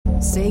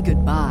Say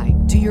goodbye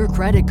to your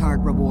credit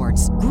card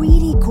rewards.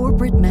 Greedy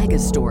corporate mega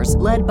stores,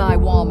 led by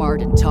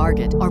Walmart and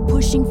Target, are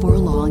pushing for a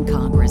law in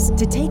Congress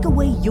to take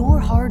away your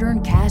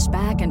hard-earned cash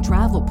back and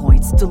travel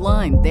points to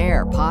line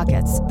their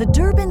pockets. The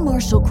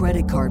Durbin-Marshall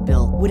credit card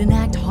bill would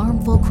enact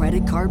harmful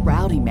credit card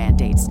routing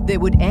mandates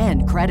that would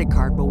end credit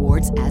card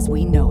rewards as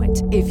we know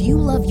it. If you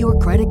love your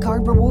credit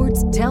card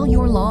rewards, tell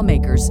your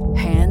lawmakers,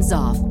 hands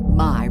off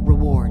my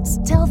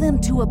rewards. Tell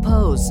them to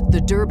oppose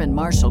the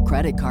Durbin-Marshall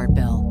credit card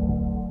bill.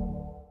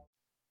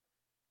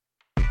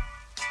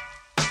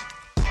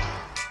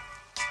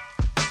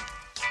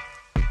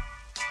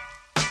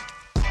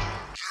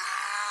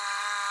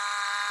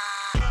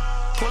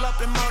 Pull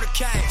up in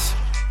motorcades.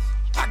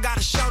 I got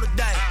a show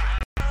today.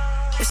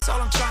 It's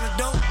all I'm trying to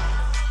do.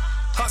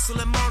 Hustle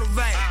and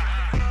motivate.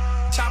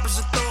 Choppers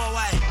a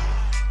throwaway.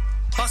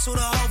 Hustle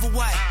the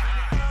overweight.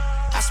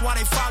 That's why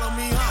they follow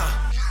me,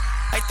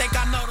 They think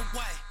I know the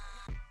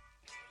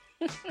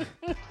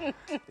way.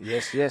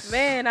 Yes.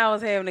 Man, I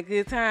was having a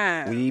good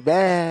time. We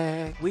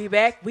back. We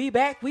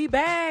back.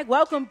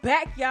 Welcome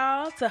back,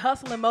 y'all, to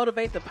Hustle and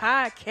Motivate the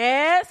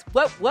podcast.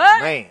 What?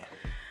 Man.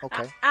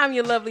 Okay. I'm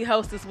your lovely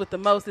hostess with the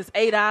mostest,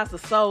 8 Eyes, the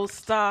Soul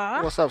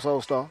Star. What's up, Soul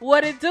Star?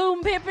 What it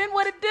do, Pippin?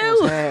 What it do?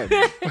 What's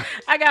happening?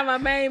 I got my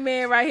main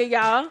man right here,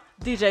 y'all.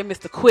 DJ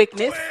Mr.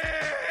 Quickness.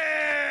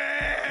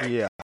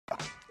 Yeah.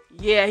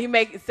 Yeah, he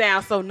make it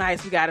sound so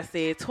nice. We gotta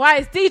say it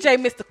twice. DJ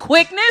Mr.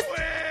 Quickness.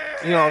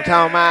 You know what I'm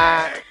talking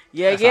about?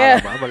 Yeah.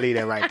 I'm going to leave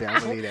that right there.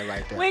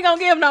 We ain't gonna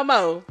give him no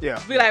more.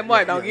 Yeah. Be like,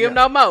 Mark, don't give him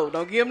no more.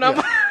 Don't give him no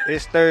more.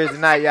 It's Thursday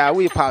night, y'all.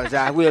 We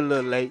apologize. We're a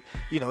little late.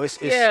 You know, it's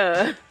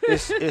the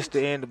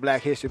end of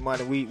Black History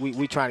Month.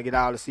 We trying to get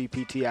all the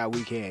CPT out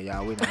we can,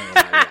 y'all. We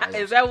not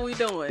Is that what we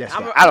doing? Yes,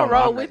 I'm I don't gonna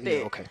roll know. with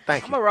it. Okay,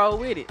 thank you. I'm gonna roll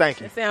with it. Thank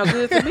you. That sounds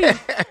good to me.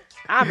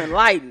 I'm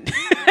enlightened.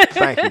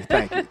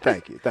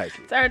 Thank you.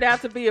 Turned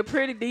out to be a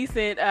pretty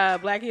decent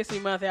Black History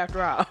Month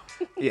after all.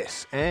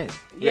 Yes, and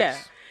yeah.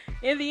 yes.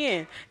 In the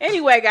end.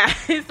 Anyway, guys,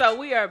 so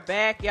we are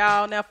back,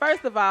 y'all. Now,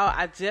 first of all,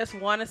 I just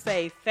want to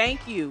say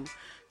thank you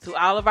to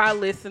all of our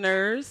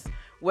listeners,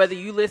 whether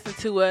you listen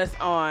to us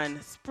on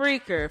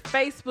Spreaker,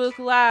 Facebook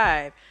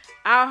Live,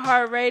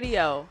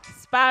 iHeartRadio,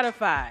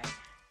 Spotify,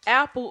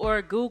 Apple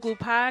or Google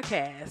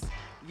Podcasts.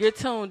 You're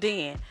tuned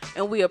in,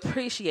 and we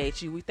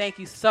appreciate you. We thank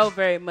you so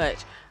very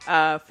much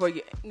for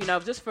your,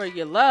 just for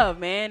your love,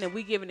 man, and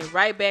we giving it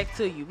right back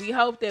to you. We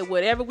hope that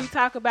whatever we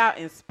talk about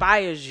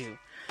inspires you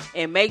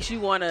and makes you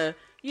want to,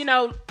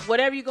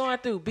 whatever you're going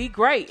through, be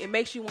great. It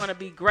makes you want to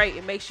be great.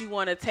 It makes you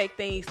want to take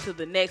things to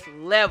the next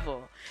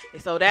level.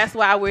 And so that's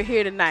why we're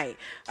here tonight.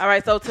 All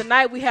right, so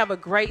tonight we have a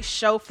great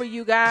show for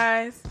you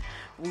guys.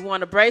 We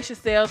want to brace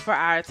yourselves for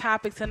our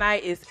topic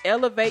tonight is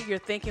Elevate Your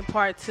Thinking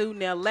Part 2.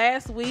 Now,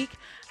 last week,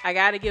 I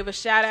got to give a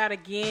shout out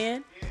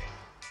again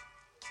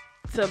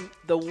to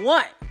the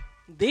one,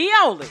 the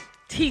only,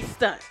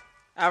 T-Stunt.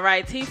 All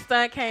right,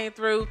 T-Stunt came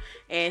through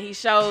and he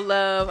showed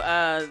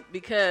love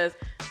because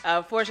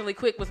fortunately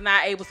Quick was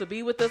not able to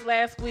be with us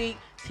last week.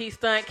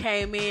 T-Stunt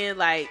came in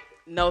like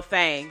no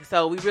thing.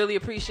 So we really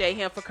appreciate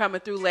him for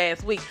coming through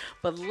last week.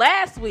 But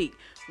last week,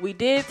 we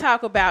did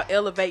talk about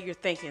Elevate Your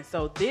Thinking.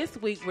 So this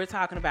week, we're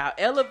talking about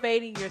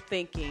Elevating Your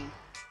Thinking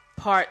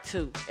Part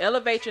 2.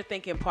 Elevate Your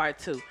Thinking Part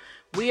 2.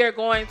 We are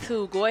going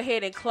to go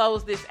ahead and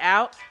close this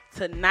out.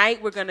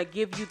 Tonight, we're going to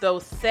give you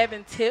those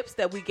 7 tips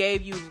that we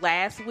gave you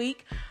last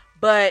week.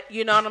 But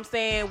you know what I'm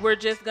saying? We're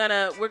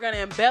gonna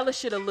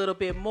embellish it a little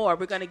bit more.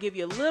 We're gonna give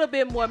you a little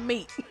bit more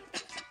meat.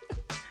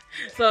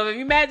 So if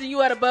you imagine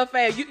you at a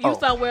buffet, you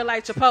somewhere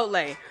like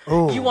Chipotle.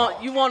 Ooh. You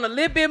want a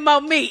little bit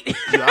more meat.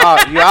 You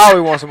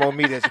always want some more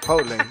meat at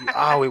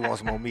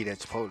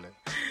Chipotle.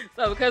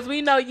 So because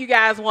we know you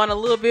guys want a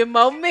little bit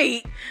more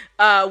meat,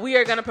 we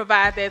are going to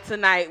provide that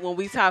tonight when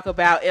we talk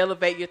about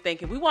Elevate Your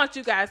Thinking. We want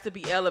you guys to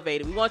be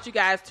elevated. We want you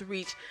guys to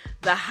reach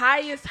the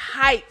highest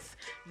heights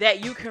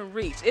that you can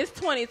reach. It's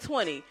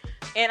 2020,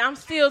 and I'm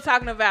still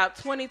talking about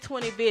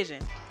 2020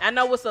 vision. I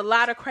know it's a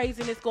lot of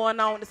craziness going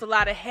on. It's a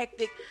lot of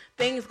hectic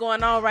things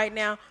going on right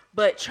now,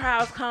 but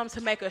trials come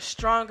to make us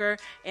stronger,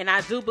 and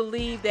I do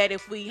believe that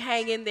if we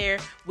hang in there,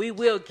 we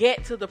will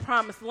get to the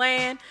promised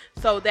land.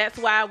 So that's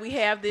why we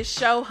have this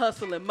show,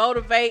 Hustle and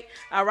Motivate.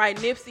 All right,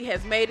 Nipsey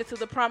has made it to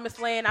the promised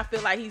land. I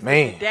feel like he's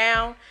been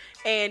down,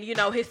 and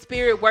his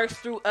spirit works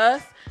through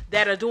us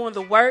that are doing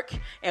the work,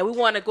 and we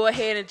want to go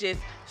ahead and just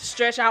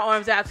stretch our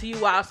arms out to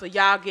you all so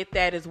y'all get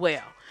that as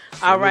well.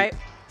 Salute. All right,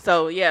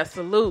 so yeah,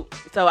 salute.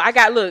 So I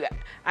got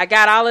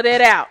all of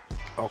that out.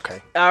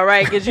 Okay. All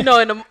right, because at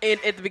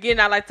the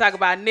beginning I like to talk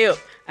about Nip.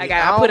 I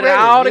put it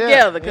all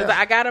together because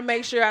I got to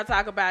make sure I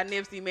talk about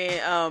Nipsey,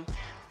 man.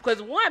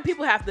 Because one,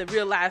 people have to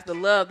realize the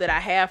love that I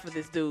have for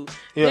this dude.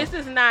 Yeah. This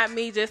is not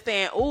me just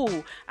saying,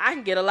 ooh, I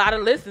can get a lot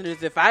of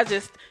listeners if I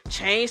just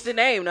change the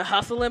name to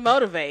Hustle and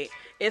Motivate.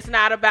 It's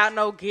not about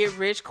no get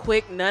rich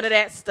quick, none of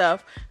that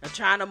stuff. I'm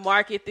trying to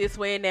market this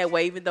way and that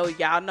way, even though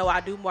y'all know I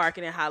do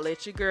marketing. Holla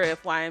at your girl,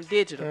 FYM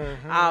Digital.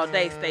 All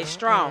day, stay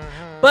strong.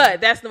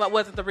 But that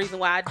wasn't the reason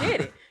why I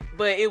did it.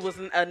 but it was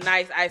a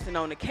nice icing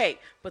on the cake.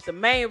 But the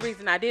main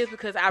reason I did is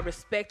because I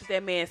respected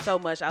that man so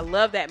much. I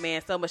love that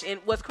man so much. And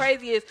what's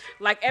crazy is,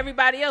 like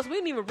everybody else, we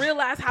didn't even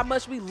realize how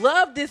much we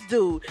loved this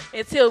dude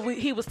until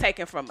he was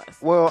taken from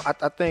us. Well,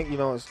 I think,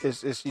 it's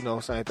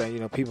same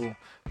thing.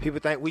 People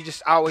think,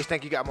 I always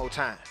think you got more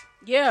time.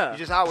 Yeah. You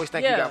just always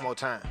think you got more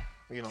time.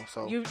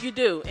 So you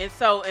do,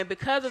 and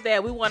because of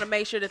that, we want to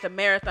make sure that the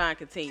marathon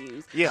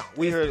continues. Yeah,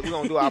 we're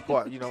gonna do our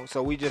part.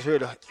 So we just here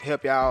to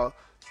help y'all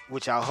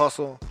with y'all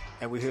hustle,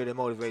 and we're here to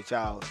motivate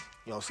y'all.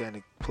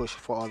 To push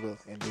farther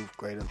and do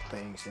greater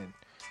things than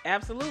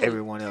absolutely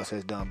everyone else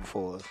has done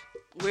before us.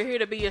 We're here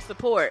to be your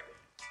support,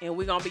 and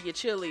we're gonna be your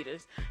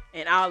cheerleaders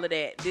and all of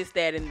that. This,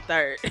 that, and the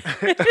third.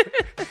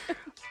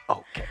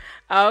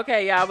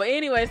 Okay, y'all. But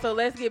anyway, so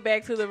let's get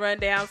back to the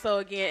rundown. So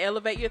again,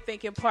 Elevate Your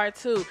Thinking Part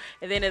 2.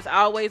 And then as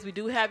always, we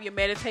do have your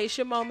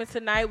meditation moment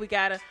tonight. We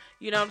got to,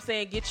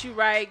 get you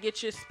right,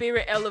 get your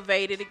spirit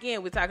elevated.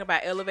 Again, we're talking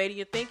about elevating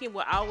your thinking.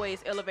 We'll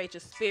always elevate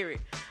your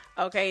spirit.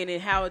 Okay, and then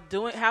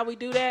how we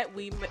do that,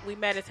 we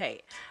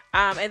meditate.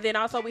 And then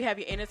also we have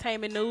your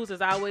entertainment news.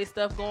 There's always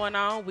stuff going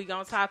on. We're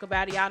going to talk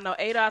about it. Y'all know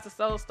ADOS of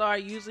Soul Star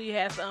usually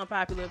has the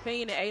unpopular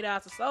opinion, and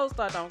ADOS of Soul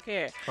Star don't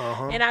care.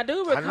 Uh-huh. And I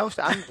do recall.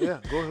 Go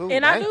ahead.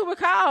 And I do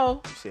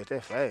recall. You said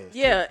that fast.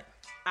 Yeah.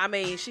 I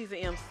mean, she's an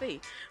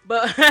MC.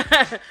 But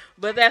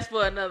that's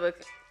for another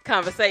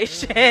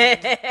conversation.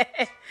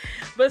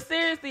 But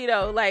seriously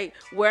though, like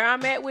where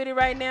I'm at with it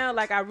right now,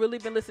 like I really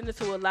been listening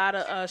to a lot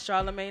of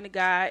Charlemagne the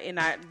God, and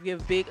I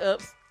give big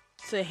ups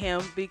to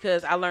him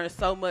because I learned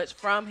so much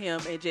from him,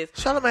 and just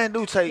Charlemagne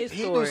do say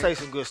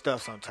some good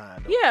stuff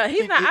sometimes. Yeah,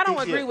 I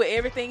don't agree with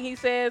everything he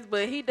says,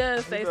 but he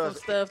does say some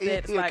stuff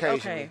that's like,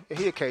 okay.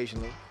 He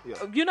occasionally. Yeah.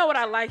 You know what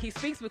I like? He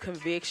speaks with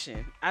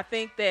conviction. I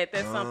think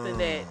that's something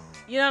that,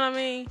 you know what I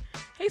mean?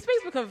 He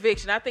speaks with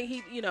conviction. I think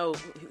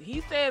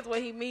he says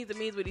what he means and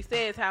means what he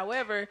says.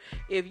 However,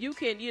 if you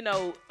can,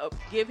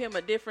 give him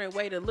a different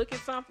way to look at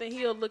something,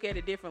 he'll look at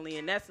it differently.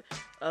 And that's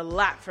a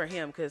lot for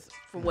him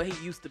from what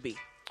he used to be.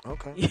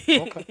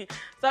 Okay.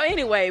 So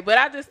anyway, but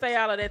I just say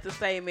all of that to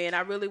say, man, I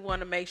really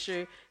want to make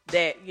sure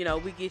that,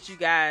 we get you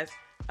guys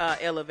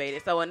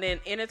elevated. So, and then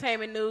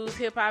entertainment news,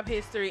 hip hop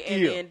history,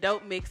 and then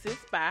dope mixes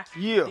by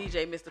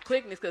DJ Mr.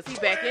 Quickness, because he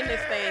back in this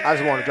thing. I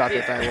just want to drop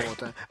that thing one more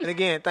time. And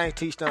again, thanks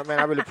T-Stunt, man.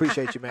 I really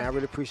appreciate you, man. I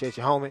really appreciate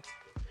you, homie.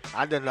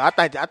 I didn't know.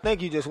 I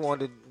think you just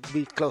wanted to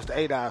be close to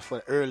 8 hours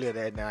for earlier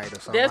that night or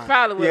something. That's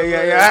probably what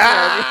it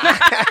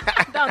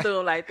was. Don't do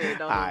them like that.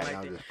 Don't do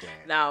them like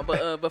that. No,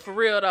 but for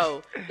real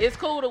though, it's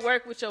cool to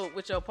work with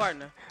your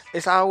partner.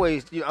 It's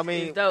always,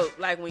 it's dope.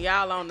 Like when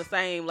y'all on the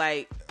same,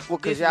 like,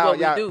 because y'all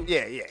do.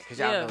 Yeah, because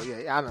y'all know.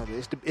 Yeah, I know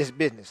this. It's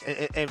business,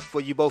 and for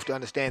you both to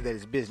understand that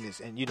it's business,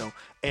 and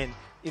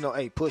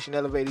hey, push and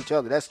elevate each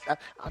other. That's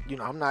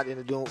I'm not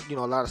into doing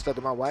a lot of stuff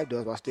that my wife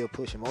does, but I still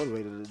push and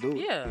motivate her to do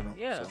it.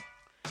 Yeah. So.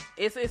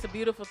 It's a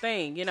beautiful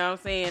thing, you know what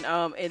I'm saying?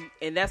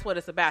 And that's what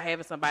it's about,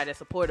 having somebody that's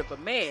supportive. But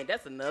man,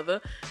 that's another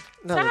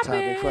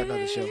topic for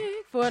another show.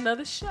 For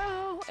another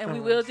show, and we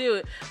will do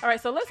it. All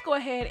right, so let's go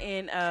ahead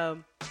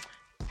and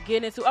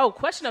get into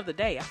question of the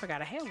day. I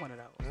forgot I had one of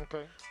those.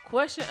 Okay.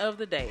 Question of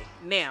the day.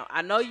 Now,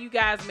 I know you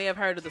guys may have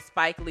heard of the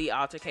Spike Lee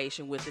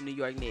altercation with the New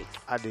York Knicks.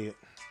 I did.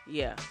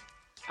 Yeah.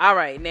 All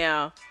right,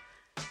 now.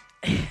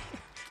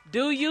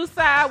 Do you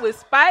side with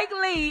Spike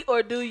Lee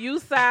or do you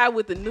side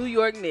with the New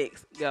York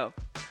Knicks? Go.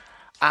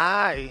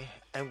 I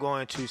am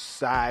going to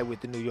side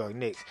with the New York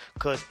Knicks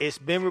because it's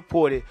been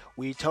reported.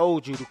 We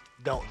told you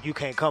you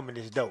can't come in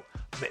this door.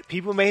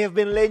 People may have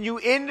been letting you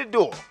in the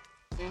door,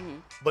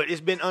 but it's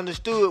been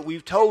understood.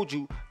 We've told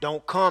you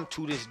don't come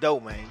to this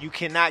door, man. You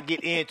cannot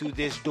get in through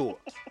this door.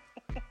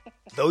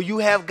 Though you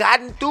have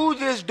gotten through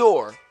this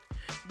door.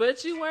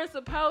 But you weren't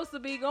supposed to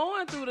be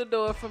going through the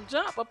door from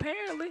jump,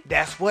 apparently.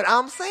 That's what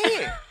I'm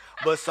saying.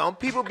 But some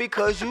people,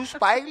 because you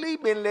Spike Lee,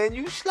 been letting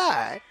you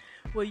slide.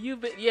 Well,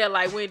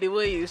 like Wendy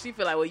Williams. She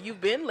feel like, well,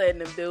 you've been letting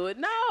them do it.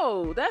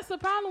 No, that's the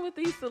problem with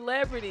these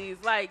celebrities.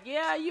 Like,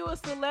 yeah, you a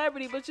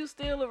celebrity, but you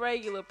still a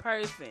regular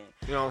person.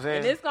 You know what I'm saying?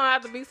 And it's going to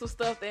have to be some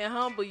stuff that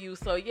humble you.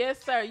 So,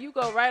 yes, sir, you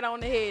go right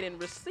on ahead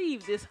and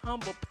receive this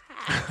humble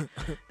pie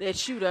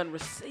that you done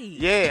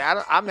received.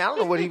 Yeah, I don't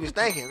know what he was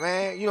thinking,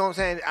 man. You know what I'm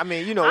saying? I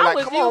mean,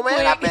 like, come on,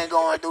 man. I've been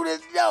going through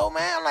this, man.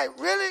 I'm like,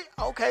 really?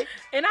 Okay.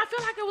 And I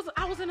feel like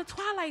I was in a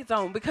twilight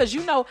zone because,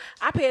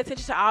 I pay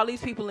attention to all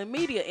these people in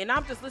media, and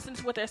I'm just listening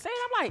to what they're saying.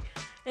 I'm like,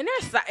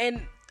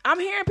 and I'm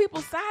hearing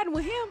people siding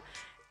with him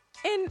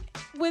and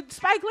with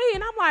Spike Lee,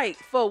 and I'm like,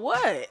 for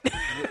what?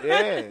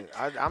 Yeah,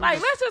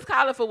 let's just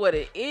call it for what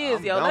it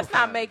is, yo. Let's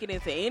not make it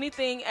into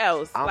anything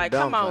else.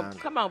 Come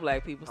on,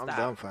 black people, stop. I'm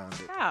dumbfounded.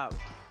 Stop.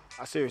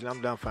 Seriously,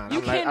 I'm dumbfounded.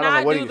 You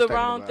cannot do the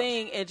wrong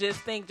thing and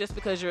just think just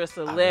because you're a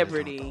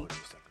celebrity.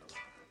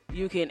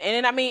 You can,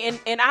 and I mean,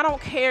 and I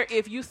don't care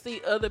if you see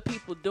other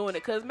people doing it,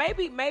 because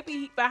maybe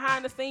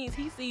behind the scenes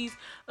he sees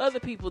other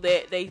people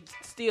that they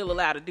still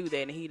allowed to do that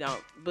and he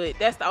don't. But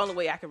that's the only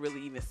way I can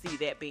really even see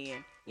that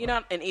being,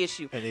 an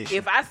issue.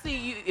 If I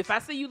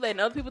see you letting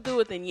other people do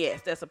it, then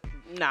yes, that's a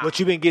no. But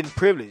you've been getting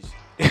privileged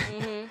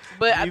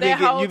But You've that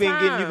whole been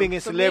time, getting for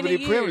celebrity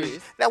many privilege.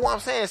 years. That's what I'm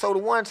saying. So the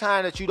one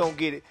time that you don't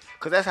get it,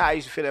 because that's how I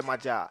used to feel at my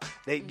job.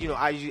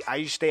 I used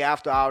to stay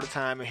after all the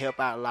time and help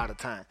out a lot of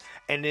time.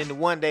 And then the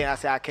one day I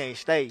said I can't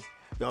stay. You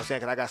know what I'm saying?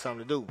 Because I got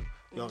something to do.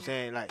 You know what I'm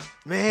saying? Like,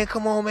 man,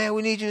 come on, man,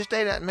 we need you to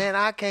stay. Man,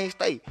 I can't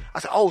stay. I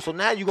said, oh, so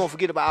now you're gonna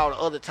forget about all the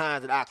other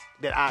times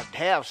that I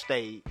have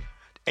stayed.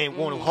 And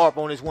want to harp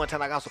on this one time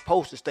like I'm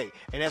supposed to stay.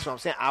 And that's what I'm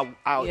saying.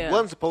 I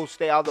wasn't supposed to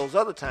stay all those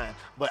other times,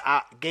 but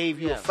I gave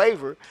you a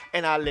favor,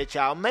 and I let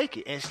y'all make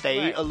it and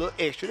stayed a little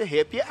extra to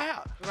help you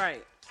out.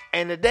 Right.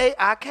 And today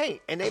I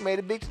can't, and they made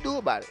a big to-do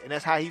about it. And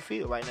that's how he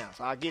feel right now,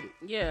 so I get it.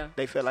 Yeah.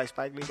 They feel like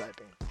Spike Lee right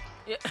there.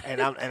 Yeah. And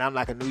I'm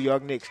like a New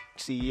York Knicks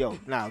CEO.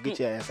 Now,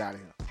 get your ass out of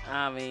here.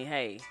 I mean,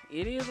 hey,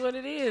 it is what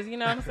it is. You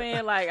know what I'm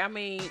saying? Like, I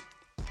mean,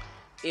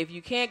 if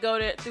you can't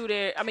go through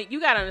there, I mean, you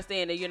got to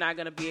understand that you're not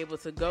going to be able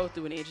to go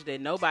through an entry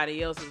that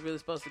nobody else is really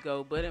supposed to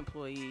go but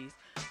employees.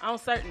 On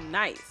certain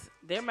nights,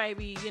 there may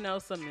be,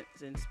 some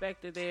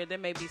inspector there. There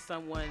may be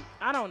someone,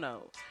 I don't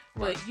know.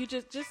 But you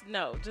just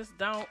know. Just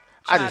don't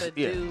try to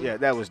do. Yeah,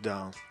 that was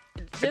dumb.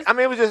 Just, I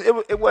mean,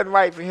 it wasn't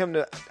right for him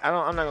to.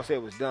 I'm not gonna say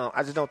it was dumb.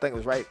 I just don't think it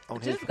was right on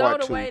his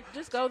part too.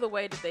 Just go the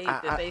way that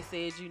they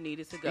said you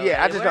needed to go.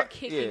 Yeah, they weren't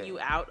kicking you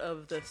out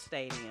of the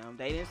stadium.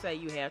 They didn't say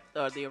you have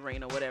or the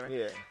arena, whatever.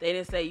 Yeah. They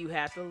didn't say you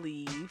have to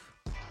leave.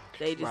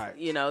 They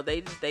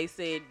just they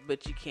said,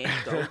 but you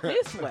can't go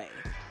this way.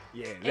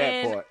 Yeah,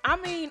 that part. I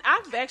mean,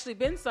 I've actually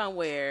been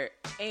somewhere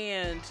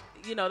and,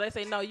 they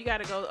say, no, you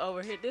got to go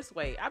over here this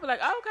way. I'd be like,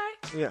 oh,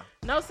 okay. Yeah.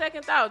 No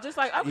second thought. Just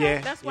like,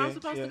 okay, that's where I'm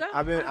supposed to go.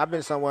 I've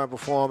been somewhere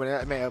performing.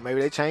 Man, maybe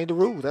they changed the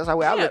rules. That's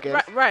how I look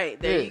at it. Right.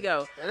 There you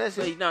go. And that's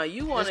it. No,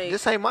 you want to.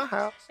 This ain't my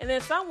house. And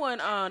then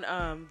someone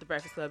on the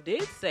Breakfast Club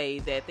did say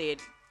that they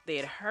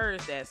had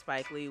heard that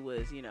Spike Lee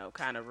was,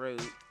 kind of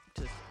rude.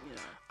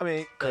 I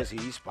mean, because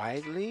he's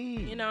Spike Lee.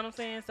 You know what I'm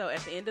saying? So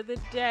at the end of the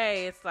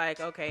day, it's like,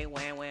 okay,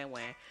 wham.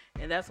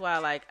 And that's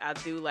why, I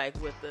do like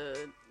what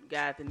the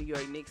guy at the New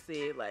York Knicks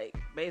said,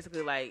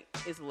 basically,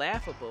 it's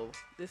laughable.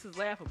 This is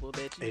laughable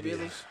that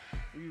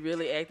you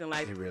really acting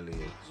like. It really is.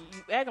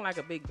 You acting like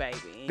a big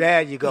baby.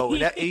 There you go.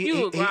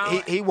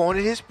 He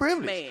wanted his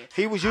privilege. Man,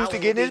 he was used to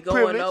getting his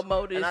privilege. No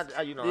more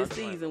this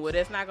season. Well,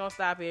 that's not going to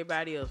stop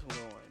everybody else from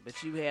going.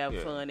 But you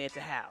have fun at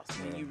the house.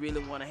 And you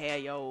really want to have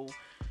your old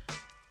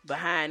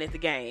behind at the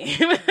game.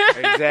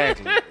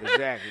 Exactly.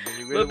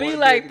 Really but be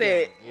like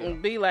that. Yeah.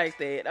 Be like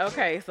that.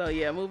 Okay, so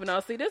moving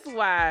on. See, this is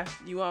why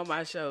you on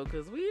my show,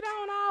 because we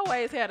don't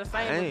always have the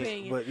same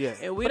opinion.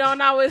 And we don't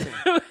always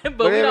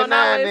but we don't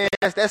always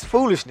that's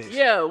foolishness.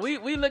 Yeah,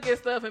 we look at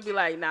stuff and be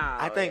like, nah.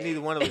 I think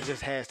neither one of us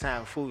just has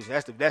time for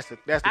foolishness. That's the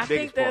biggest part. I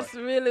think that's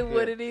really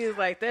what it is.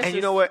 That's and you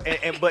know what?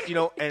 I'm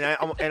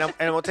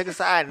gonna take a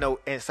side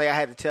note and say I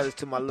had to tell this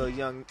to my little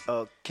young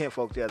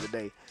kinfolk the other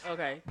day.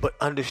 Okay. But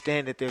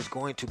understand that there's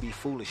going to be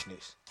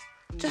foolishness.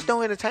 Just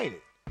don't entertain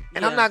it.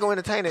 And I'm not going to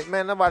entertain it,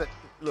 man.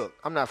 Look,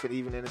 I'm not going to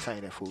even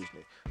entertain that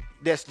foolishness.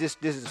 This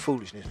is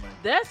foolishness, man.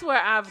 That's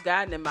where I've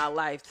gotten in my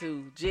life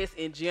too, just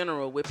in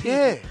general with people.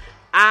 Yeah.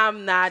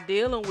 I'm not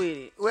dealing with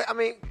it.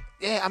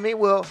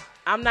 Well,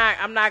 I'm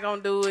not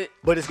gonna do it.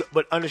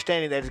 But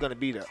understanding that it's gonna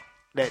be there.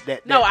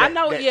 I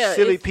know. That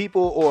silly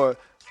people or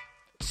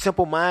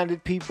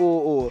simple-minded people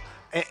or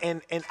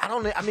and I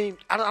don't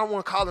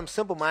want to call them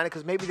simple-minded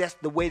because maybe that's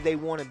the way they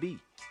want to be.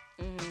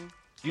 Mm-hmm.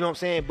 You know what I'm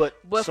saying? But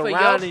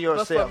surrounding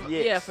yourself,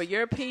 for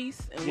your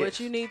peace and what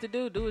you need to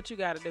do what you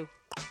got to do.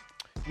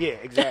 Yeah,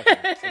 exactly.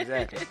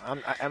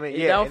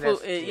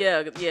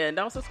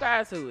 Don't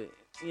subscribe to it.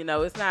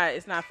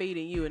 It's not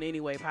feeding you in any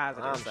way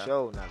positive. I'm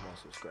sure not gonna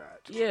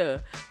subscribe to it. Yeah.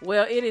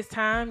 Well, it is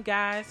time,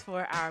 guys,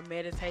 for our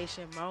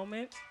meditation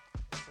moment.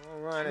 All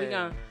right. We're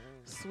gonna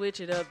switch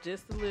it up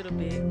just a little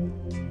bit.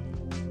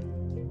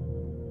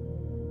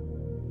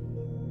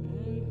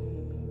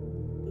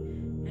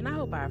 And I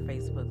hope our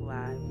Facebook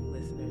Live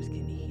listeners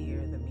can hear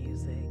the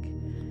music.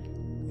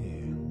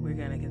 Yeah. We're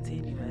gonna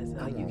continue as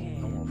though you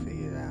can. I'm gonna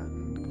figure it out.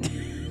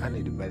 I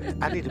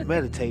need to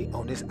meditate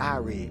on this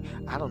iRig.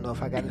 I don't know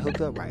if I got it hooked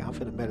up right. I'm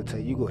finna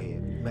meditate. You go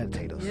ahead.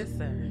 Meditate us. Yes,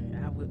 sir.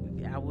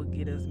 I would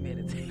get us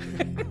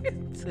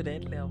meditating to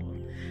that level.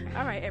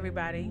 All right,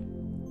 everybody.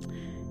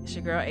 It's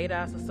your girl,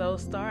 Ada the Soul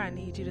Star. I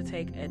need you to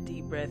take a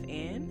deep breath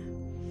in.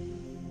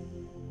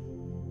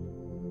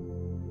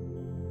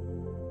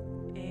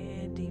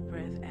 And deep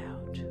breath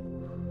out.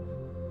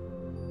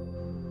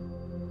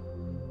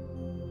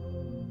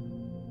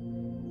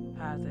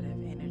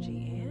 Positive energy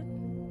in.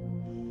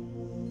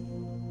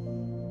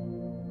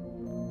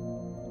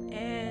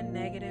 And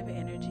negative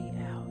energy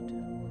out.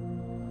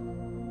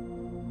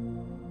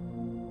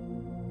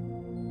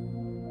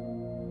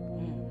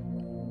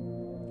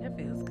 That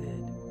feels good.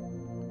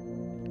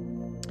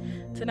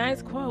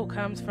 Tonight's quote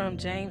comes from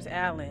James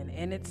Allen,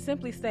 and it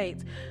simply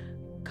states,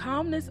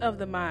 "Calmness of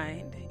the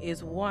mind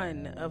is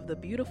one of the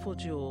beautiful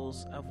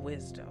jewels of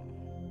wisdom."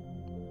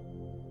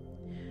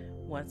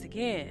 Once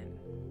again,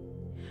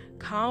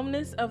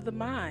 calmness of the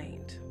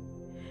mind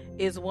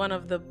is one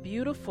of the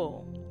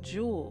beautiful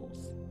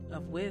jewels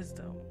of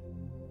wisdom.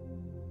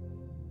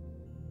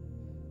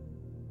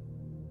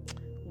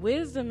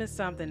 wisdom is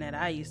something that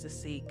I used to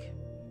seek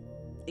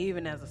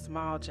even as a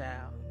small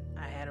child.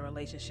 I had a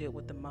relationship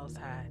with the Most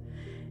High.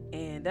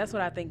 And that's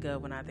what I think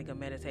of when I think of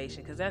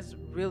meditation, because that's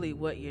really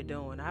what you're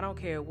doing. I don't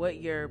care what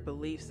your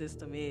belief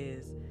system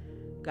is.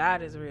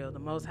 God is real. The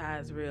Most High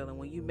is real. And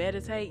when you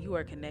meditate, you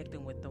are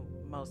connecting with the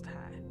Most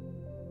High.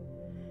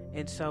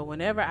 And so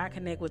whenever I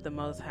connect with the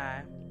Most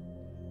High,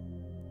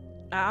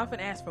 I often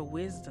ask for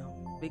wisdom,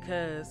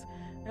 because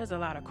there's a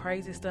lot of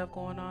crazy stuff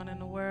going on in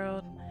the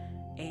world.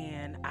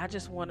 And I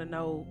just want to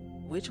know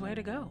which way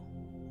to go.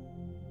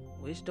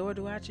 Which door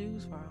do I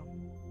choose from?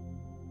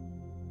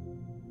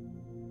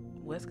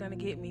 What's going to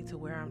get me to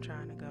where I'm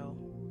trying to go?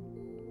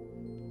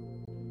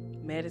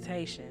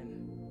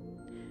 Meditation,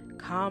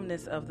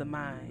 calmness of the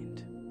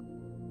mind,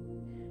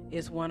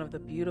 is one of the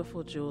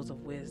beautiful jewels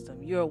of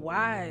wisdom. You're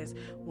wise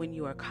when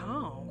you are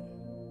calm.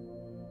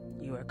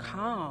 You are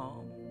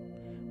calm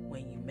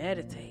when you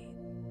meditate.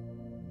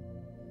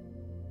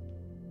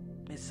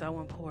 It's so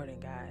important,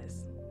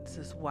 guys. This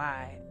is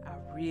why I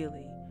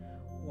really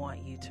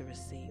want you to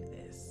receive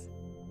this.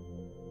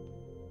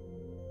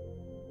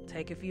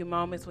 Take a few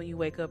moments when you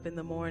wake up in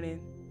the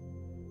morning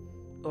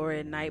or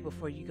at night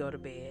before you go to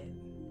bed.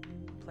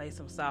 Play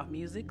some soft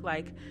music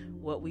like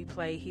what we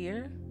play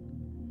here,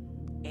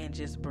 and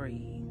just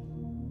breathe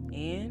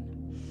in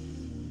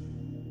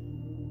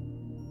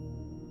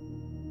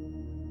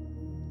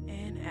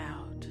and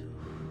out.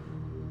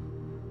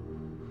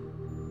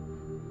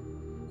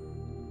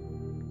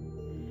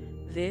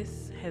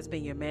 This has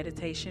been your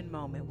meditation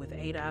moment with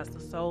 8 Eyes the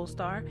Soul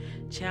Star,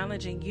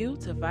 challenging you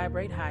to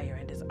vibrate higher.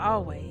 And as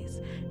always,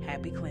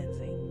 happy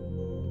cleansing.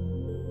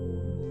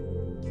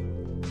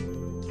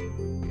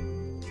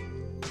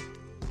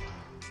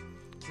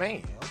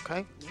 Man,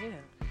 okay. Yeah.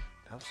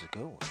 That was a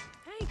good one.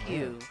 Thank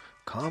you.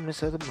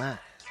 Calmness of the mind.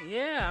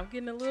 Yeah, I'm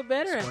getting a little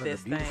better It's at one this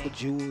of the beautiful thing.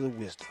 jewels of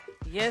wisdom.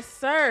 Yes,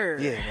 sir.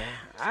 Yeah,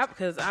 man.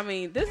 Because,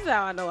 this is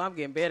how I know I'm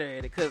getting better at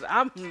it. Because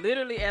I'm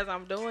literally, as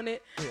I'm doing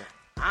it,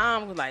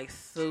 I'm like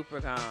super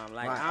calm.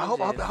 Like, Right. I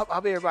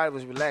hope everybody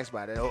was relaxed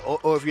by that.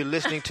 Or if you're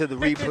listening to the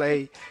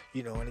replay,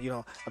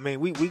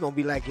 we gonna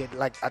be like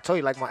I told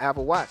you, like my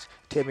Apple Watch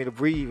tell me to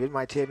breathe. It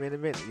might tell me in a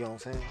minute. You know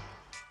what I'm saying?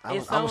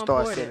 I'm gonna start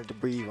important. setting it to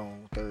breathe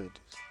on Thursdays.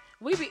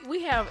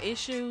 We have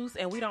issues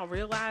and we don't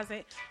realize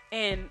it,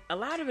 and a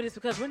lot of it is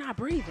because we're not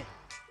breathing.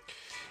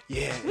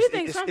 Yeah, We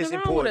think something's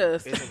wrong with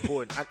us. It's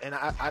important,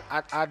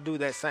 I do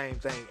that same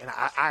thing, and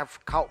I've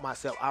caught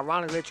myself.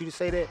 Ironically, let you to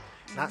say that.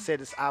 Not said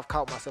this. I've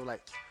caught myself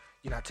like,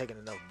 you're not taking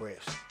enough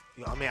breaths.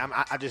 You know,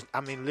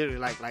 I mean, literally,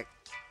 like,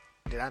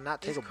 did I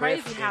not take It's a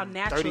breath crazy how in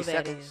natural 30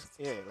 that seconds?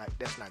 is. Yeah, like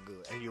that's not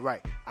good. And you're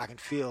right. I can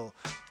feel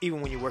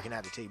even when you're working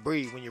out, they tell you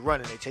breathe. When you're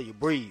running, they tell you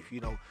breathe.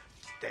 You know,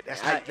 that's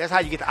how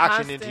you get the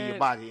oxygen into your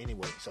body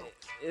anyway. So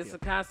it's a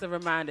constant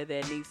reminder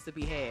that needs to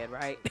be had,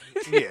 right?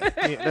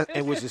 yeah,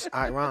 and which is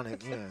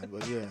ironic. Yeah,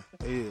 but yeah,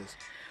 it is.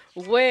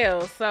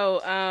 Well,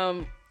 so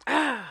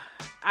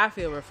I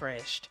feel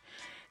refreshed.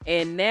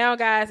 And now,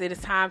 guys, it is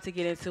time to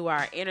get into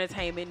our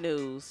entertainment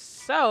news.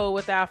 So,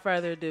 without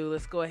further ado,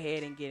 let's go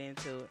ahead and get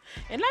into it.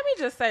 And let me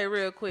just say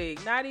real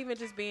quick, not even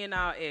just being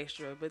all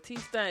extra, but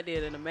T-Stunt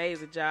did an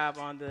amazing job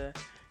on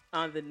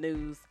the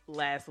news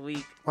last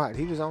week. Right,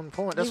 he was on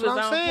point. That's he was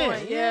what I'm on saying.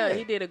 Point. Yeah,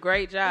 he did a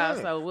great job.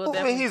 Yeah. So we'll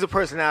definitely. He's a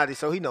personality,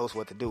 so he knows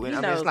what to do. And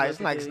it's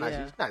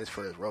not his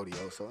first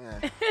rodeo. So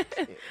yeah.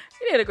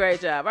 He did a great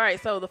job. All right,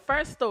 so the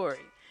first story.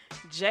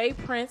 Jay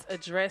Prince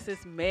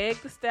addresses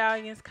Meg Thee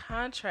Stallion's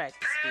contract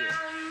dispute.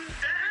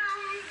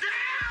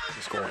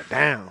 It's going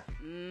down.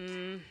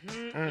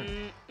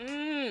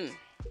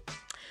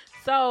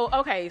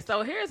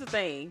 So here's the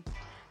thing.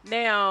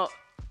 Now,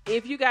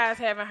 if you guys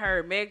haven't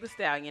heard, Meg Thee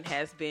Stallion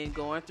has been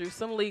going through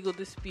some legal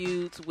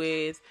disputes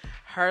with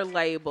her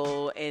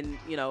label, and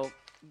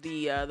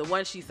the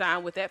one she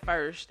signed with at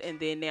first, and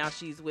then now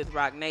she's with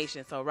Roc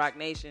Nation. So Roc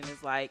Nation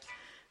is like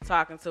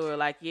talking to her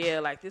like, yeah,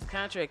 like this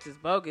contract is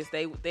bogus.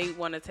 They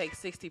want to take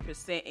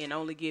 60% and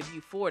only give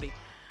you 40%.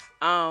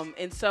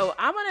 And so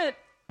I'm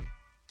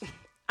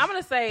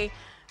gonna say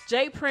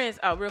Jay Prince.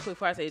 Oh, real quick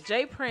before I say it,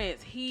 Jay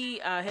Prince, he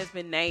has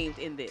been named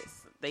in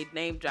this. They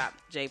name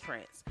dropped Jay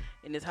Prince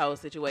in this whole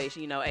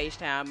situation.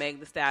 H-Town, Meg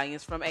Thee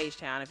Stallion's from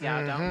H-Town, if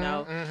y'all don't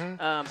know.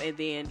 And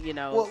then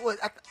Well,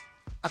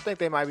 I think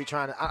they might be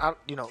trying to.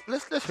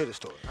 Let's hear the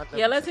story.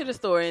 Let's hear the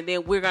story, and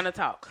then we're gonna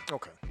talk.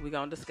 Okay. We're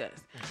gonna discuss.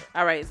 Okay.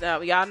 All right.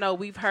 So y'all know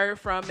we've heard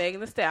from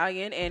Megan Thee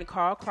Stallion and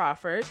Carl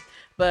Crawford,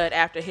 but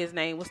after his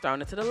name was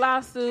thrown into the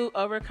lawsuit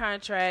over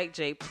contract,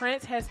 Jay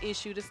Prince has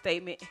issued a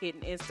statement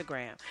hitting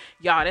Instagram.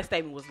 Y'all, that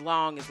statement was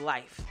long as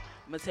life.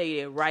 I'm gonna tell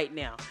you that right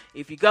now.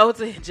 If you go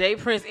to Jay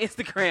Prince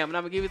Instagram, and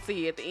I'm gonna give it to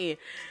you at the end,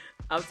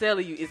 I'm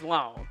telling you it's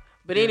long.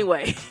 But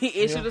anyway, he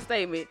issued a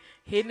statement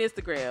hitting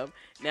Instagram.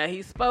 Now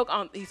he spoke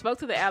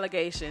to the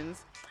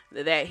allegations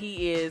that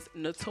he is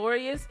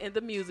notorious in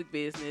the music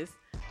business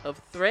of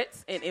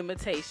threats and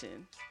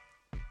intimidation.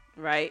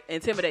 Right?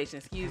 Intimidation,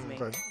 excuse me.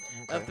 Okay.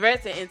 Of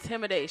threats and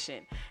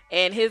intimidation.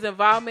 And his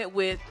involvement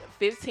with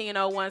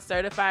 1501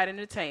 Certified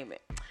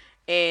Entertainment.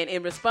 And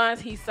in response,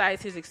 he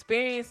cites his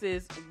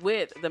experiences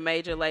with the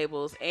major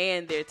labels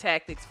and their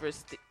tactics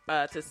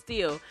to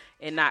steal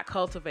and not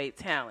cultivate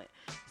talent.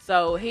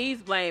 So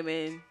he's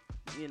blaming,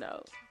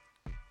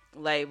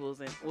 labels,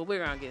 and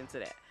we're gonna get into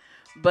that.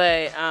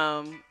 But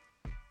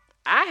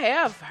I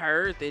have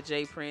heard that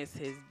Jay Prince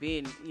has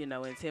been,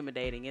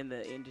 intimidating in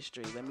the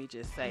industry. Let me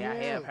just say, I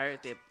have heard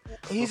that.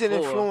 He's an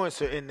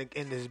influencer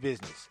in this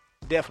business.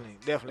 Definitely.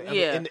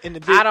 Yeah, in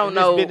the I don't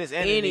know business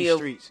and any in these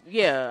streets.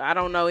 Yeah, I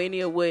don't know any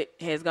of what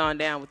has gone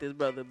down with his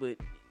brother, but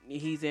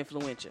he's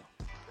influential.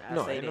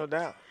 No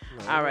doubt.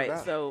 All right,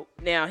 so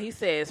now he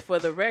says, for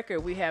the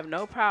record, we have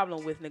no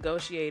problem with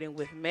negotiating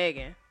with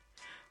Megan,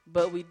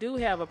 but we do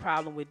have a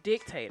problem with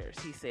dictators,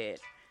 he said.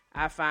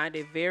 I find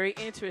it very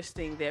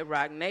interesting that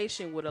Roc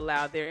Nation would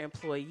allow their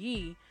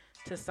employee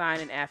to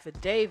sign an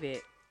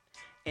affidavit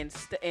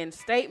and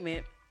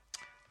statement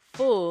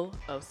full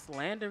of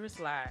slanderous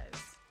lies.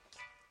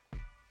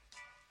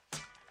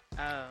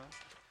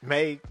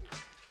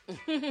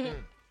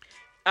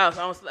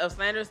 Of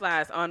slanderous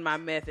lies on my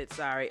method,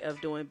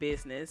 of doing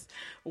business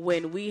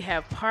when we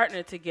have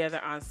partnered together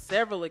on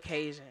several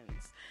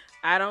occasions.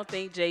 I don't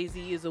think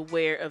Jay-Z is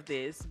aware of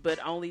this,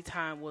 but only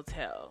time will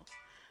tell.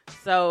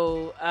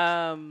 So,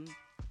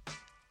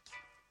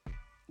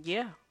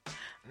 yeah.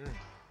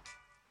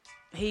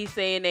 He's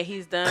saying that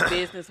he's done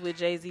business with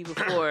Jay-Z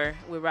before,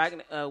 with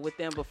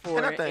them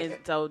before, and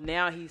so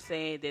now he's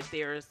saying that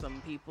there are some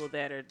people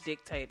that are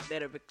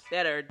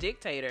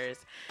dictators,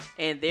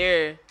 and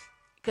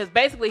because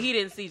basically he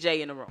didn't see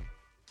Jay in the room,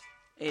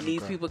 and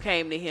these people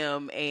came to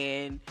him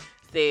and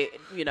said,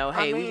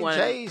 hey, we want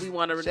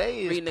to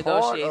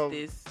renegotiate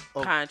this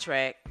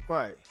contract,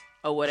 right,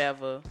 or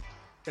whatever,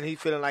 and he's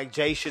feeling like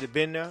Jay should have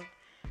been there.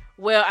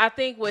 Well, I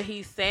think what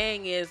he's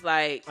saying is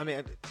I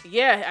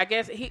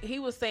guess he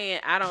was saying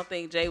I don't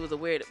think Jay was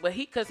aware, but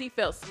because he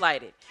felt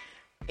slighted.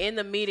 In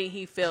the meeting,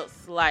 he felt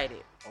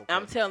slighted. Okay.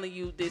 I'm telling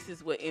you, this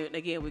is what, and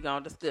again, we're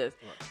going to discuss.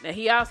 Right. Now,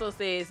 he also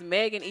says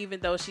Megan, even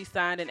though she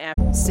signed an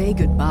affidavit. Say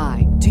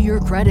goodbye to your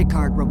credit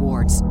card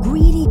rewards.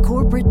 Greedy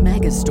corporate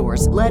mega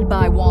stores, led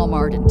by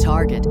Walmart and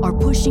Target, are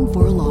pushing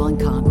for a law in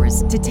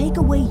Congress to take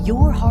away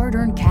your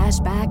hard-earned cash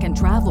back and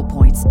travel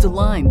points to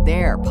line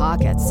their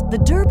pockets. The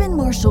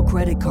Durbin-Marshall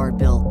credit card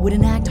bill would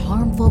enact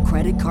harmful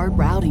credit card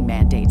routing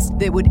mandates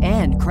that would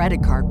end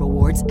credit card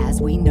rewards as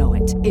we know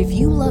it. If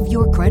you love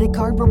your credit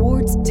card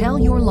rewards, tell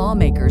your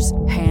lawmakers,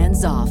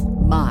 hands off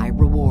my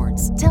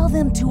rewards. Tell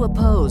them to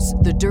oppose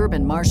the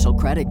Durbin-Marshall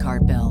credit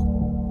card bill.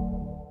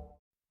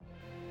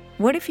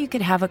 What if you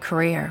could have a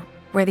career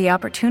where the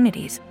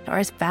opportunities are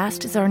as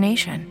vast as our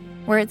nation,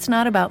 where it's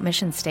not about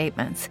mission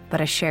statements, but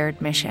a shared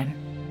mission?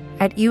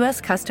 At U.S.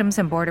 Customs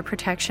and Border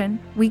Protection,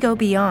 we go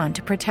beyond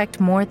to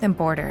protect more than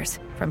borders.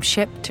 From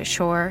ship to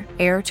shore,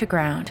 air to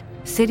ground,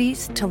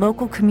 cities to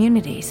local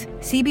communities,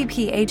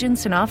 CBP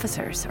agents and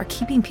officers are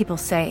keeping people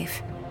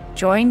safe.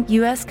 Join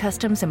U.S.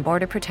 Customs and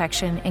Border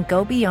Protection and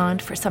go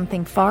beyond for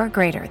something far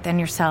greater than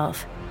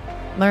yourself.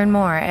 Learn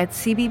more at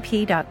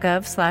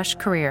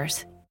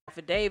cbp.gov/careers.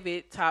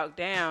 Affidavit talked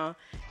down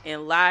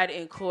and lied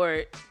in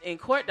court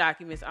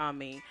documents on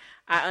me.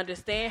 I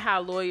understand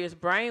how lawyers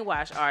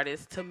brainwash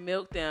artists to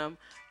milk them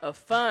of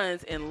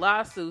funds in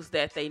lawsuits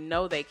that they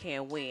know they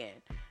can't win.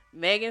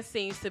 Megan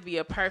seems to be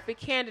a perfect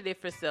candidate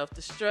for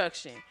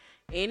self-destruction.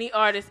 Any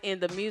artist in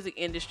the music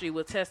industry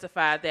will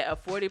testify that a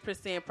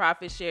 40%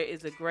 profit share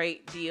is a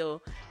great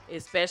deal,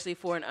 especially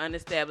for an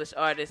unestablished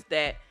artist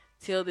that,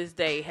 till this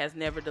day, has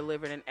never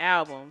delivered an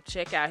album.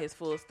 Check out his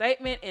full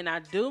statement, and I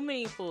do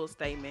mean full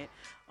statement,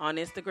 on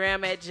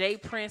Instagram at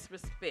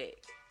JPrinceRespect.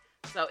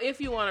 So if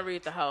you want to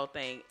read the whole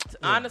thing,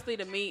 honestly,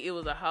 to me, it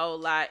was a whole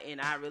lot, and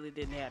I really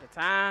didn't have the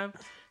time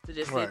to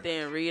just sit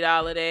there and read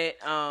all of that. It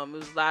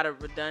was a lot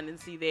of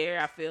redundancy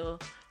there, I feel.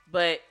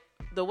 But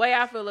the way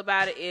I feel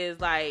about it is,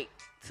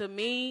 to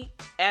me,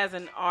 as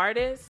an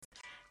artist,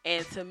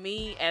 and to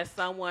me, as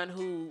someone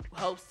who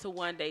hopes to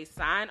one day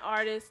sign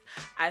artists,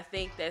 I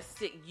think that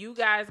you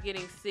guys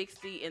getting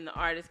 60 and the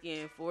artist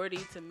getting 40,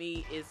 to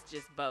me, is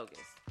just bogus.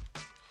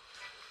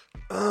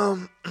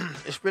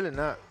 It's really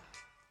not.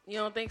 You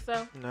don't think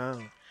so?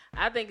 No.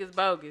 I think it's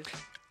bogus.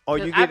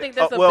 I think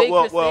that's a big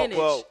percentage.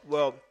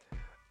 Well,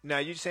 now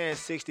you're saying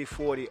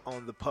 60-40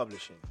 on the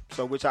publishing.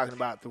 So we're talking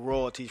about the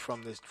royalties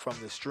from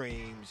the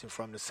streams and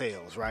from the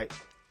sales, right?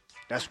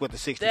 That's what the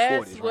 60-40 is,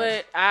 right? That's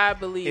what I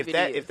believe it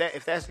is.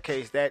 If that's the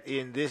case, that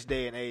in this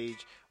day and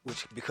age,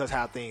 which because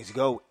how things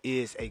go,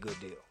 is a good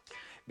deal.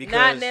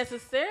 Not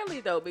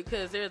necessarily, though,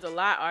 because there's a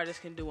lot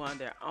artists can do on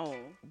their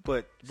own.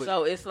 But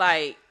so it's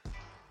I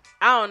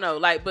don't know.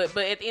 But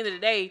at the end of the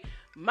day,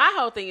 my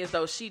whole thing is,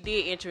 though, she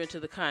did enter into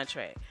the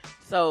contract.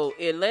 So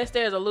unless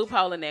there's a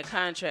loophole in that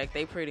contract,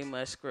 they pretty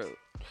much screwed.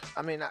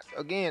 I mean,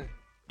 again,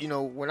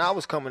 when I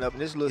was coming up in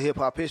this little hip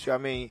hop history, I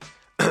mean,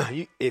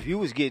 if you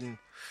was getting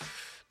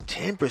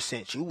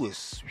 10%, you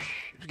was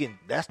getting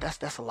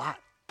that's a lot.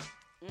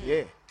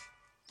 Yeah,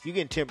 you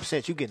getting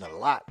 10%, you getting a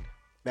lot.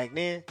 Back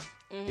then,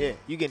 Yeah,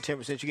 you getting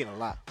 10%, you getting a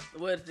lot.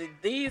 Well,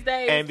 these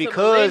days, And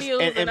because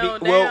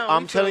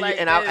I'm telling like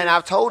you, and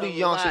I've told the a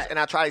youngsters, lot. and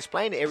I try to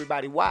explain to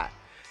everybody why.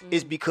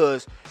 It's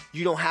because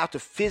you don't have to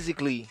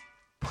physically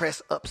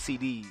press up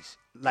CDs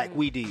like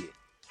we did.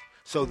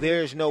 So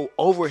there's no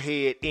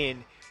overhead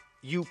in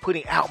you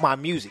putting out my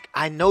music.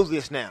 I know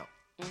this now.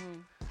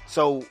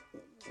 So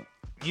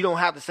you don't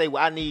have to say,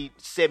 well, I need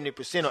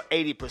 70% or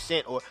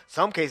 80% or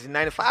some cases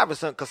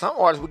 95% because some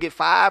artists will get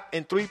 5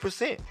 and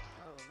 3%.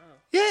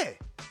 Yeah,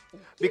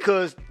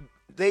 because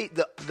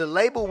the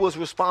label was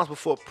responsible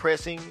for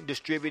pressing,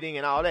 distributing,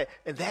 and all that,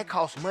 and that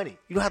costs money.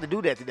 You don't have to do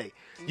that today.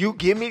 You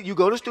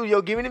go to the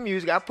studio, give me the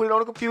music, I put it on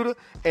the computer,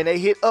 and they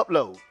hit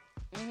upload,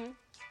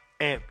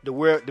 and the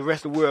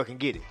rest of the world can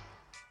get it.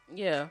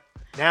 Yeah.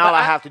 Now all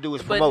I have to do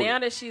is promote. But now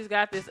that she's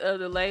got this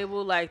other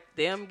label, like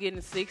them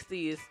getting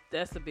 60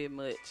 that's a bit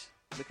much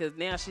because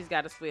now she's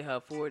got to split her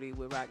 40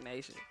 with Rock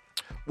Nation.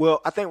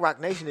 Well, I think Rock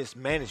Nation is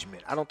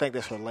management. I don't think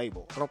that's her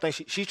label. I don't think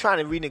she's trying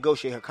to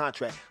renegotiate her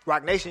contract.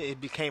 Rock Nation,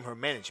 it became her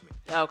management.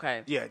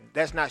 Okay. Yeah,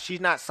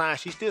 she's not signed.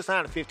 She's still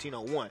signed to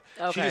 1501.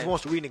 Okay. She just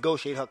wants to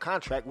renegotiate her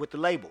contract with the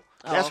label.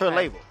 That's her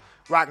label.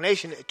 Rock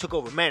Nation took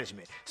over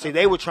management. See,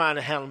 they were trying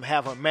to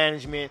have her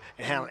management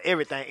and handle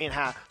everything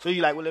in-house. So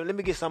you're like, well, let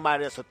me get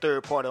somebody that's a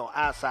third party on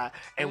our side.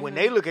 And when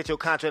they look at your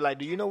contract, like,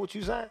 do you know what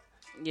you signed?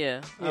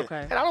 Yeah.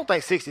 Okay. And I don't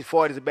think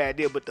 60-40 is a bad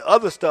deal, but the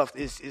other stuff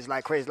is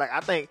like crazy. Like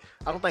I don't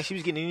think she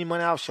was getting any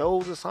money out of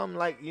shows or something.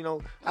 Like I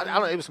don't.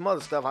 It was some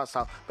other stuff I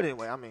saw. But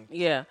anyway, I mean.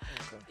 Yeah.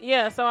 Okay.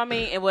 Yeah. So I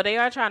mean, and they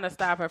are trying to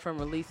stop her from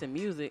releasing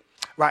music.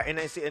 Right, and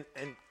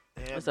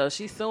so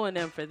she's suing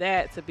them for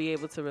that to be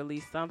able to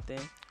release something.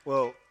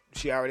 Well,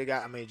 she already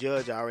got.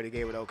 Judge already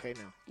gave it okay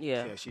now.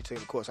 Yeah. Yeah, she took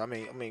the course. I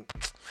mean.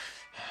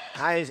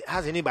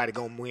 How's anybody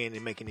gonna win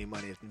and make any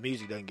money if the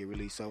music doesn't get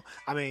released? So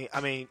even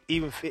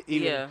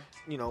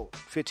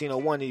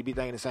 1501 need to be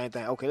thinking the same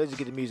thing. Okay, let's just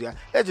get the music out.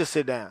 Let's just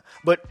sit down.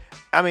 But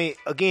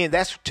again,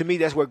 that's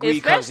where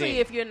greed comes in. Especially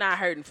if you're not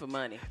hurting for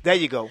money. There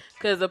you go.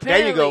 Because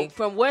apparently,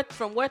 from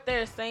what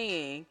they're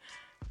saying,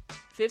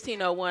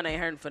 1501 ain't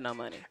hurting for no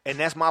money. And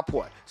that's my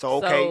point.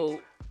 So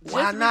okay.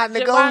 Why not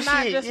negotiate? Why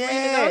not just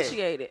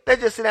renegotiate it?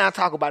 Let's just sit down and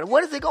talk about it.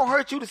 What is it going to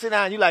hurt you to sit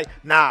down and you like,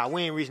 nah,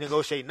 we ain't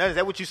renegotiating nothing? Is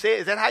that what you said?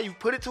 Is that how you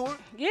put it to her?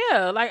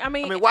 Yeah,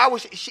 why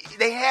would she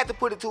they had to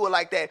put it to her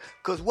like that?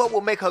 Because what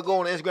will make her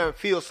go on Instagram and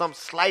feel some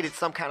slighted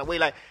some kind of way?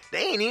 Like, they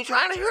ain't even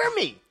trying to hear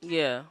me.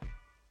 Yeah.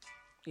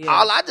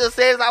 All I just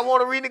said is I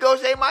want to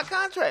renegotiate my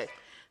contract.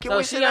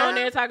 So she on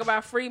there talking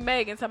about free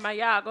Megan. Talking about,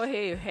 y'all, go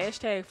ahead,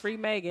 hashtag free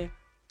Megan.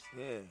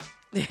 Yeah.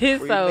 Free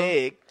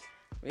Meg.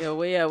 Yeah,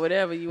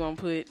 whatever you want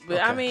to put. But,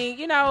 okay.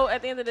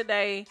 At the end of the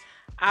day,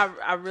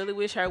 I really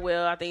wish her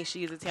well. I think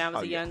she's a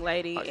talented young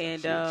lady.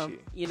 And I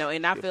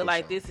feel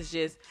like this is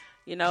just,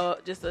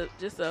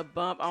 just a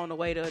bump on the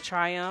way to a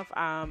triumph.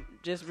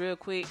 Just real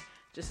quick,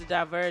 just to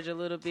diverge a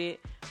little bit,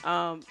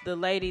 the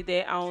lady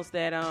that owns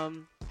the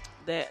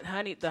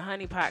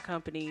honey pot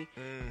company,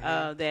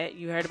 that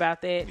you heard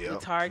about that, the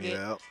Target,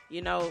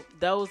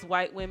 those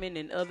white women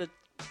and other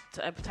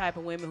type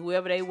of women,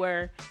 whoever they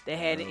were, that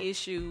had an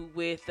issue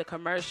with the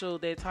commercial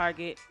that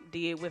Target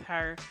did with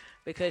her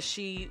because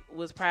she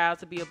was proud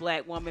to be a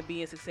black woman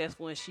being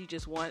successful, and she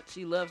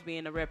loves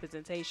being a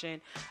representation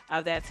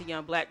of that to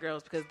young black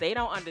girls because they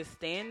don't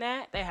understand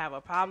that. They have a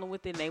problem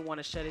with it and they want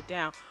to shut it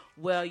down.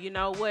 Well, you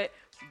know what?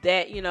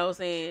 That,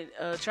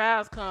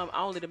 trials come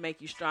only to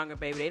make you stronger,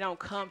 baby. They don't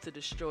come to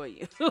destroy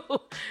you.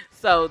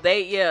 So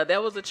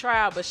that was a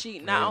trial, but she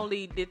not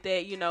only did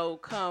that,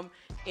 come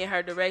in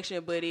her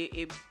direction, but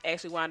it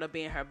actually wound up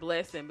being her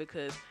blessing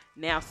because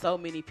now so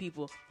many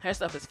people, her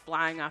stuff is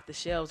flying off the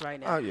shelves right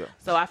now.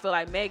 So I feel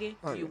like, Megan,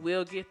 you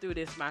will get through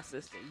this, my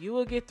sister. You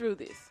will get through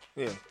this.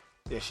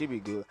 Yeah, she be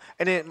good.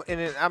 And then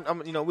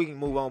I'm we can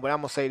move on, but I'm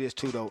gonna say this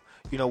too though.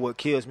 What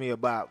kills me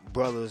about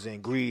brothers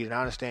and greed, and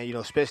I understand,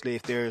 especially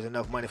if there is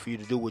enough money for you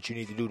to do what you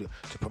need to do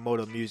to promote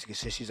her music, and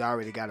since she's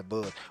already got a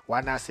buzz,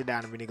 why not sit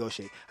down and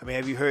renegotiate?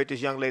 Have you heard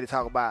this young lady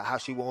talk about how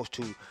she wants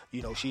to,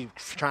 she's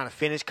trying to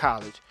finish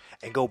college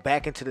and go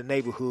back into the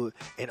neighborhood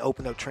and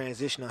open up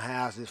transitional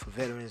houses for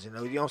veterans and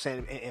what I'm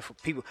saying, and for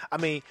people.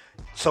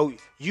 So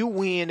you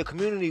win, the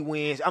community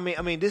wins.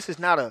 This is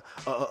not a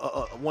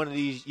one of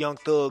these young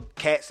thug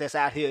cats that's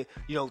out here,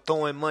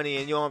 throwing money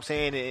and what I'm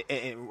saying,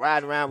 and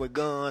riding around with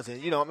guns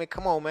and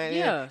come on, man.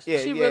 Yeah,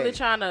 she really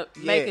trying to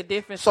make a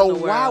difference. So in the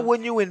world. Why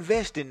wouldn't you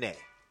invest in that?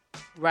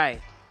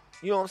 Right.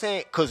 You know what I'm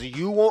saying? Because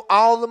you want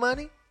all the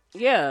money.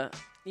 Yeah.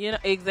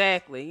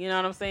 Exactly. You know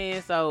what I'm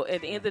saying? So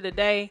at the end of the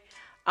day,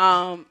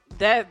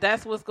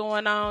 that's what's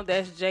going on.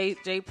 That's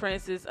Jay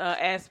Prince's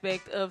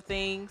aspect of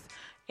things,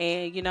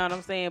 and you know what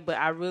I'm saying. But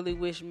I really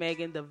wish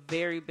Megan the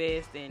very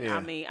best, and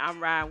I'm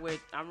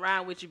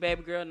riding with you,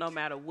 baby girl, no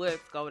matter what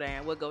go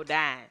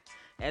down,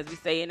 as we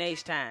say in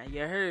H-Time.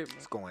 You heard me?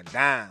 It's going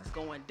down. It's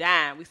going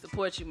down. We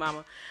support you,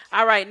 mama.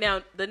 All right,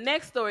 now the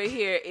next story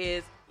here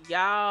is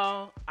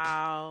y'all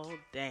all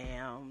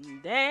damn.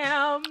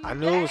 I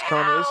knew it was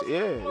coming.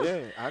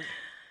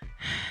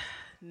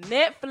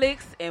 Netflix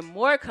and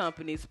more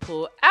companies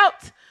pull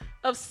out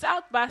of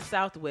South by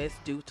Southwest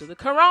due to the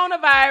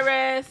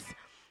coronavirus.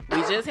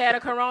 We just had a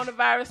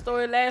coronavirus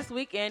story last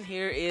week, and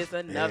here is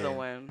another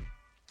one.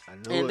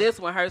 And this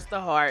one hurts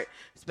the heart,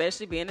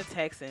 especially being a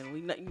Texan.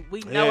 We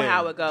know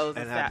how it goes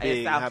in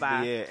South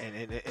by. Yeah,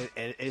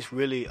 and it's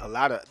really a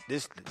lot of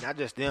this. Not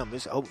just them.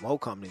 It's whole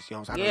companies. You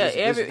know what I'm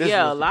saying?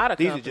 A lot of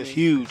these companies. are just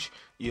huge.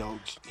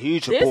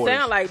 Huge supporters. This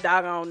sound like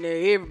doggone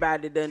there.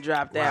 Everybody done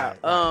dropped out.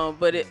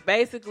 But it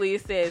basically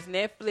it says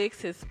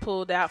Netflix has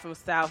pulled out from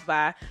South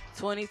by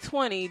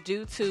 2020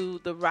 due to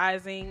the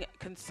rising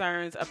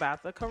concerns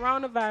about the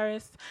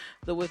coronavirus.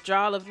 The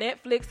withdrawal of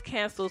Netflix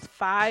cancels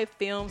 5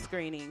 film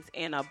screenings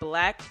and a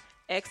Black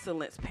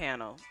Excellence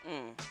panel.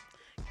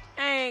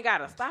 I ain't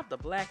gotta stop the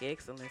Black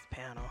Excellence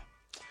panel.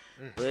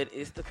 But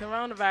it's the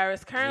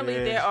coronavirus. Currently,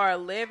 there are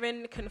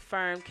 11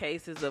 confirmed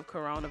cases of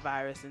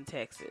coronavirus in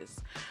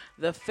Texas.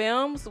 The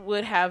films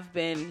would have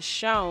been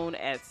shown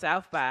at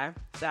South by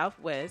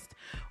Southwest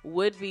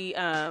would be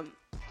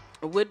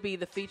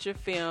the feature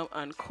film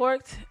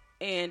Uncorked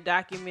and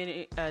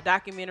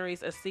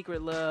documentaries A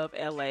Secret Love,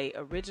 L.A.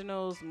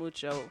 Originals,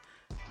 Mucho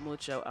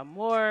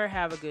Amor,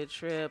 Have a Good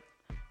Trip,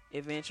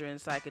 Adventure and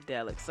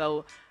Psychedelic.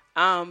 So,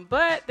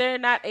 but they're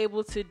not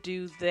able to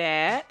do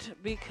that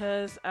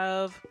because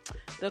of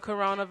the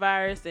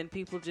coronavirus and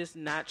people just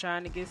not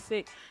trying to get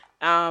sick.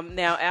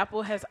 Now,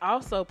 Apple has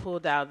also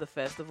pulled out of the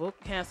festival,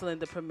 canceling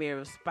the premiere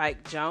of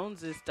Spike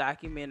Jonze's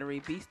documentary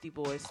Beastie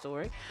Boys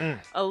Story,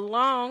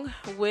 along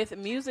with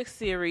music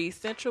series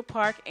Central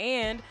Park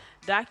and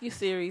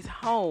docuseries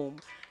Home.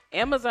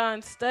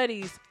 Amazon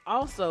Studies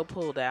also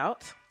pulled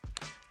out,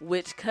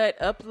 which cut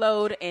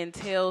Upload and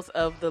Tales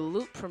of the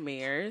Loop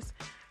premieres.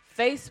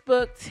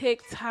 Facebook,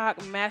 TikTok,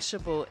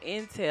 Mashable,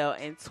 Intel,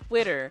 and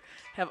Twitter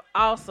have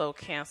also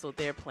canceled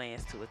their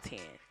plans to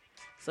attend.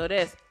 So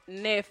that's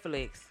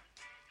Netflix,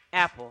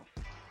 Apple,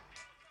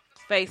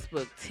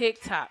 Facebook,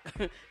 TikTok.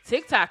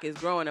 TikTok is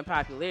growing in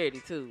popularity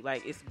too.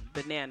 Like, it's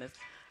bananas.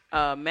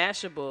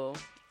 Mashable,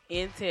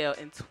 Intel,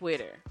 and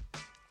Twitter.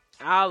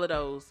 All of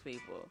those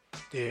people.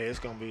 Yeah, it's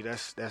gonna be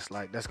that's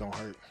gonna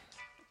hurt.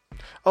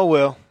 Oh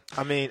well,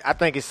 I mean, I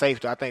think it's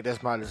safe. I think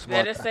that's my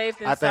smart. Better safe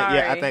than sorry.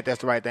 sorry. I think that's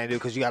the right thing to do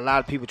because you got a lot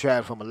of people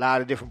traveling from a lot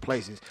of different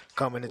places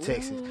coming to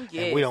Texas,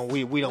 yes. and we don't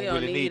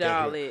really need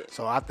that all here. it.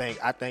 So I think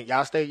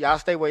y'all stay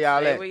where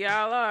y'all Stay at. where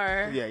y'all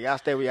are. Yeah, y'all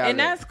stay where y'all And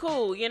at. that's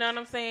cool. You know what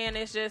I'm saying?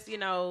 It's just,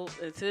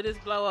 until this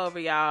blow over,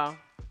 y'all.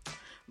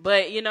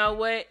 But you know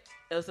what?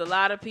 There's a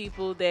lot of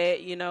people that,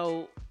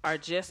 are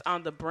just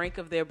on the brink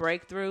of their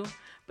breakthrough,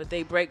 but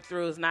their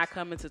breakthrough is not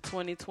coming to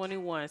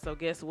 2021. So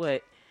guess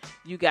what?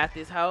 You got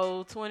this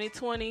whole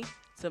 2020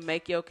 to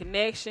make your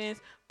connections,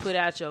 put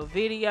out your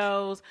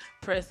videos,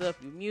 press up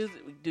your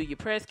music, do your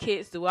press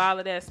kits, do all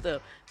of that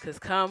stuff. Because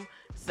come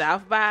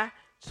South by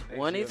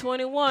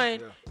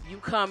 2021, you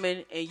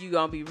coming and you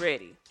going to be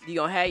ready. You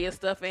going to have your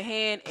stuff in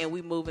hand and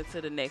we moving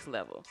to the next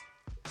level.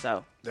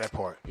 So that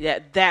part. Yeah,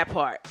 that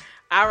part.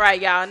 All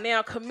right, y'all.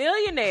 Now,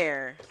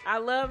 Chamillionaire. I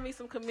love me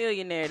some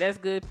Chamillionaire. That's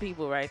good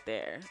people right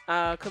there.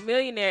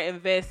 Chamillionaire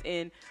invests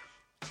in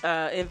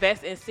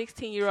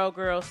 16-year-old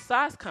girl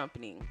sauce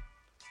company.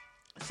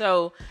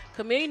 So,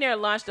 Chamillionaire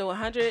launched a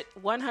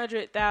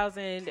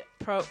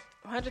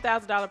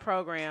 $100,000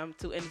 program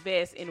to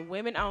invest in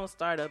women-owned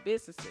startup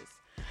businesses.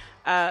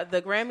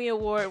 The Grammy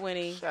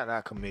Award-winning. Shout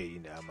out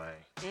Chamillionaire, man.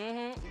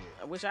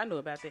 I wish I knew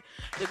about that.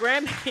 The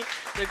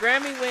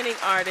Grammy-winning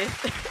artist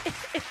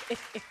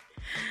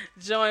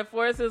joined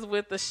forces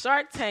with the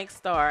Shark Tank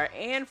star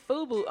and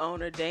FUBU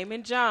owner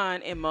Damon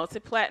John and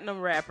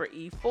multi-platinum rapper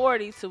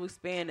E40 to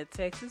expand a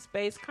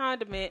Texas-based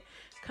condiment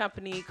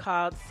company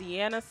called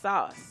Sienna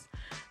Sauce.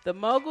 The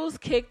moguls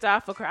kicked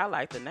off a crowd. I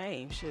like the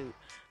name. Shoot,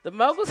 the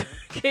moguls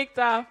kicked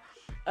off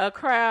a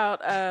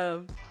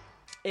crowd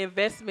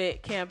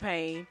investment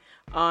campaign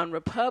on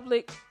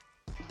Republic.co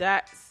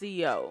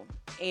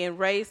and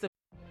raised.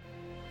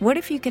 What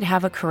if you could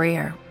have a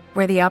career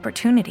where the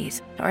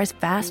opportunities are as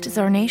vast as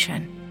our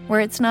nation,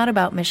 where it's not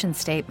about mission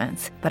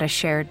statements, but a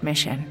shared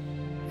mission?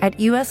 At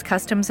U.S.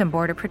 Customs and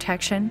Border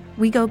Protection,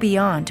 we go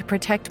beyond to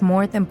protect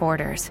more than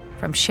borders.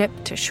 From ship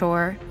to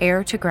shore,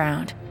 air to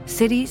ground,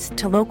 cities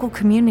to local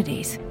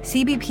communities,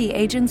 CBP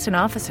agents and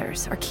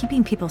officers are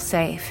keeping people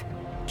safe.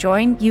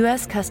 Join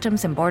U.S.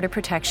 Customs and Border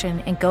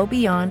Protection and go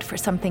beyond for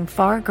something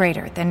far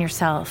greater than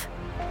yourself.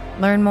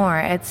 Learn more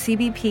at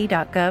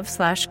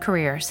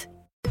cbp.gov/careers.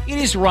 It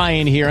is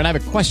Ryan here, and I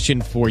have a question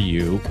for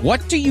you.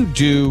 What do you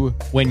do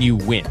when you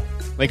win?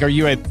 Like, are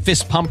you a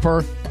fist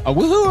pumper, a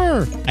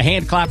woo-hooer, a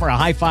hand clapper, a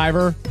high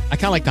fiver? I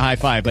kind of like the high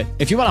five, but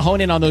if you want to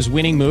hone in on those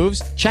winning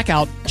moves, check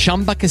out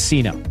Chumba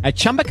Casino. At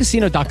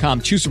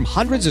ChumbaCasino.com, choose from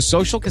hundreds of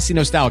social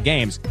casino-style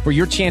games for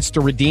your chance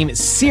to redeem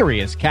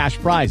serious cash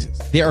prizes.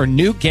 There are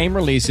new game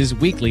releases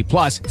weekly,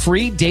 plus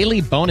free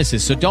daily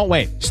bonuses. So don't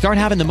wait. Start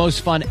having the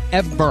most fun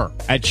ever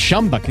at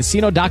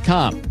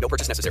ChumbaCasino.com. No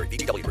purchase necessary.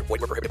 VGW. Void where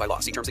prohibited by law.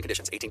 See terms and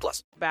conditions.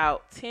 18+.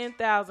 About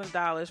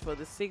 $10,000 for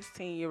the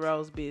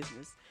 16-year-old's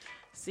business.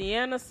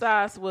 Sienna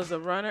Sauce was a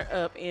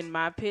runner-up in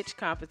my pitch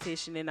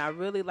competition, and I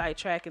really like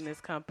tracking this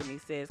company,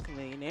 says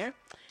Chamillionaire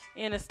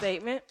in a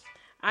statement.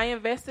 I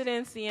invested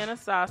in Sienna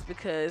Sauce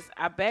because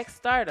I back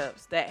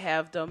startups that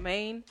have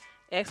domain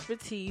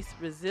expertise,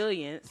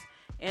 resilience,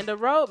 and a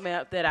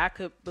roadmap that I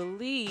could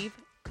believe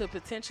could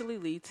potentially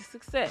lead to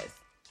success.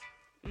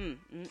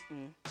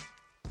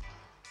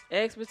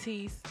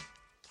 Expertise,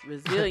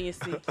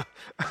 resiliency,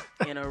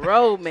 and a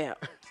roadmap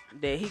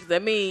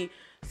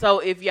so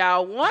if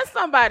y'all want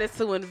somebody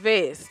to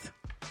invest,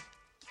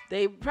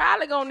 they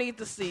probably gonna need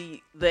to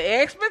see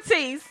the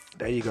expertise.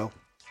 There you go.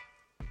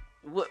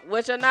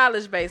 What's your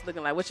knowledge base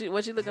looking like? What you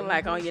looking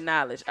like on your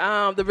knowledge?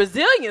 The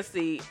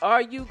resiliency.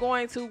 Are you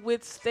going to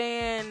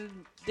withstand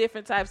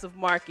different types of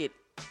market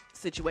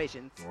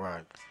situations?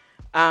 Right.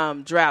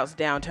 Droughts,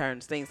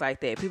 downturns, things like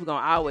that. People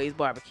gonna always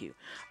barbecue.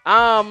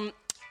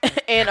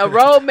 And a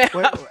roadmap.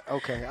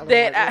 Okay.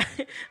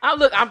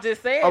 I'm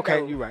just saying. Okay,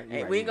 though, you're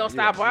right. We ain't gonna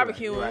stop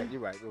barbecuing.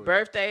 You're right.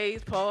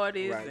 Birthdays,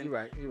 parties, You're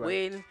right.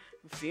 weddings,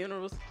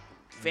 funerals,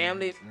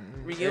 family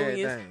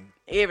reunions,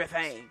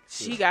 everything.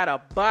 She got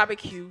a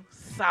barbecue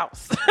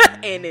sauce,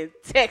 and in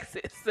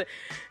Texas,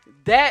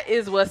 that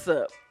is what's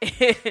up.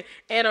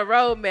 And a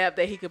roadmap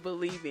that he could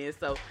believe in.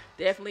 So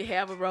definitely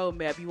have a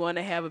roadmap. You want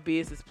to have a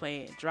business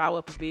plan. Draw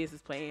up a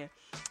business plan.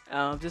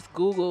 Just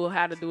Google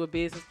how to do a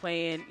business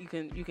plan.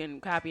 You can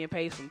copy and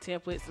paste from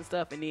templates and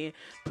stuff, and then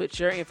put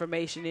your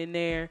information in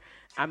there.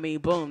 I mean,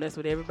 boom, that's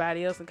what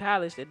everybody else in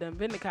college that done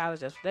been to college,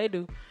 that's what they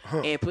do.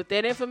 And put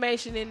that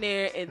information in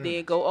there, and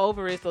then go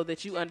over it so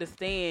that you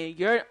understand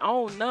your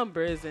own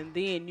numbers, and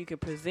then you can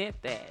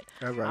present that.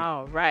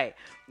 All right.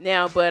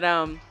 Now, but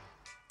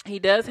he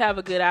does have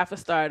a good eye for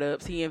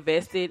startups. He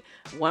invested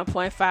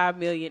 $1.5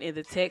 million in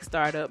the tech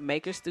startup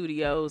Maker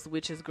Studios,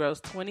 which has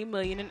grossed $20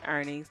 million in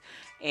earnings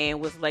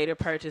and was later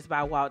purchased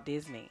by Walt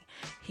Disney.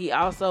 He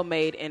also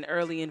made an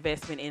early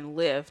investment in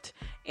Lyft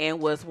and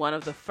was one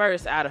of the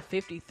first out of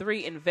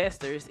 53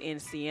 investors in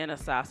Sienna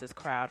Sauce's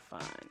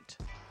crowdfund.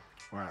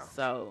 Wow.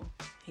 So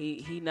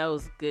he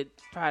knows good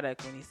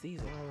product when he sees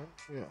it.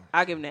 Yeah.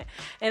 I'll give him that.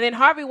 And then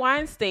Harvey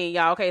Weinstein,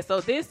 y'all. Okay, so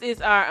this is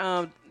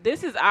our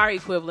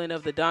equivalent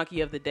of the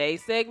Donkey of the Day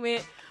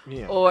segment,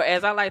 or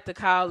as I like to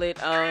call it,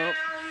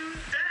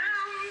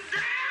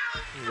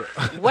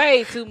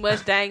 way too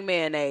much dang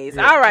mayonnaise.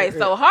 All right,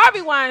 so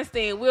Harvey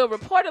Weinstein will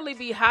reportedly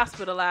be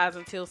hospitalized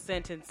until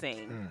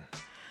sentencing.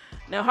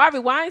 Now, Harvey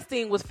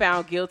Weinstein was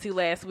found guilty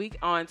last week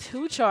on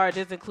 2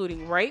 charges,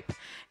 including rape,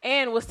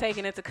 and was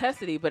taken into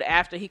custody. But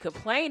after he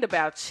complained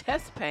about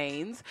chest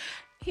pains,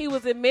 he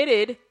was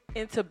admitted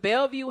into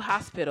Bellevue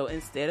Hospital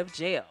instead of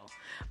jail.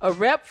 A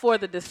rep for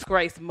the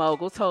disgraced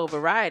mogul told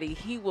Variety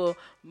he will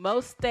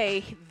most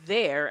stay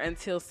there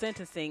until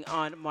sentencing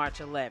on March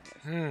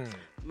 11th.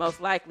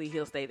 Most likely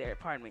he'll stay there,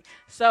 pardon me.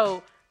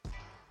 So,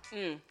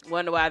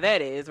 wonder why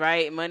that is,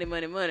 right? Money.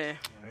 Yeah.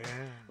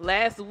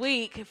 Last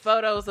week,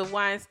 photos of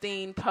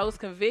Weinstein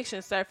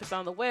post-conviction surfaced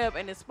on the web,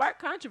 and it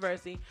sparked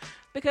controversy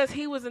because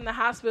he was in the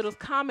hospital's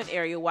common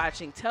area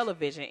watching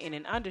television in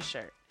an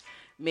undershirt.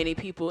 Many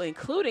people,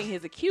 including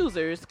his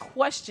accusers,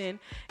 questioned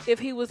if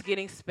he was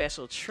getting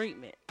special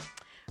treatment.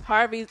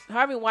 Harvey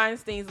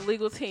Weinstein's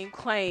legal team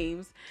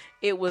claims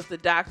it was the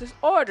doctor's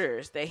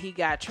orders that he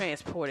got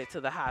transported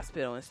to the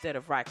hospital instead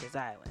of Rikers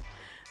Island.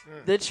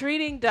 The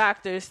treating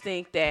doctors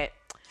think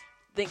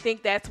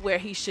that's where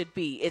he should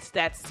be. It's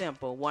that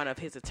simple, one of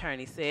his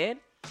attorneys said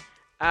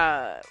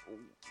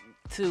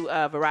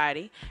to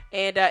Variety.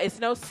 And it's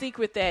no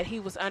secret that he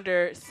was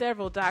under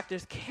several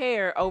doctors'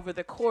 care over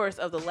the course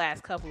of the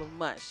last couple of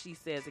months, she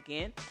says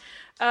again.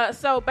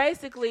 So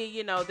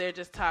basically, they're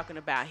just talking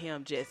about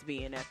him just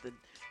being at the,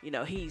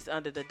 he's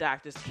under the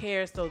doctor's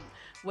care. So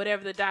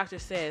whatever the doctor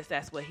says,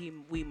 that's what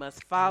we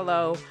must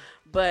follow.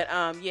 But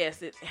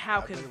yes,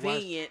 how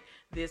convenient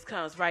this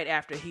comes right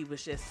after he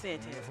was just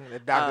sentenced. The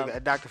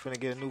doctor finna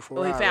get a new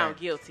Ferrari. Well, he found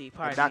guilty,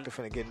 pardon me. The doctor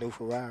finna get a new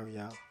Ferrari,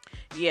 y'all.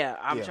 Yeah,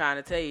 I'm trying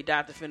to tell you,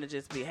 doctor finna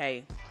just be,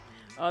 hey,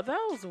 are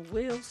those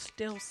wheels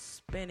still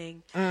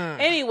spinning?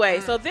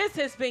 Anyway, so this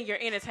has been your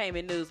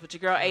entertainment news with your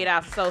girl 8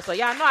 Ounce Soul. So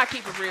y'all know I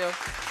keep it real.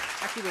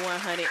 I keep it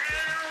 100.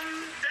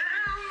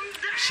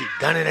 She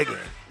done it again.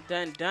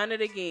 Done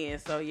it again.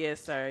 So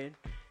yes, sir,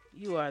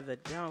 you are the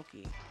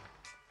donkey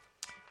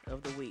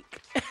of the week.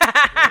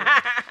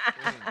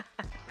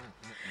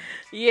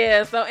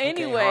 Yeah, so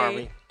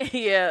anyway,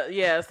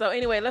 so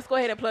anyway, let's go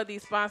ahead and plug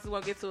these sponsors.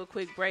 We'll get to a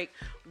quick break.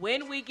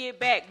 When we get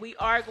back, we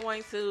are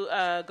going to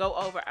go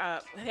over,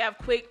 have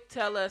Quick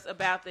tell us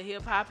about the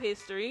hip-hop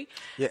history.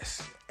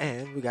 Yes,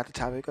 and we got the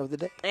topic of the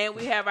day. And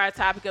we have our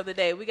topic of the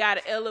day. We got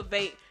to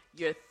elevate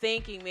your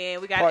thinking,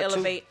 man. We got to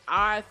elevate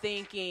our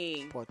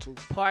thinking.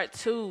 Part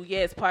two.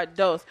 Yes, part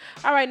dos.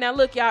 All right, now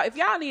look, y'all, if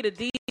y'all need a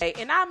DJ,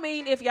 and I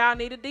mean if y'all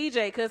need a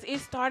DJ, because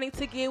it's starting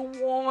to get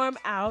warm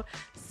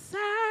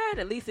outside,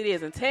 at least it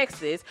is in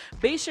Texas,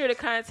 be sure to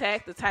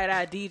contact the Tight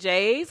Eye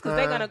DJs, because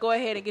they're going to go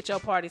ahead and get your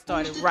party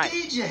started right.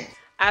 DJ?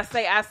 I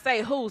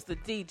say, who's the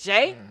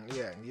DJ?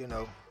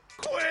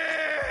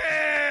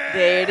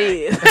 There it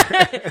is.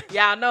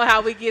 Y'all know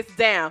how we gets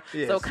down.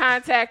 Yes. So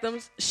contact them.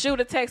 Shoot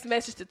a text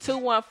message to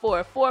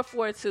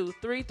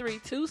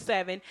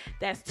 214-442-3327.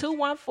 That's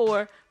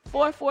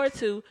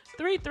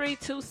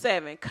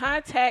 442-3327.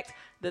 Contact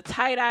the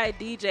Tight-Eye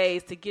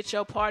DJs to get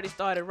your party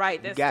started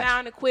right. That's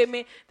sound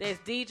equipment. That's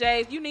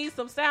DJs. You need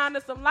some sound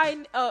and some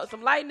lighting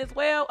as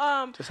well.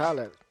 Just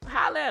holler at us.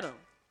 Holler at them.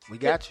 We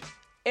got you.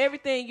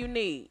 Everything you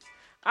need.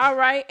 All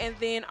right, and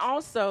then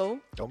also,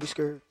 don't be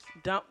scared.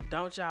 Don't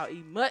y'all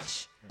eat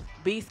much.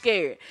 Be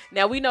scared.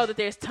 Now, we know that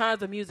there's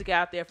tons of music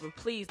out there, but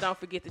please don't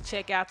forget to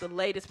check out the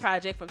latest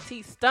project from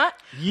T-Stunt.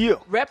 Yeah.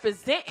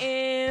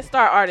 Representing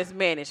Star Artist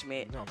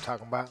Management. You know what I'm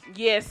talking about?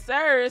 Yes,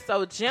 sir.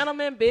 So,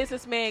 Gentleman,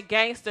 Businessman,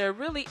 Gangster,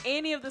 really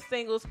any of the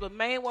singles, but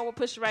main one we're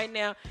pushing right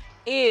now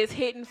is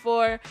Hitting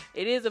For.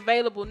 It is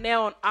available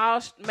now on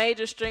all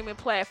major streaming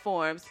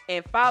platforms.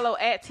 And follow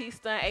at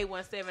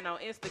T-Stunt817 on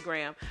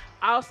Instagram.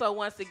 Also,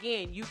 once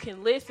again, you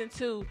can listen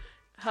to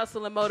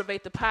Hustle and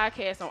Motivate the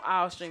podcast on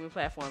all streaming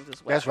platforms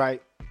as well. That's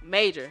right.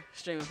 Major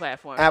streaming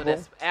platforms. Apple. So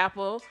that's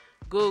Apple,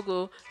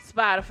 Google,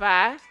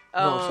 Spotify,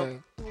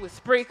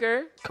 with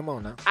Spreaker. Come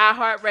on now.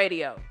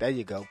 iHeartRadio. There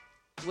you go.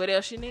 What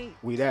else you need?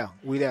 We there.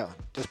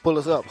 Just pull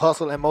us up.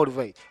 Hustle and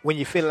motivate. When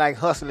you feel like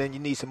hustling, you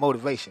need some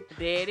motivation.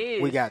 There it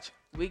is. We got you.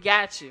 We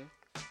got you.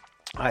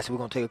 All right, so we're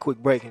going to take a quick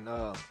break and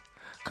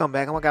come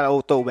back. I got an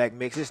old throwback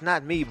mix. It's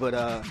not me, but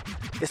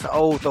it's an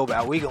old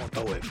throwback. We going to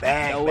throw it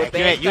back.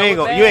 You ain't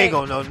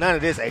going to know none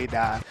of this,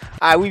 A-Dog.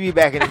 All right, we be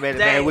back in a minute,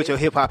 man, with your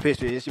hip-hop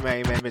history. It's your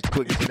man, Mr.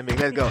 Quick, in the mix.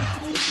 Let's go.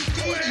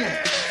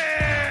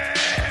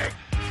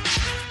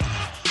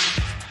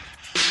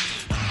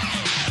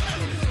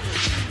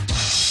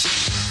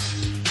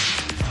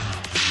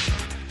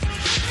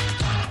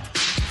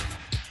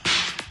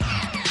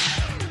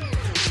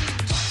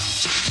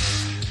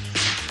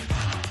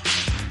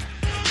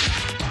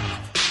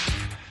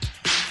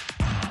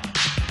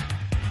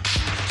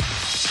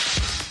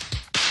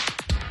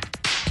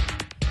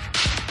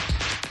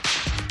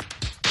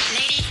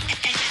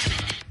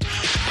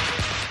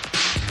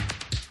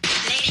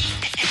 Ladies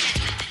and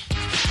gentlemen.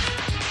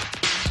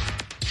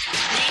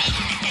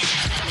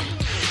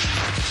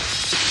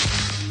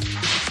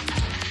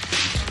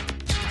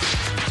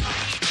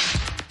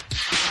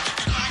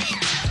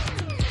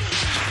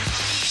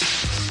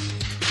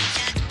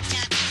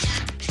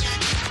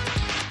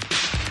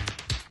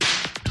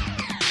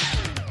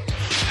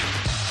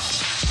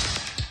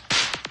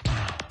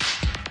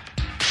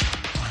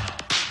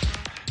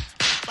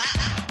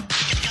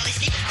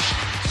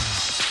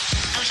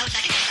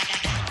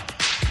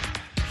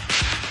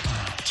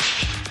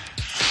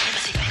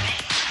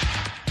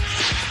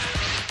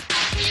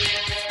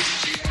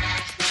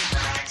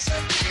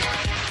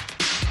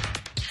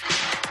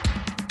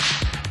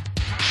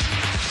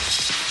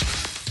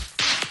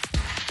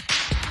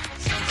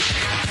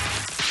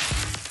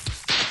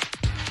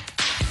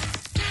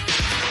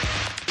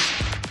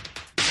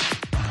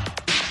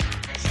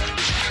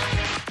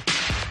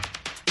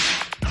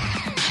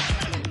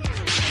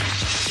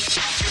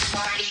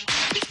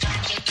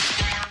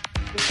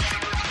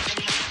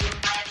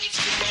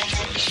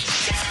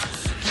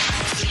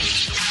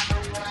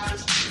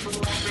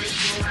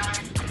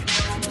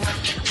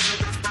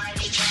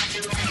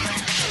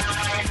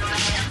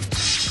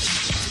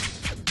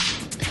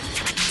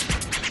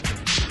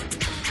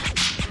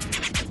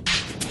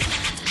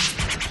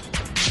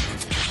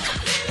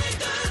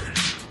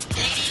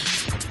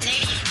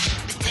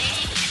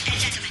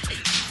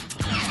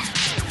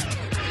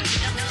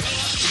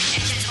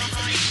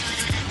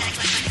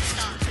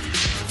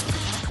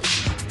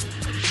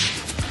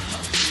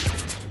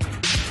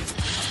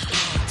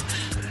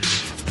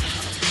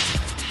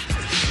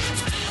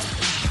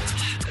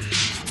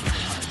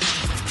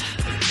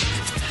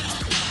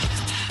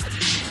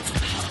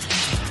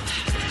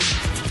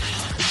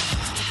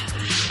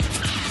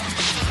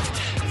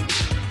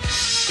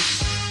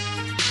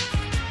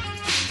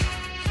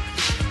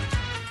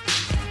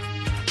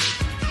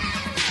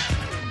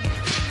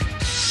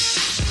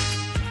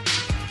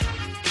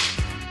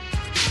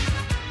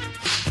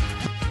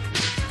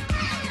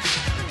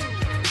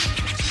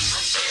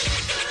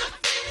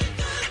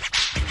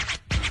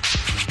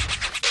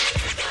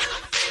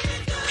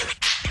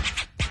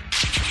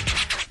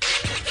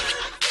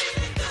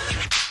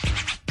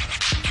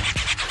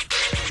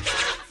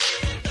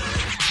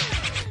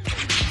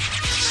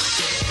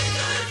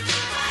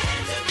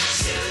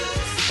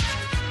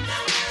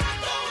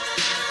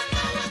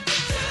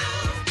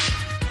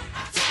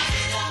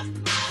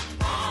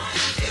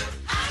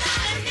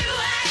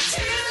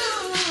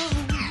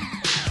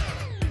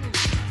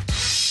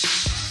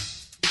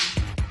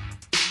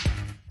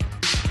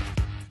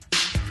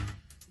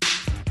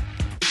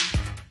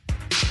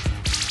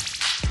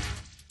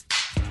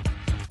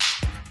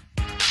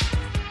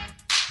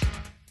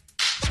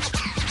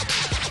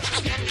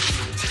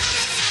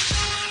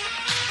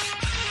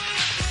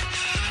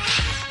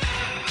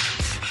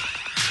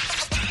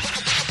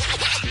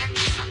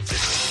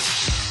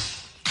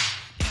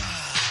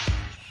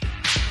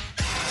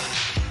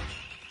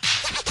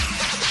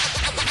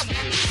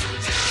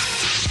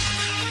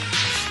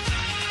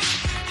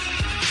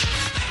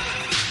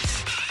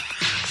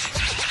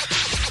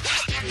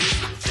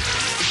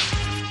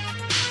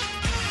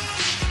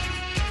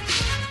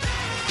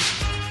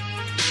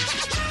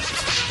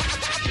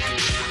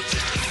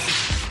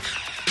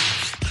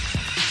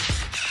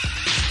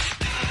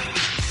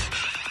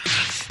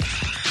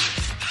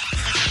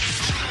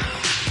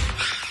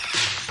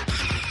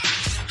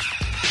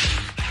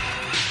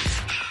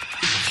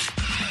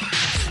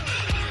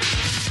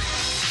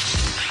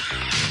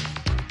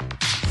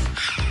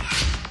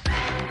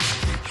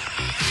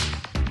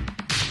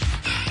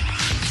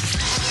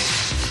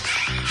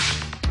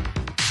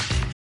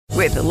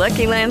 With the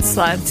Lucky Land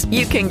Slots,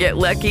 you can get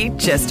lucky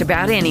just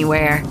about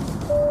anywhere.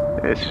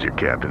 This is your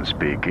captain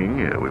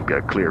speaking. We've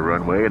got clear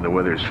runway and the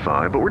weather's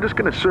fine, but we're just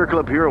going to circle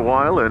up here a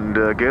while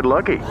and get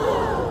lucky.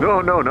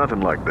 No,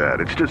 nothing like that.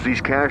 It's just these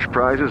cash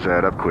prizes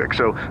add up quick.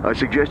 So I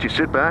suggest you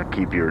sit back,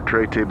 keep your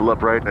tray table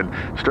upright, and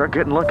start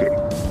getting lucky.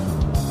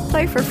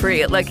 Play for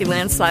free at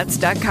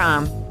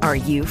LuckyLandSlots.com. Are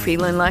you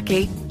feeling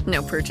lucky?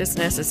 No purchase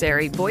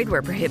necessary. Void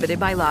where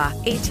prohibited by law.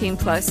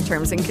 18+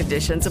 terms and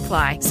conditions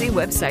apply. See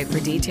website for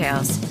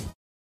details.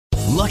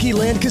 Lucky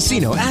Land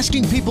Casino,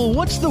 asking people,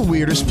 what's the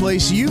weirdest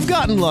place you've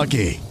gotten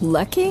lucky?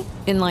 Lucky?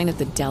 In line at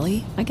the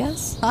deli, I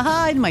guess?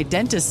 Aha, in my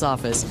dentist's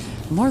office.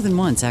 More than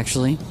once,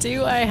 actually.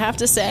 Do I have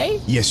to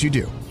say? Yes, you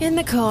do. In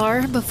the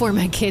car before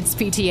my kids'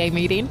 PTA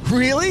meeting.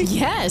 Really?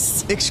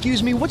 Yes.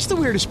 Excuse me, what's the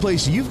weirdest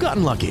place you've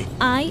gotten lucky?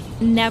 I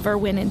never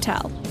win and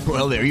tell.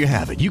 Well, there you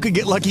have it. You can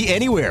get lucky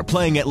anywhere,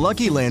 playing at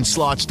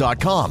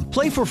LuckyLandSlots.com.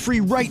 Play for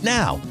free right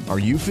now. Are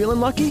you feeling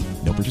lucky?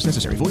 No purchase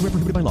necessary. Void where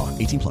prohibited by law.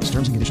 18+.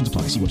 Terms and conditions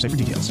apply. See website for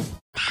details.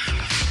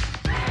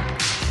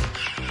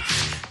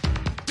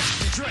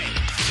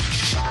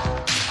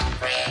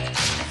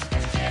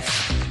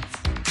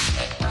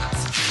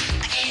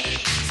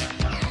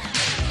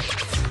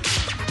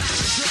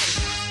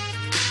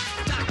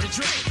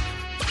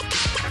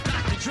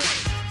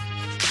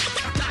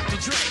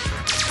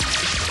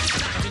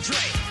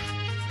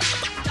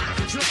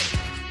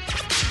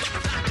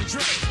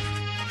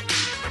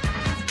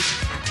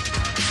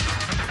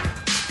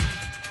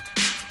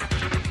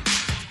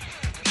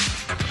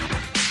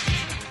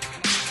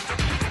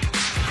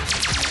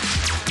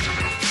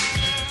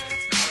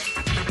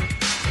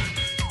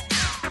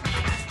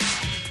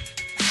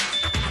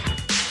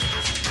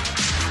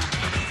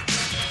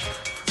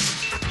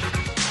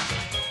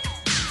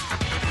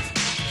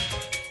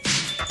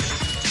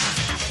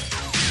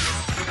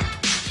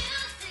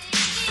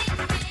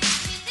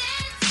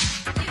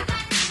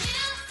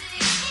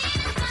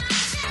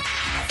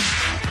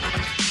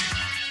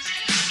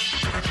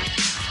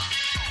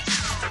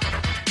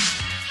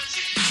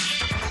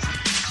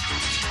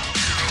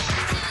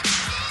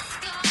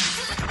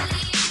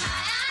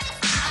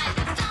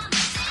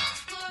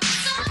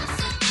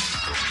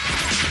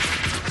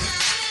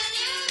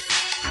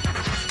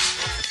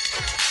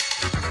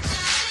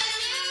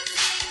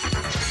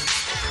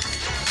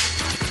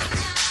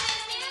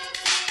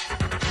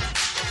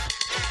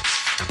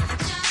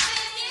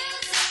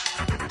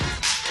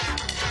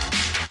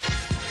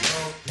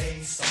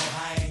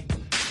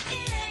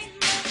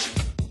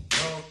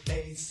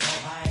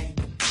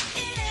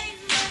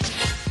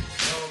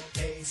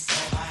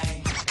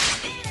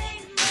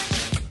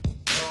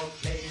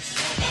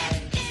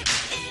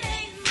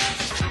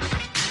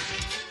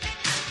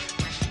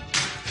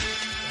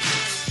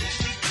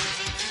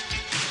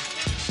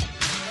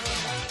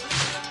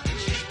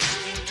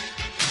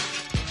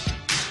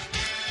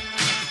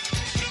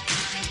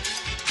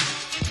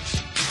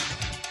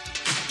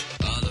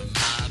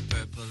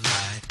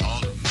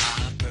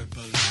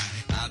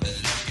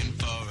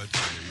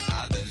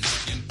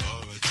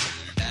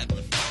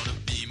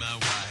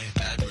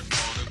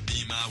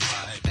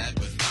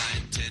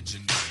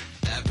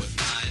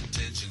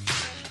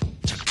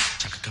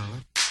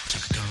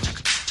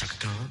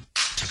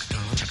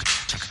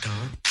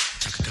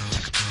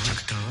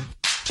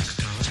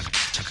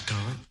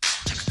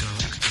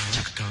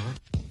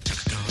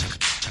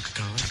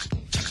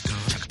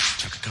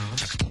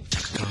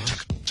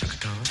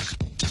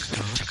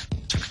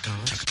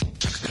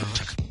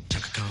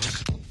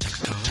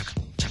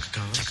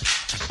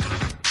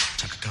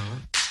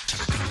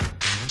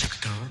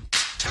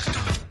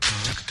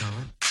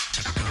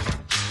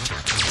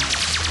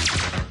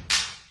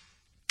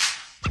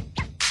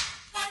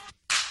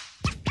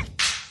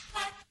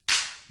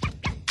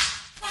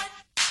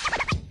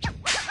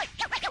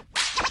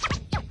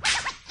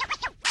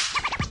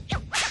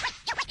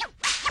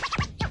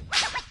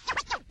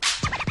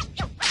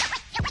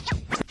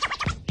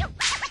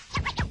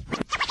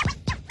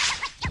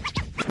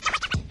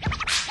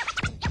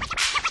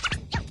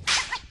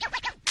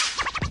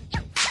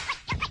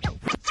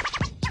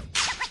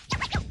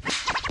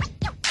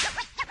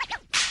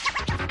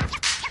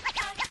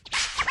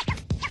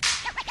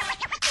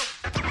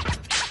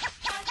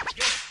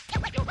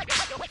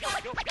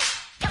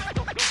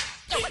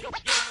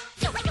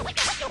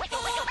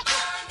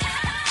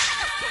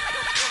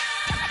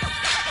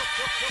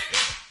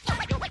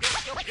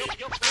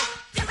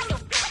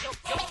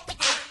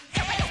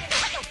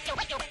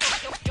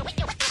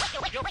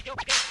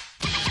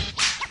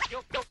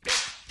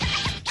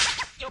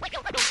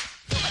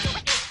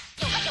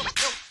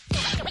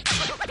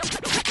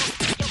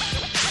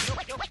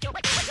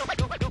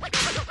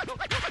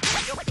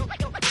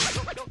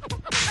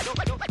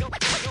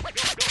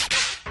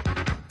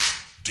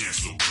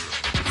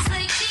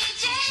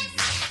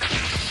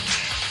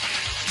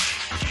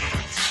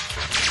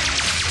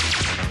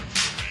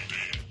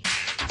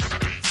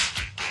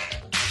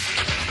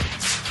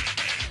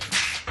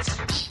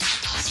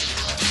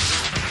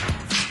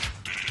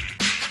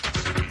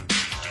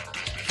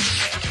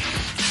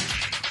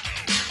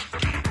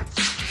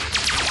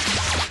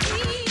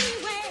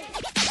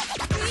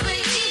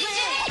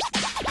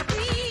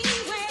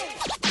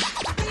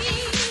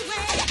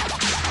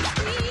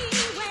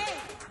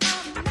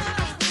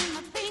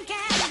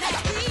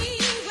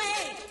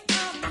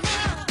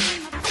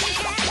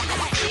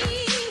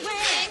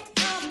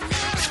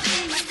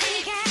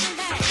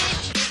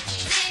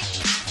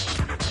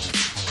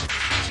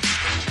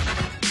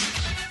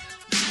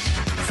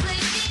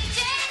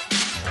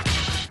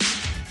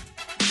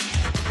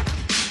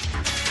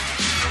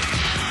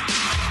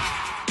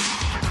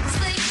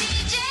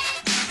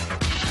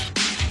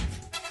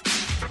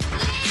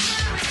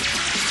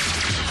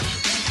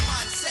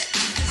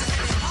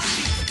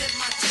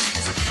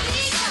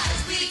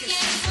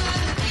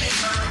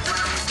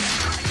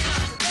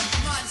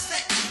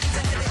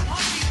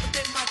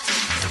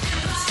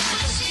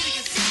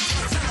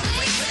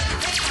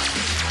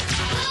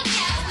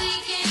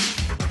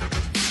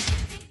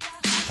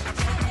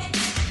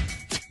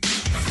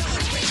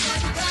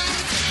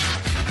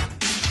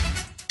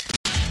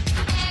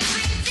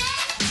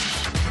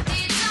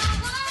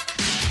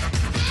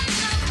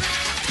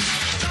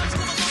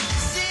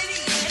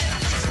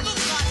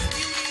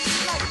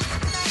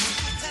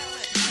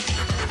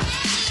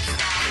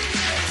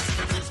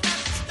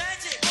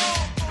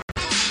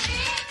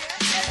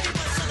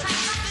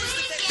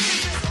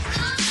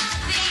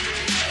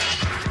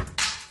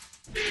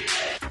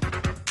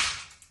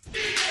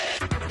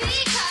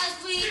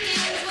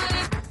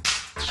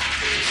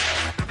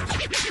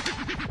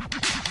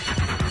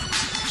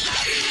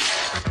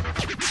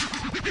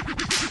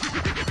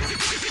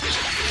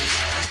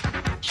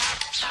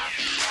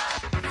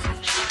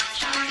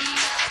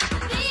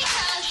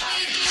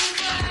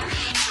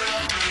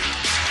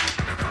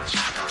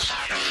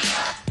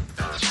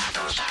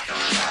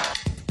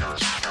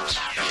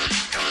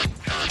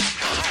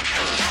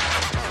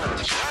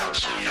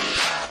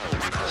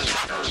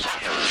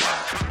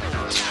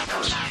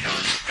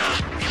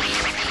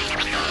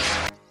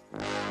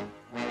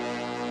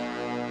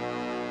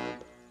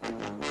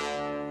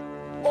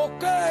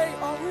 Okay,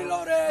 I'm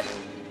reloaded.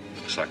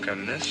 Looks like I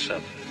missed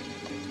something.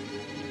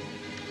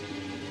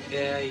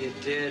 Yeah, you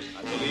did.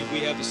 I believe we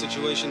have the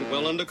situation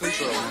well under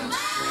control.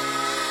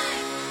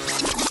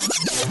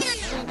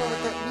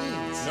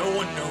 No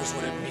one knows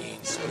what it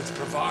means, but it's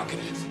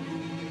provocative.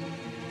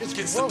 It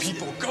gets the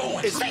people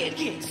going. Say it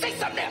again. Say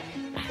something else.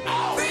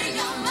 Oh. Say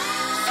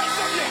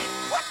something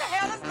else. What the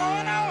hell is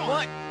going on?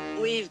 What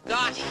we've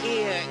got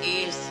here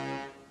is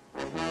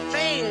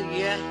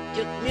failure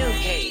to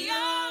communicate.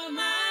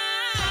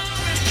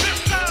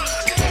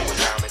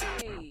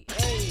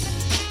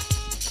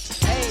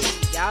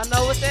 Y'all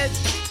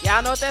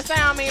know what that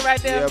sound mean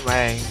right there? Yeah,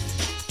 man.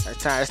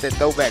 That's that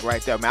throwback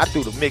right there, man. I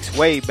threw the mix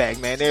way back,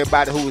 man.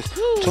 Everybody who was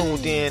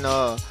tuned in,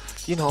 on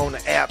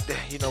the app,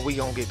 we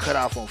gonna get cut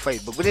off on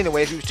Facebook. But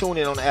anyway, if you was tuned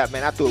in on the app,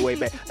 man, I threw it way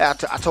back. I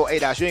told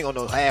A-Dot, you ain't gonna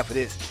know half of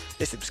this.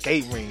 It's some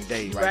skate ring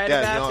day right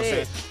there. You know what I'm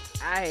saying?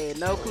 I had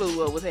no clue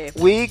what was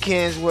happening.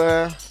 Weekends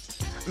were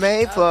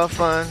made for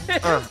fun.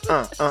 I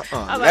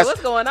was like,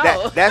 what's going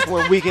on? That's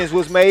when weekends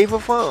was made for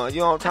fun. You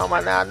know what I'm talking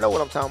about? Now I know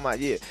what I'm talking about.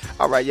 Yeah.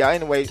 All right, y'all.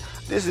 Anyway,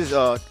 this is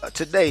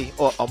today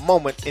or a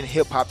moment in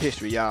hip hop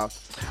history, y'all.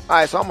 All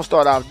right, so I'm gonna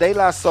start off. De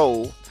La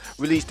Soul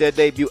released their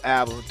debut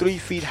album, 3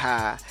 Feet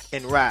High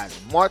and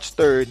Rising, March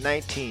 3rd,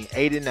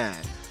 1989.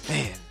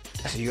 Man,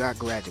 that's the year I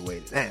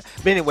graduated. Man.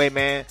 But anyway,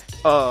 man,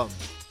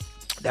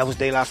 that was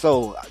De La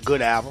Soul,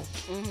 good album.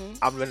 Mm-hmm.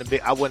 I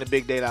wasn't a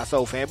big De La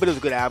Soul fan, but it was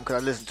a good album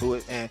because I listened to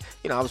it, and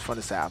I was from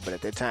the South. But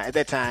at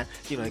that time,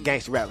 the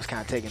gangster rap was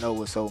kind of taking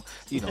over, so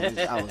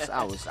I was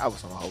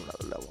on a whole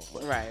other level.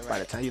 But right. By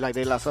the time, you like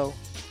De La Soul?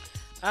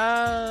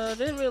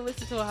 Didn't really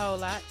listen to a whole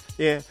lot.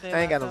 Yeah,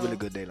 I ain't got no really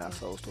good De La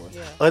Soul story.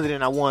 Yeah. Other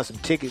than I won some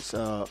tickets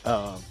at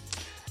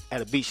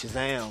a Beat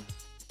Shazam.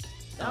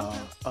 I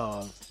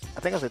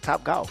think I was at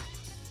Top Golf.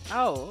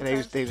 Oh, okay.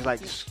 And they was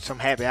like some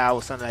happy hour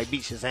or something like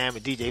Beat Shazam,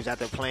 and DJ was out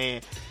there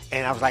playing,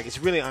 and I was like, it's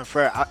really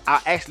unfair.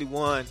 I actually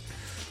won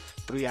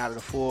 3 out of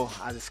the 4.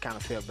 I just kind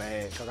of felt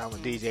bad because I'm a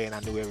DJ and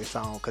I knew every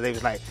song because they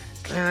was like,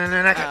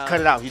 cut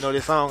it off,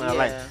 this song, and I'm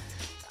like,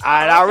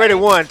 I'd already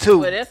won 2.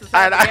 Well, that's the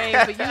type of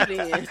game for you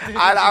then.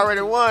 I'd already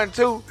won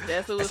 2.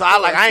 That's what so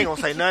I ain't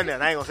gonna say nothing.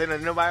 I ain't gonna say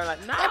nothing to nobody. Like,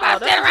 no,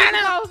 that's what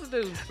you're supposed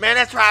to do. Man,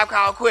 that's Tribe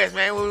Called Quest,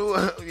 man.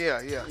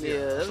 Yeah. Yeah,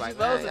 that's what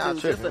you're supposed to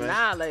do. Just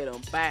annihilate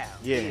them. Bow.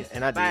 Yeah,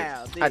 and I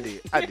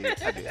did.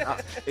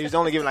 It was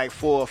only giving like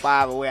 4 or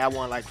 5 away. I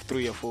won like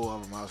 3 or 4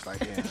 of them. I was like,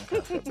 yeah. I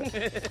kinda feel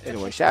bad.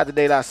 Anyway, shout out to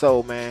De La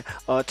Soul, man.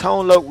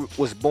 Tone Loc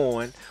was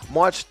born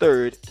March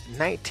 3rd,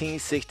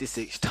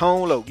 1966.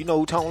 Tone Loc. You know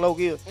who Tone Loc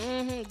is?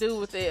 Mm-hmm. Dude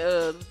with that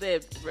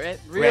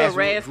real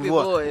raspy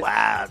voice.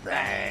 Wild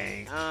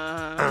thing.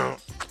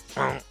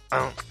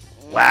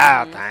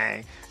 Wild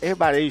thing.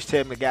 Everybody used to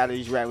tell me the guy that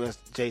used to rap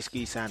with Jay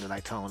Ski sounded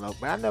like Tone Loc,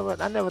 but I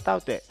never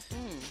thought that.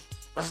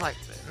 I was like,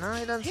 no,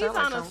 he doesn't sound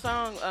like Tone. He's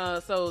on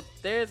a song. So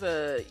there's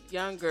a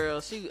young girl.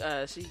 She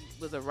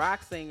was a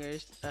rock singer,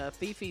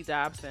 Fifi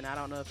Dobson. I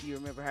don't know if you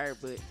remember her,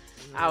 but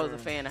I was a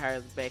fan of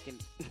hers back in.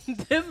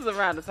 This is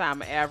around the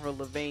time of Avril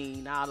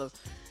Lavigne. All the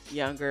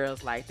young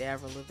girls liked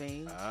Avril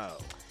Lavigne. Oh.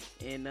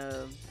 And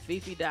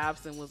Fifi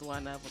Dobson was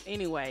one of them.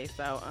 Anyway,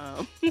 so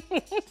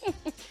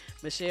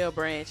Michelle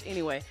Branch.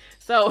 Anyway,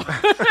 so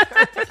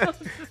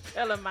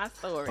telling my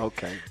story.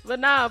 Okay.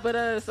 But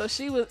so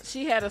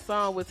she had a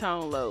song with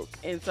Tone Loc,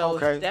 and so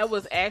that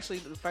was actually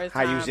the first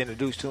time you was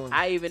introduced to him.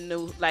 I even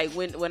knew, like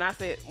when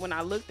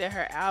I looked at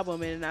her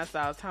album and I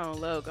saw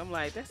Tone Loc, I'm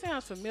like, that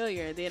sounds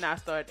familiar. And then I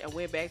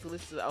went back to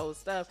listen to the old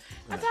stuff.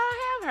 I thought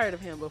I have heard of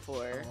him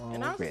before,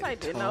 and I was like,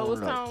 didn't know it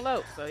was Tone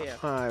Loc. So yeah.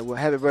 All right. Well,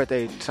 happy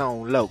birthday,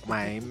 Tone Loc,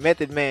 man.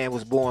 Method Man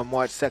was born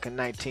March 2nd,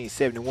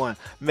 1971.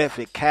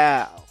 Method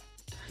Cow.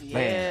 Yeah,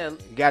 man,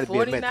 you gotta be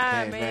a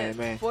Method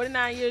man.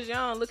 49 years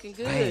young, looking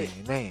good.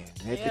 Man,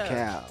 Method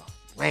Cow.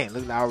 Man,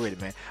 looking already,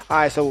 man. All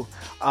right, so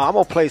I'm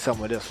gonna play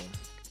some of this one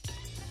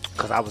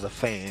because I was a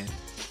fan.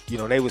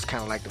 They was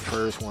kind of like the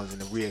first ones in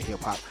the real hip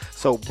hop.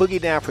 So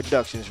Boogie Down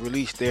Productions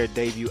released their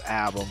debut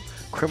album,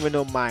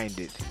 Criminal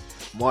Minded,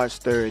 March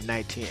 3rd,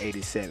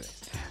 1987.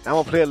 Now, I'm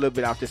gonna play a little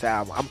bit off this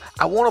album.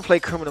 I want to play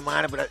Criminal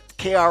Minded, but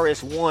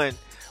KRS-One,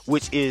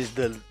 which is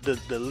the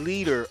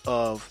leader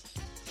of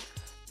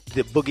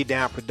the Boogie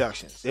Down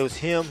Productions. It was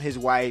him, his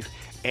wife,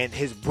 and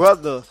his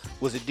brother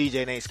was a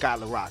DJ named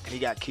Scott LaRock, and he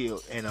got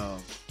killed. And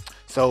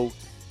so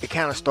it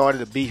kind of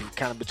started a beef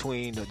kind of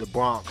between the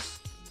Bronx.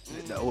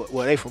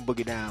 Well, they from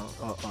Boogie Down,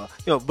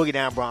 Boogie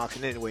Down Bronx,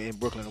 and anyway in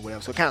Brooklyn or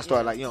whatever. So it kind of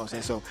started like, what I'm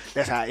saying. So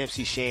that's how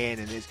MC Shan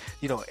and his,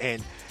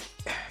 and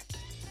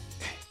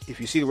if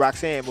you see the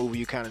Roxanne movie,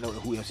 you kind of know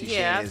who MC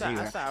Shan is. And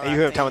you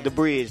heard him talking about the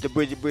bridge,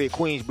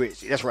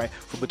 Queensbridge. That's right,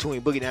 from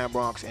between Boogie Down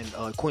Bronx and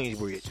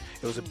Queensbridge.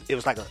 It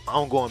was like an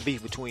ongoing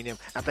beef between them.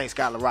 I think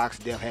Scott LaRock's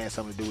death had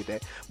something to do with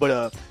that.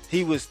 But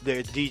he was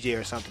their DJ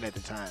or something at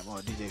the time, or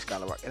DJ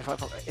Scott LaRock.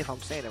 If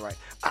I'm saying it right,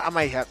 I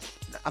might have.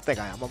 I think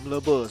I am. I'm a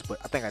little buzzed, but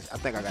I think I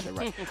got that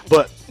right.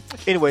 But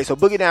anyway, so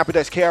Boogie Down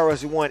Productions,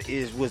 KRS-One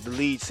was the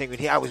lead singer.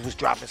 He always was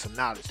dropping some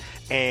knowledge,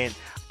 and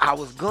I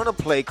was gonna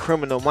play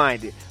Criminal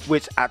Minded,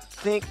 which I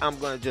think I'm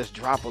gonna just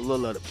drop a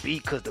little of the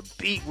beat because the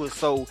beat was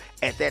so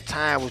at that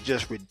time was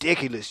just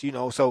ridiculous, you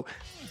know. So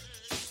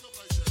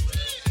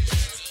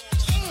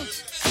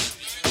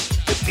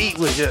the beat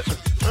was just.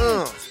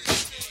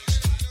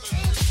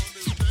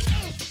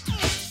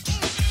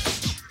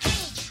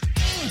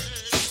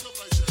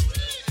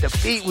 The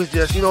beat was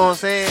just, you know what I'm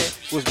saying,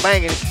 was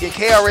banging. And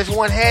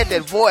KRS-One had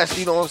that voice,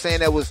 you know what I'm saying,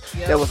 that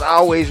was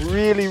always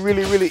really,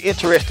 really, really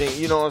interesting,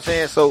 you know what I'm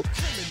saying. So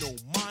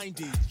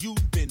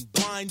you've been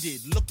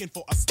blinded, looking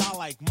for a style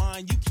like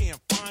mine, you can't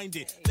find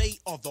it. They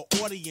are the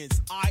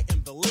audience, I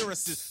am the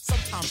lyricist.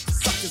 Sometimes the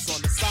suckers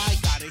on the side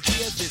gotta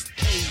hear this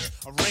page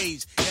of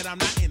rage, yet I'm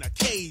not in a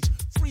cage.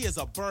 Free as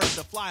a bird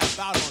to fly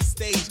about on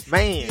stage.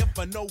 Man. Here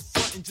for no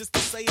frontin', just to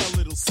say a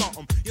little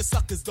something. Your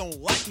suckers don't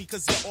like me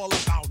cause you're all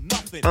about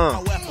nothing.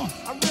 However,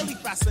 I'm really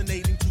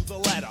fascinating to the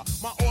letter.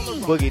 My all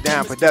around Boogie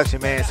Down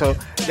Production, man. So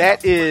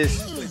that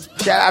is,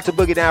 shout out to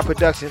Boogie Down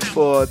Productions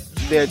for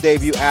their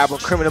debut album,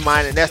 Criminal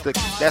Mind, and that's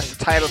the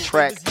title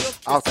track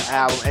off the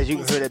album. As you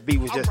can hear, that beat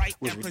was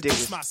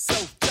ridiculous.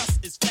 Myself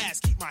just as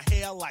fast, keep my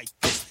hair like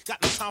this.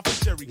 Got no time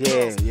for cherry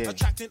girls.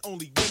 Attracting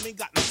only women,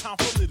 got no time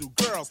for little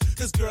girls.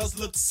 Cause girls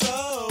look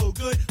so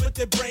good, but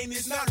their brain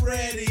is not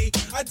ready.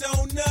 I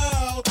don't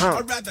know.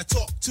 I'd rather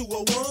talk to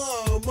a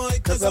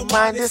woman, cause her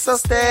mind is so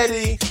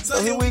steady.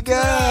 So here we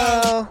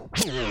go.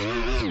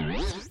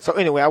 So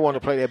anyway, I want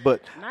to play that,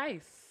 but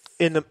nice.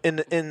 In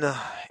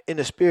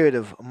the spirit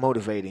of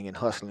motivating and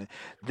hustling,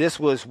 this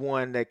was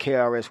one that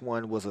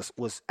KRS-One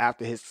was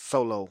after his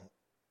solo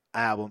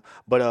album,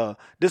 but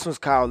this one's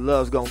called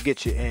Love's Gonna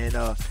Get You, and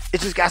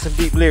it just got some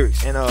deep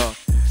lyrics, and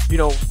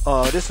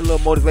this is a little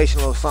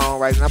motivational song,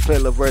 right? And I play a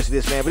little verse of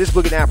this, man, but this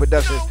Boogie Down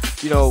Productions,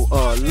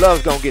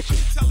 Love's Gonna Get You.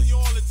 Telling you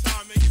all the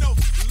time, man, love,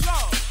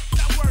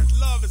 that word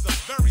love is a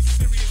very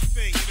serious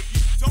thing, and if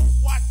you don't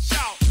watch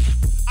out,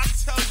 I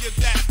tell you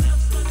that,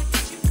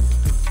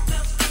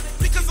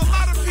 because a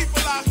lot of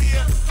people out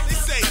here, they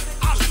say,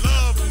 I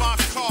love my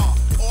car,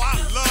 or I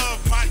love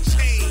my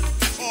chain,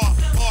 or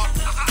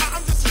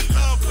I'm just in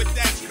love with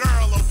that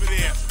girl over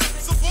there.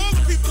 So for all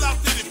the people out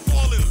there that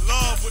fall in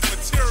love with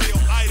material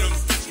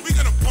items, we're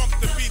gonna bump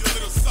the beat a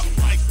little something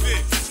like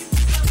this.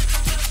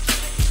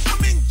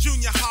 I'm in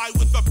junior high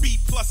with a B+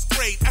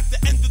 grade. At the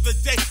end of the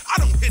day, I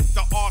don't hit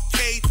the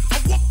arcade. I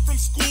walk from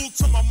school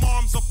to my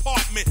mom's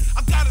apartment.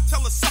 I gotta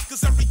tell the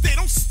suckers every day,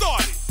 don't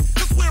start it.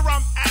 Cause where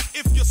I'm at,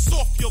 if you're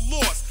soft, you're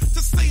lost. To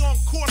stay on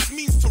course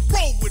means to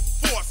roll with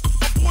force.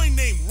 A boy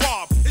named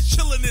Rob is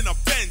chilling in a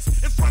Benz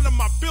in front of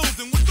my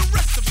building with the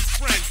rest of his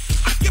friends.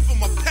 I give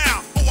him a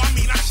pound,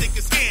 I shake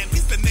his hand.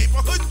 He's the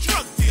neighborhood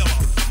drug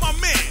dealer, my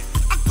man.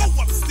 I go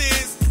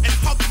upstairs and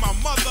hug my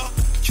mother,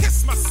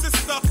 kiss my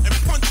sister and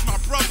punch my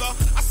brother.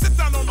 I sit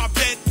down on my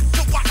bed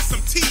to watch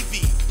some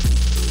TV.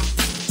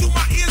 Do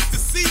my ears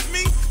deceive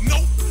me?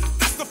 Nope,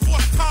 that's the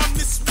fourth time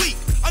this week.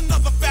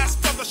 Another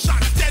fast brother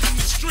shot dead in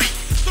the street.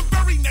 The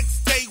very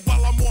next day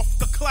while I'm off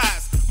the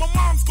class, my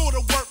mom's go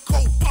to work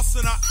cold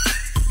busting her.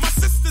 My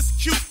sister's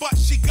cute but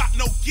she got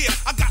no gear.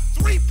 I got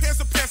 3 pairs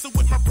of pants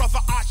with my brother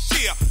I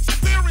share. So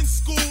they're in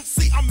school,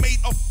 see I made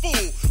a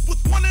fool.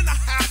 With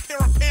 1.5 pair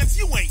of pants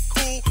you ain't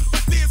cool.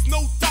 But there's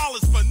no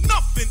dollars for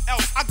nothing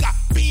else. I got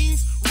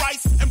beans,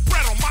 rice, and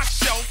bread on my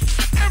shelf.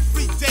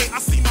 Every day I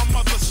see my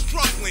mother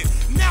struggling.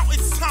 Now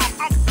it's time,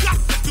 I've got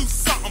to do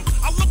something.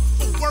 I look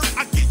for work,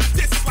 I get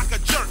dissed like a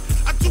jerk.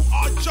 I do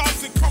odd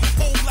jobs and come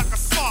home like a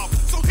slob.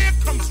 So here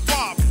comes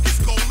Rob, his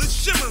goal is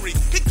shimmery.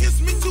 He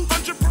gives me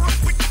 $200 for a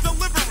quick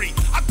delivery.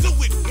 I do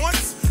it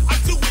once, I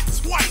do it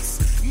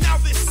twice. Now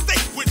there's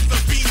steak with the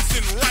beans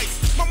and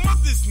rice. My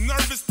mother's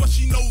nervous, but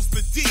she knows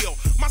the deal.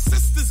 My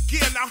sister's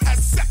gear now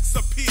has sex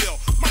appeal.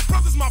 My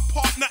brother's my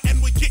partner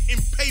and we're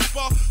getting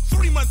paper.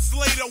 3 months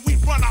later, we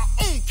run our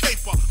own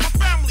caper. My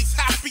family's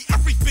happy,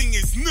 everything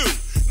is new.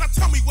 Now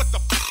tell me what the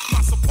am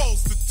I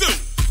supposed to do?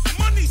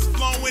 Money's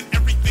flowing,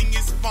 everything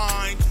is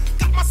fine.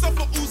 Got myself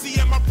a Uzi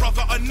and my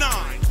brother a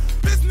 9.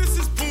 Business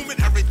is booming,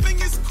 everything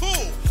is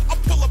cool. I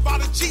pull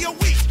about a G a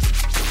week.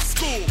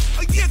 School,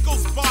 a year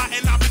goes by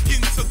and I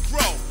begin to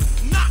grow.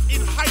 Not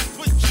in height,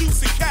 but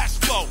juice and cash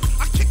flow.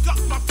 I kick up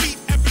my feet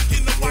and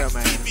begin to watch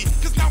TV.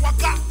 Cause now I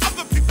got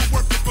other people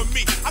working for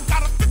me. I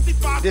got a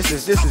 55. This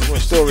is when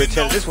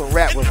storytelling. This when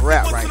rap was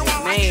rap right here.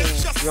 Man,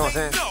 you know what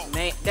I'm saying?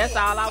 Man, that's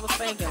all I was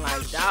thinking.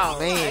 Like, dog,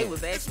 Man. they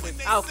was actually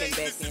talking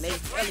back then. They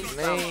was really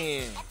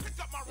Man.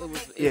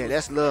 It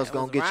That's Love's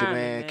Gonna Get You,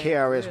 man.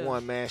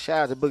 KRS-One, man.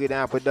 Shout out to Boogie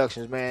Down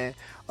Productions, man.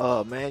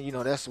 Man,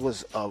 that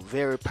was a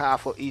very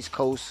powerful East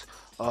Coast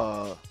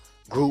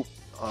group.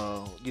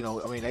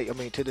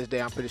 To this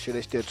day, I'm pretty sure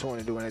they're still touring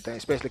and doing anything,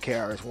 especially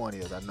KRS-One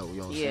is, I know. You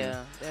know what I'm saying?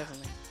 Yeah,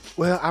 definitely.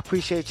 Well, I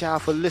appreciate y'all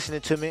for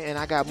listening to me, and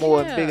I got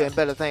more and bigger and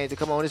better things to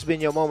come on. It's been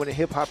your moment in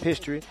hip-hop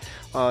history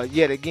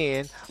yet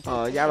again.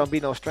 Y'all don't be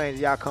no strangers.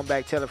 Y'all come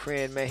back, tell a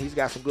friend, man. He's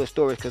got some good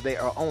stories because they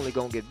are only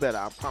going to get better.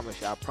 I promise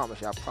you. I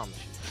promise you. I promise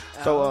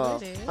you. So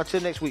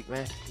until next week,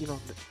 man.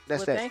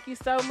 That's that. Thank you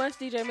so much,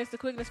 DJ Mr.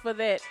 Quickness, for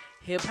that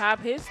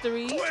hip-hop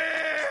history.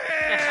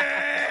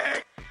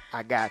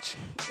 I got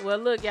you. Well,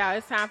 look, y'all,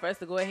 it's time for us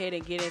to go ahead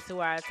and get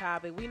into our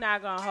topic. We're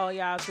not going to hold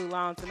y'all too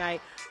long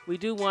tonight. We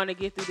do want to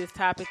get through this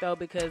topic, though,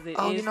 because it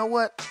is... you know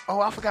what?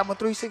 Oh, I forgot my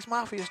 3 6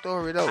 Mafia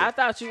story, though. I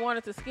thought you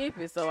wanted to skip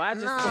it, so I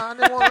just... I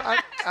didn't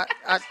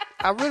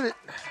want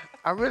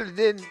I really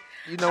didn't.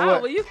 You know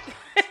what? Well, you...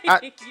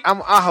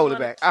 I'll hold it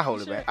back. I'll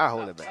hold it back.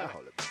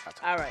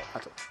 All right.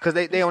 Because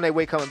they on their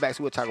way coming back,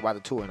 so we'll talk about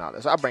the tour and all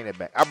that. So I'll bring that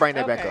back. I'll bring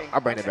that back up.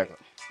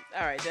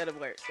 All right, that'll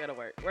work.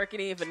 Work it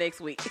in for next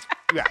week.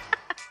 Yeah.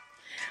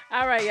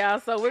 All right, y'all.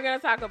 So we're going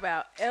to talk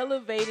about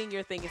elevating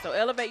your thinking. So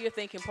Elevate Your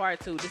Thinking Part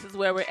 2. This is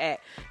where we're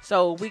at.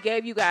 So we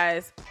gave you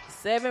guys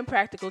 7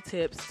 practical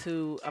tips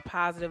to a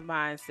positive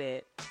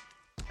mindset,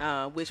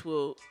 which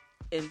will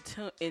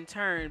in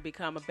turn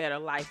become a better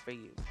life for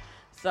you.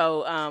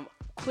 So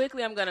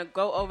quickly, I'm going to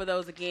go over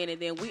those again.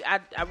 And then I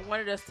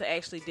wanted us to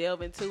actually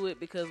delve into it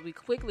because we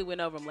quickly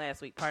went over them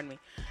last week. Pardon me.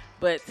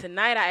 But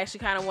tonight, I actually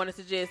kind of wanted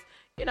to just,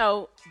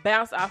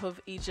 bounce off of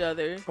each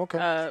other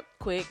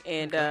quick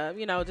and,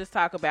 just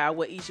talk about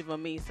what each of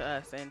them means to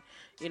us. And,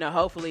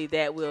 hopefully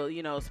that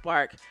will,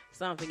 spark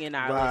something in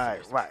our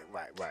listeners. Right.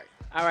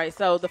 All right.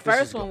 So the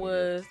first one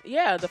was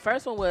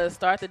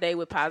start the day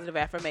with positive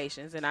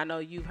affirmations. And I know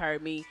you've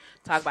heard me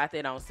talk about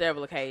that on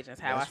several occasions,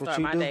 how I start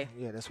my day.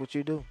 Yeah, that's what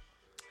you do.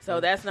 So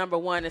that's number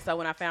one. And so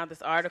when I found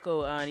this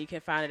article, you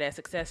can find it at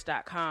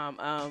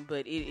success.com.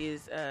 But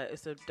it's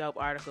a dope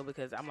article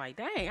because I'm like,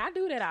 dang, I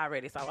do that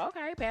already. So,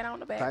 okay, pat on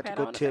the back.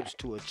 Practical tips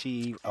to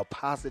achieve a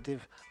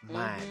positive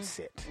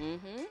mindset.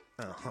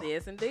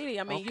 Yes, indeed.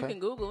 I mean, you can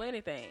Google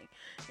anything.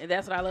 And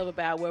that's what I love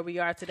about where we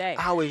are today.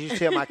 I always used to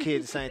tell my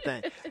kids the same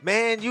thing.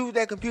 Man, use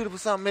that computer for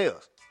something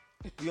else.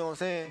 You know what I'm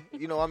saying?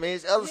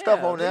 It's other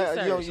stuff on there.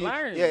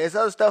 It's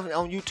other stuff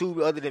on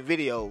YouTube other than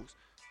videos.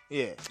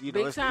 Yeah,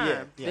 Big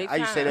time. I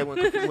used to say that when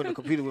the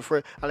computer was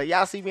first. I'm like,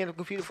 y'all see me in the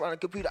computer front of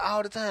the computer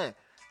all the time.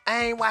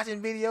 I ain't watching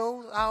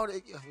videos all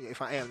the.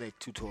 If I am, they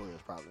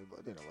tutorials probably, but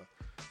anyway.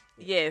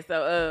 Yeah.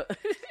 So,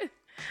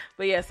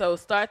 but yeah. So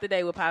start the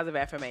day with positive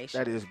affirmation.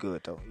 That is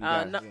good though.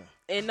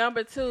 And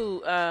number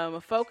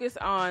 2, focus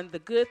on the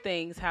good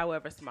things,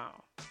 however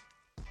small.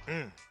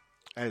 That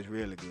is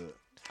really good.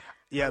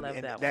 Yeah,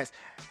 and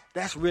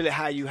that's really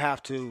how you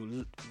have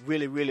to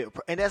really,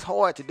 and that's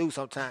hard to do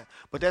sometimes,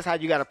 but that's how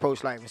you got to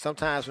approach life. And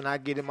sometimes when I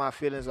get in my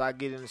feelings or I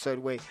get in a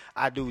certain way,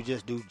 I do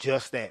just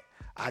that.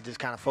 I just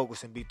kind of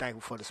focus and be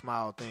thankful for the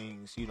small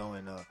things,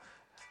 and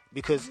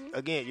because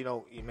again,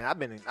 I've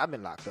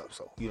been locked up,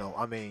 so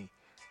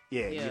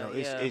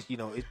it's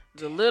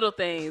the little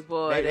things,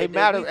 boy. They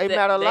matter. They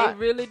matter a lot. They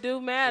really do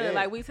matter. Yeah.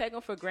 Like we take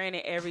them for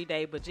granted every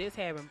day, but just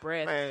having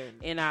breath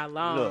in our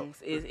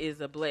lungs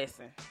is a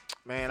blessing.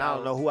 Man, I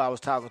don't know who I was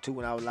talking to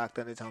when I was locked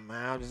up. They told me,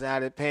 man, I'm just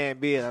out there paying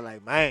bills. I'm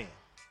like, man,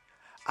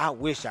 I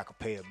wish I could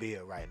pay a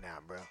bill right now,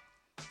 bro.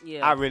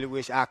 Yeah. I really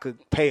wish I could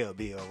pay a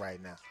bill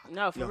right now.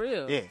 No, for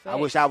real. Yeah.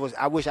 Thanks.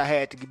 I wish I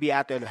had to be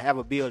out there to have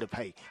a bill to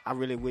pay. I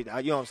really would. You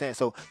know what I'm saying?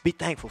 So be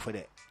thankful for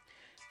that.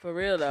 For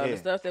real though, the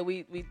stuff that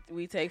we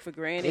take for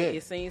granted,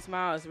 it seems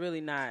small. It's really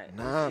not.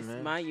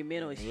 Man.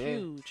 Monumental. It's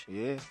huge.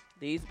 Yeah.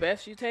 These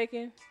breaths you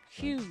taking,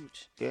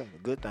 huge. Yeah, the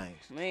good things.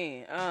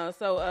 Man.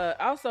 So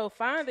also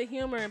find the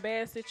humor in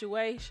bad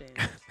situations.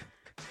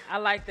 I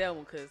like that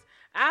one because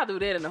I'll do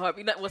that in a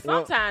heartbeat. Well,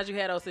 sometimes you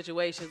have those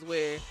situations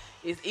where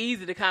it's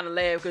easy to kind of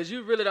laugh because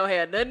you really don't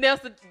have nothing else.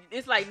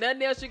 It's like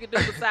nothing else you can do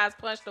besides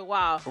punch the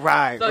wall.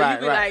 Right. So you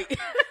be like,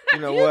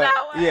 you know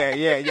what?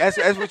 Yeah.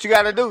 That's what you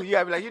got to do. You got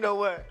to be like, you know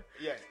what?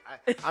 Yeah,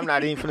 I'm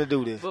not even finna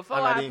do this. Before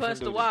I punch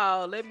the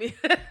wall, let me,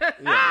 get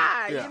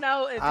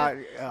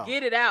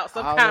it out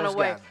some kind of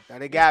way.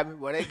 They got me,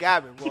 boy. They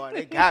got me, boy.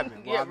 They got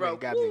me. Yeah, bro.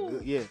 Got me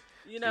good. Yeah.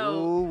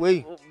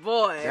 Boy.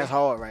 That's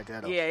hard right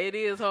there, though. Yeah, it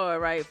is hard,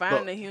 right?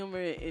 Finding the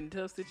humor in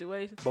tough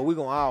situations. But we're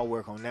going to all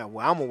work on that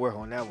one. I'm going to work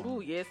on that one.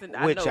 Ooh, yes. And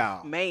with I know,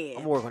 y'all. Man. I'm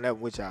going to work on that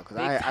with y'all because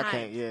I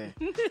can't,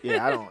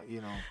 Yeah, I don't,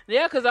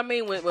 Yeah, because,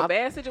 when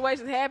bad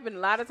situations happen, a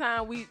lot of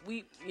time we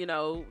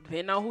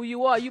depending on who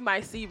you are, you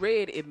might see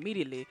red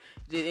immediately.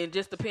 And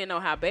just depending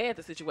on how bad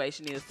the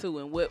situation is, too,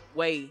 and what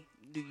way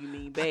do you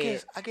mean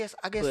bad? I guess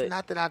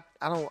not that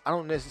I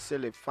don't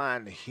necessarily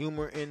find the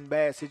humor in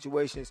bad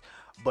situations,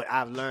 but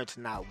I've learned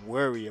to not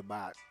worry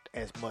about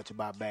as much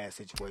about bad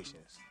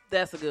situations.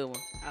 That's a good one.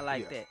 I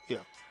like that.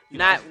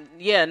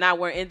 Yeah. Not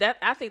worrying. And that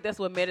I think that's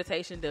what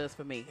meditation does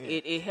for me.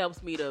 Yeah. It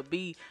helps me to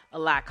be a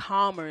lot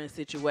calmer in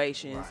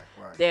situations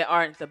that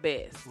aren't the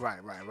best. Right.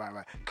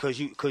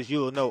 Because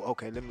you'll know,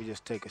 okay, let me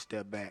just take a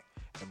step back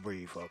and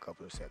breathe for a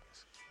couple of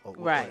seconds.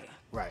 Right.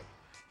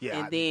 Yeah,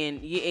 and then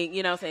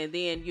you know what I'm saying.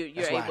 Then you're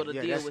able to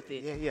deal with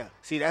it. Yeah.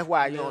 See, that's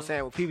why you know what I'm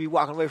saying. When people be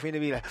walking away from you, they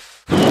be like,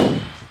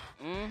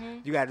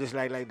 you gotta just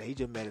like that. He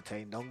just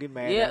meditating. Don't get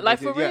mad. Yeah, like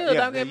for real.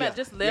 Don't get mad.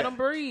 Just let him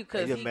breathe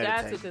because he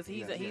got to. Because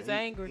he's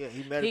angry.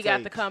 Yeah, he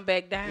got to come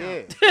back down.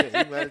 Yeah,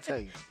 he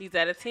meditating. He's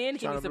at a 10.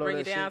 He needs to bring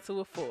it down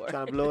to a 4.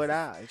 Trying to blow it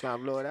out. He's trying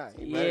to blow it out.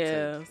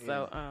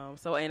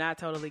 So and I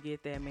totally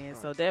get that, man.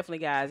 So definitely,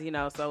 guys.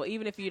 So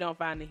even if you don't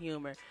find the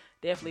humor,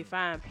 definitely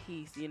find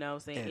peace, you know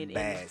what I'm saying, In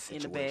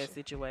in a bad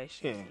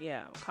situation.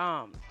 Yeah.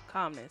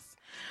 Calmness.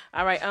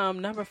 All right,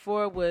 number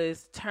 4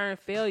 was turn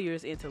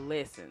failures into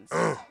lessons.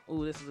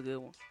 Ooh, this is a good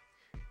one.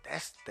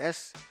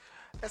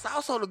 That's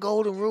also the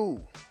golden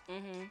rule.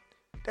 Mm-hmm.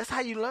 That's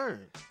how you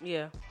learn.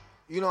 Yeah.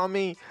 You know what I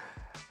mean?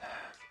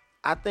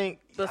 I think.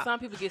 But some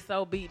people get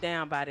so beat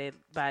down by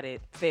that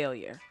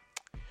failure.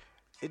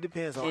 It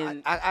depends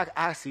on.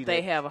 I see that.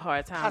 They have a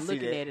hard time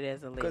looking at it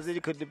as a lesson. Because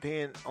it could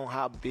depend on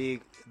how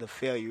big the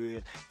failure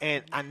is.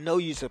 And I know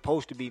you're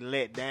supposed to be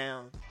let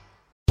down.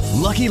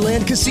 Lucky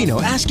Land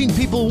Casino, asking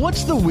people,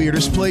 what's the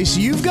weirdest place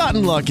you've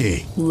gotten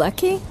lucky?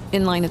 Lucky?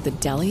 In line at the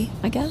deli,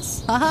 I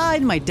guess? Aha,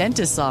 in my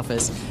dentist's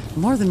office.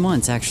 More than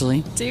once,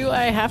 actually. Do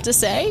I have to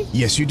say?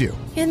 Yes, you do.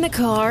 In the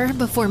car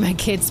before my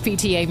kids'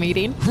 PTA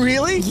meeting.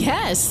 Really?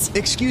 Yes.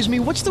 Excuse me,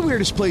 what's the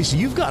weirdest place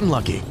you've gotten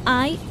lucky?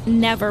 I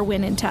never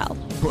win and tell.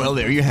 Well,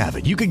 there you have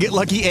it. You can get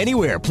lucky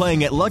anywhere,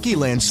 playing at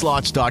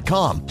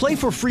LuckyLandSlots.com. Play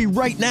for free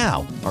right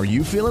now. Are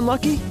you feeling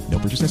lucky? No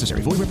purchase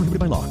necessary. Void where prohibited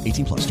by law.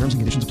 18+. Terms and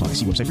conditions apply.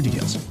 See website for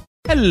details.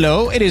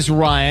 Hello, it is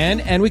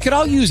Ryan, and we could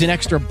all use an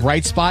extra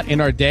bright spot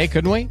in our day,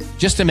 couldn't we?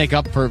 Just to make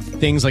up for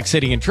things like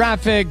sitting in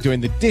traffic,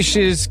 doing the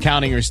dishes,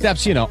 counting your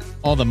steps, you know,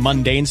 all the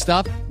mundane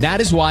stuff. That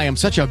is why I'm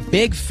such a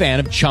big fan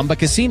of Chumba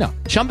Casino.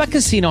 Chumba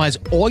Casino has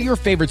all your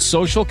favorite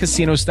social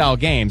casino-style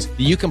games that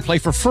you can play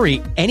for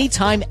free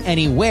anytime,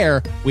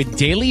 anywhere with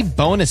daily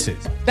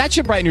bonuses. That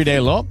should brighten your day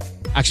a little.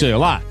 Actually, a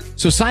lot.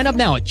 So sign up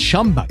now at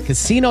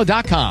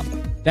ChumbaCasino.com.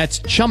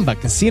 That's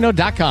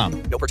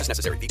ChumbaCasino.com. No purchase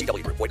necessary.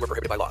 VGW Group. Void where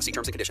prohibited by law. See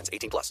terms and conditions.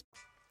 18+.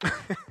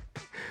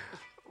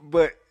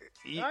 But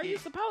are you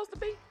supposed to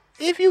be?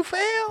 If you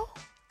fail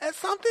at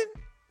something.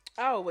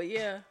 Oh, well,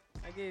 yeah,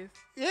 I guess.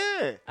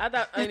 Yeah. I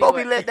thought you're supposed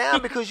to be let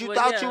down because you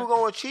thought you were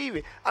going to achieve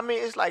it. I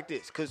mean, it's like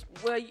this. Because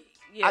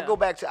I go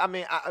back to,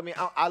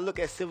 I look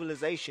at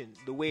civilization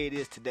the way it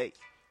is today.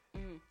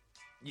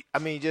 I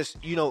mean,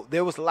 just, you know,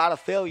 there was a lot of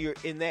failure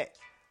in that.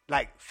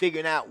 Like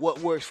figuring out what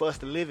works for us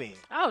to live in.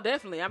 Oh,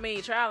 definitely. I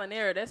mean, trial and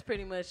error. That's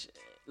pretty much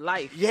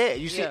life. Yeah,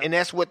 you see, and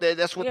that's what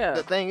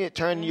the thing is.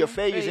 Turning your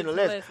failures into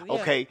lessons.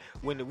 Okay,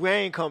 when the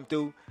rain come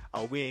through,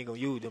 we ain't gonna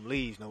use them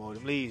leaves no more.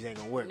 Them leaves ain't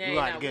gonna work. We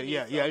got to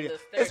get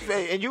It's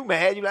fair, and you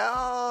mad? You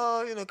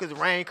like, you know, because the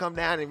rain come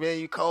down and then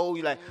you cold.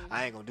 You like,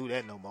 I ain't gonna do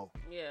that no more.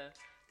 Yeah,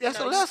 that's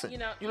a lesson.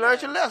 You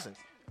learned your lesson.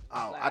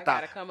 Oh, I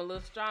gotta come a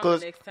little stronger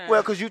next time.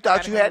 Well, because you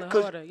thought you had,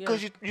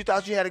 because you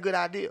thought you had a good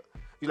idea.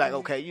 You like,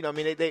 okay, you know what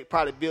I mean? They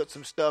probably built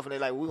some stuff, and they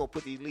like, we're going to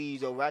put these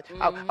leaves over.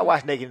 I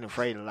watch Naked and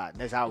Afraid a lot.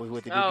 That's always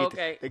what they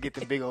do. They get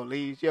the big old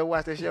leaves. You ever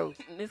watch that show?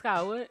 It's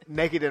called what?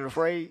 Naked and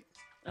Afraid.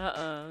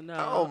 No.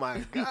 Oh,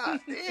 my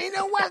God. You ain't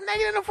never watched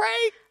Naked and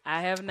Afraid?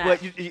 I have not.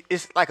 But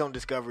it's like on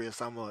Discovery or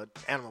some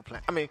Animal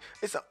Planet. I mean,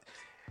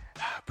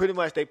 pretty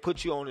much they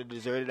put you on a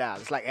deserted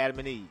island. It's like Adam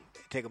and Eve.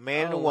 They take a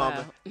man and a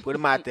woman, put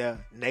them out there,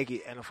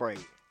 naked and afraid,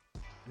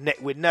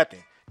 with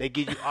nothing. They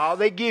give you all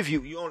they give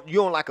you.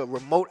 You're on like a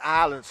remote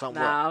island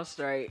somewhere. Nah, I'm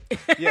straight.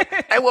 Yeah,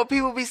 and what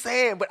people be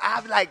saying, but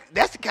I be like,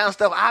 that's the kind of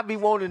stuff I be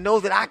wanting to know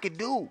that I could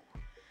do.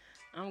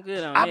 I'm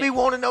good on I it. be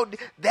wanting to know.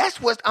 That's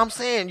what I'm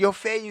saying. Your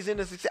failures in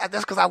the success.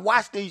 That's because I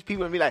watch these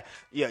people and be like,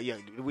 yeah,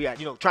 we are,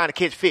 trying to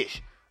catch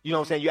fish. You know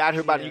what I'm saying? You're out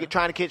here about it. You're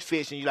trying to catch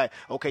fish, and you're like,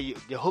 okay,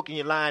 your hook and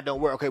your line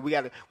don't work. Okay, we're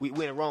in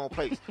the wrong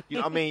place. You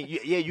know what I mean?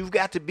 You've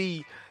got to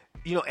be,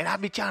 and I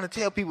be trying to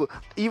tell people,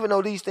 even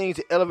though these things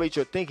elevate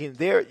your thinking,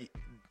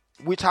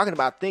 we're talking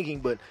about thinking,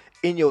 but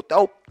in your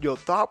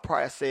thought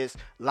process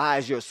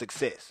lies your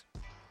success.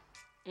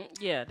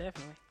 Yeah,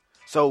 definitely.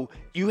 So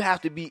you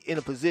have to be in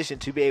a position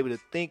to be able to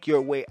think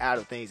your way out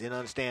of things and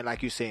understand,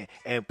 like you're saying.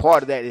 And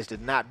part of that is to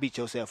not beat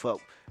yourself up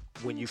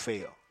when you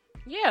fail.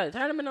 Yeah,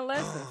 turn them into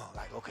lessons.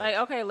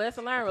 Okay,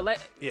 lesson learned.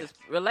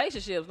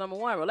 Relationships, number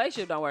one.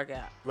 Relationship don't work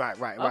out.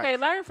 Right. Okay,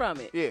 learn from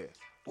it. Yeah.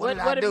 What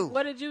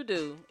did you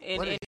do?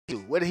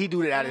 What did he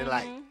do that I didn't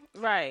like?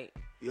 Right.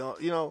 You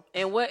know.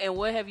 And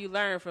what have you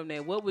learned from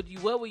that? What would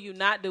you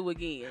not do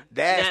again?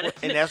 That's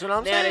what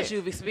I'm saying. Now that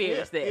you've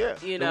experienced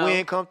that, yeah. The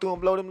wind come through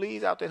and blow them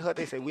leaves out that hut.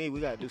 They say we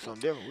got to do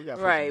something different. We got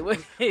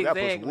to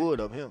put some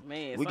wood up here.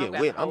 Man, we getting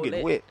wet. I'm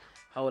getting wet.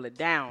 Hold it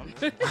down.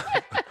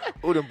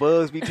 Ooh, them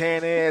bugs be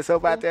tearing their ass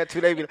up out there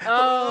too. They be like,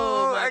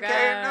 I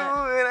can't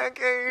do it. I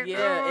can't do it.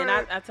 Yeah, and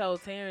I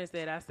told Terrence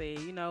that. I said,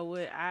 you know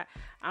what?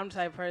 I'm the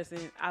type of person,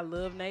 I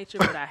love nature,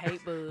 but I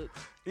hate bugs.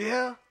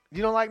 Yeah?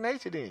 You don't like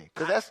nature then?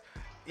 Because that's...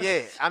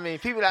 Yeah, I mean,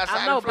 people outside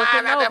because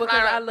I love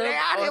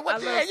what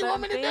the hell you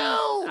want me to do?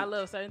 I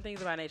love certain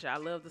things about nature. I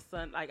love the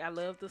sun, and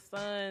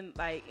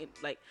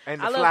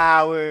the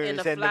flowers and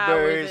the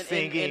birds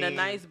singing and a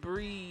nice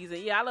breeze.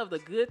 And I love the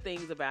good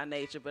things about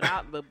nature, but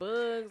the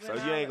bugs. So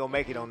you ain't gonna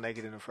make it on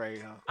Naked and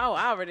Afraid, huh? Oh,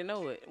 I already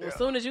know it. Well, as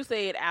soon as you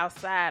said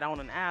outside on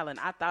an island,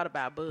 I thought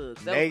about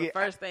bugs. That was the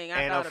first thing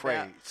I thought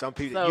about. Some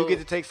people, you get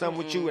to take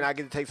something with you, and I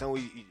get to take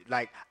something with you.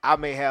 Like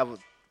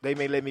they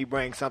may let me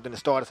bring something to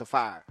start us a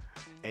fire,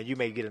 and you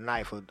may get a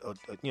knife or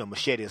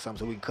machete or something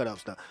so we can cut up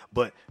stuff.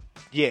 But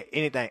yeah,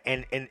 anything.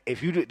 And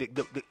if you do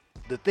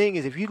the thing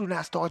is, if you do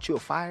not start you a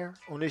fire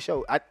on this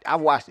show, I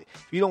watched it.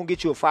 If you don't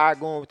get you a fire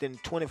going within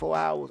 24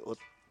 hours or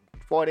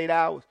 48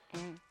 hours,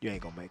 you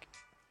ain't gonna make it.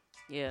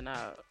 Yeah, no,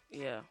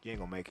 yeah. You ain't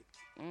gonna make it.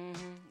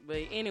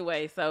 But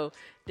anyway, so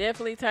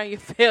definitely turn your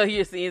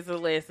failures into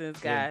lessons,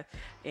 guys.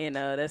 Yeah. And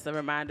that's a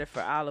reminder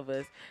for all of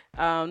us.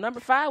 Number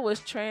 5 was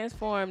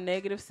transform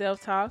negative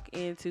self-talk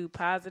into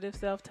positive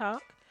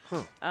self-talk.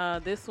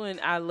 This one,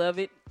 I love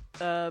it.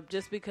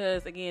 Just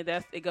because, again,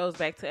 it goes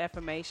back to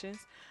affirmations.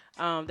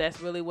 That's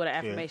really what an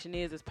affirmation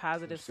is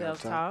positive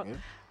self-talk. Yeah.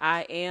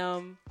 I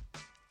am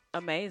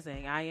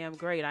amazing. I am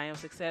great. I am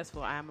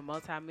successful. I am a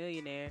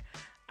multimillionaire.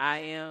 I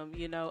am, a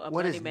money magnet.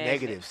 What is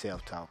negative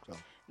self-talk, though?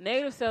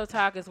 Negative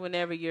self-talk is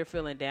whenever you're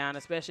feeling down,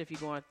 especially if you're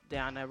going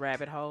down a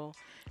rabbit hole.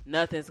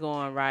 Nothing's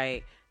going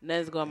right.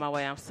 Nothing's going my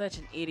way. I'm such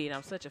an idiot.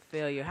 I'm such a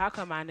failure. How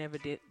come I never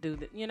did do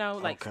that?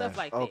 Stuff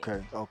like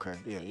that. Okay.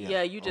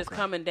 Yeah, you just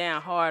coming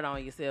down hard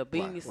on yourself,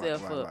 beating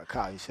yourself up. Right.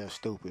 Call yourself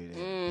stupid.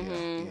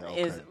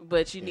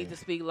 But you need to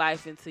speak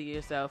life into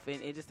yourself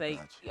and just say,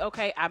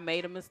 okay, I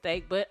made a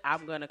mistake, but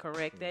I'm going to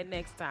correct that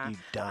next time. You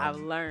dumb. I've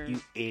learned.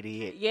 You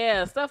idiot.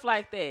 Yeah, stuff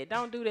like that.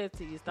 Don't do that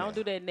to you. Don't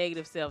do that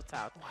negative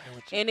self-talk.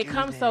 And it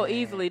comes so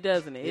easily,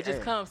 doesn't it? It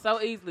just comes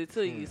so easily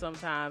to you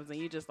sometimes, and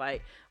you just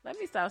like, let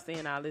me stop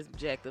saying all this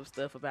objective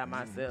stuff about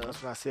myself.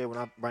 That's what I said when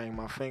I bang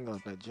my finger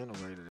on that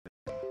generator.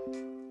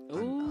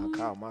 I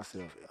call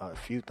myself a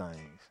few things.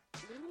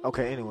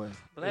 Okay, anyway.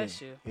 Bless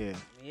you. Yeah.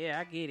 Yeah,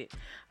 I get it.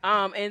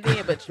 And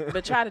then,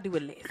 but try to do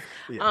it less.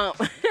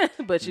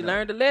 But you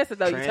learned the lesson,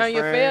 though. You turn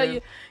your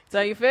failure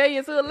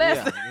into a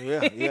lesson.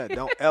 Yeah.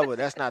 Don't ever.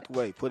 That's not the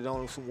way. Put it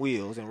on some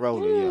wheels and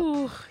roll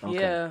it.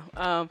 Yeah.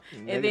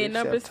 And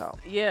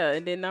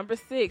then number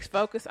 6,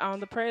 focus on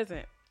the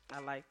present. I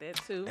like that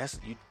too.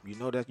 That's you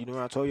know when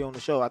I told you on the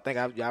show. I think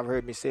y'all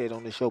heard me say it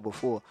on the show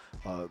before.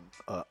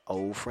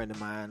 Old friend of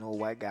mine, old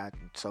white guy,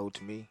 told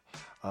to me,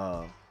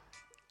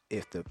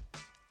 if the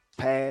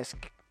past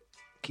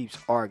keeps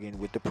arguing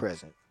with the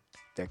present,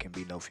 there can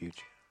be no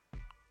future.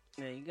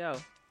 There you go.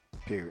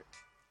 Period.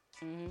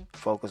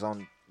 Focus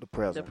on the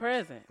present. The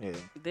present. Yeah.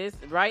 This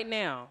right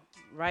now.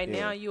 Right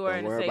now you are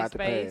in a safe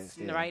space.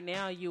 Right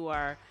now you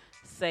are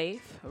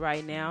safe.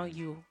 Right now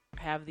you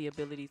have the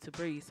ability to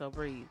breathe. So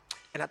breathe.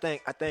 And I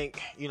think,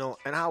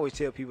 and I always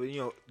tell people,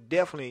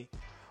 definitely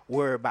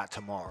worry about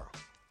tomorrow.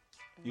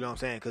 You know what I'm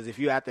saying? Because if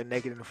you're out there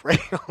naked and afraid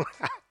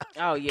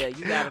oh, yeah,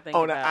 you got to think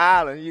on the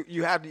island,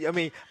 you have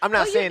to, I'm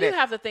not saying that. You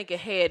have to think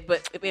ahead,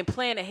 but in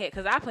planning ahead,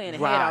 because I plan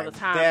ahead all the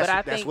time. But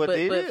I think,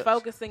 but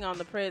focusing on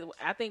the present,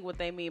 I think what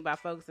they mean by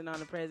focusing on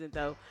the present,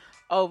 though,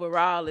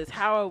 overall is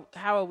how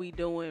are we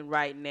doing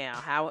right now?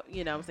 How,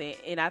 you know what I'm saying?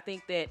 And I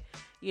think that,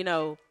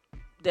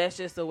 that's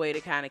just a way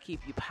to kind of keep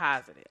you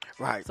positive.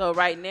 Right. So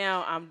right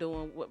now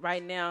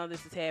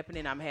this is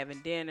happening. I'm having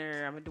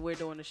dinner. We're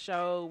doing a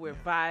show. We're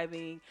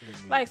vibing.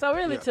 So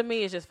really to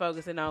me, it's just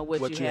focusing on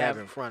what you have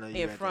in front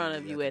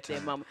of you at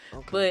that moment.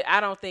 Okay. But I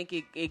don't think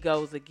it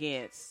goes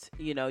against,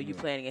 you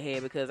planning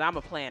ahead because I'm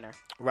a planner.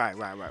 Right.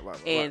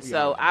 And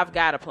so I've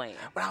got a plan.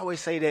 But I always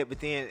say that, but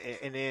then,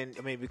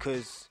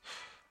 because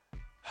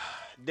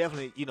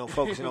definitely,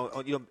 focusing on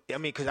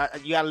because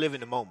you gotta live in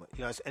the moment,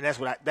 and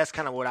that's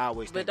kind of what I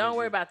always think. But don't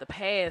worry about the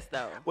past,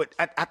 though. But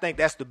I think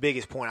that's the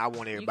biggest point I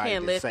want everybody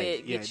to say.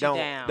 It get you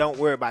down. Don't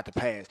worry about the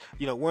past.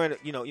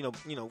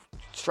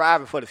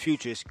 Striving for the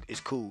future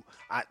is cool.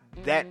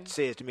 That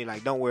says to me,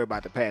 like, don't worry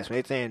about the past. When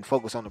they're saying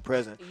focus on the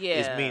present,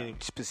 it's meaning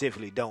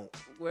specifically don't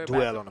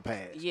dwell on the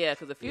past. Yeah,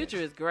 because the future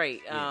is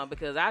great.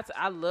 Because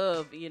I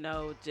love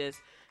just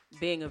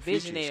being a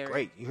visionary. Future is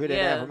great. You hear that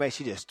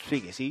affirmation? She just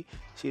speaking. She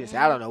just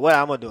I don't know what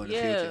I'm gonna do in the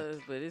future. Yeah,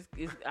 but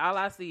it's all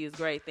I see is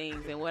great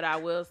things. And what I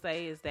will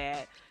say is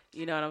that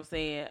you know what I'm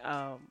saying.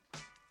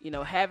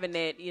 Having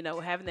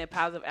that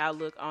positive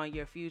outlook on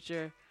your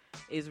future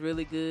is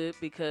really good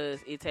because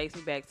it takes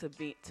me back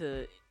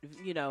to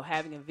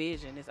having a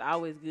vision. It's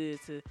always good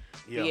to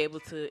be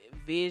able to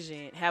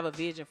have a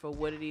vision for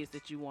what it is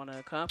that you want to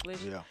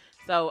accomplish. Yeah.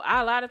 So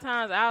a lot of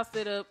times I'll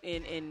sit up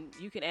and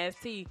you can ask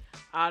T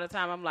all the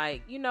time. I'm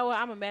like, you know what?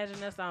 I'm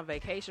imagining us on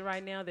vacation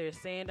right now. There's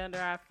sand under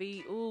our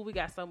feet. Ooh, we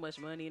got so much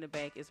money in the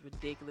bank. It's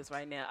ridiculous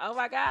right now. Oh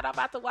my God, I'm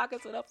about to walk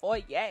into the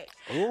foyer.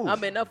 Ooh.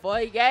 I'm in the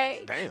foyer.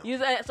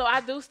 Damn. So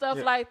I do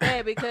stuff like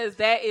that because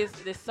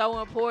it's so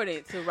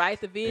important to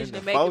write the vision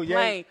and make it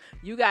plain.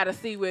 You got to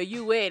see where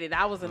you at. And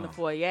I was in the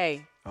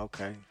foyer.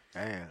 Okay.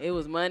 Damn. It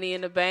was money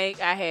in the bank.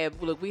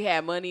 We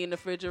had money in the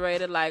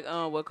refrigerator, like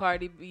what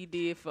Cardi B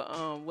did for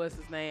what's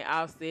his name,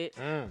 Offset.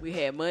 We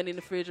had money in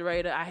the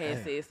refrigerator. I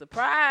had said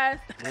surprise.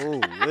 Ooh,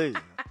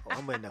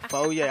 I'm in the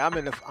foyer.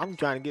 I'm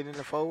trying to get in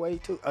the foyer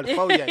too. The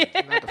foyer,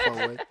 not the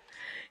foyer.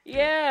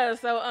 Yeah.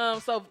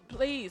 So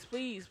please,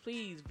 be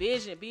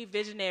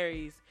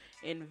visionaries,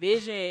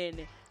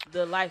 envision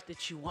the life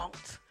that you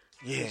want.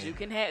 Yeah, you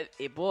can have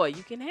it, boy.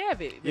 You can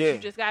have it, but you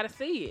just got to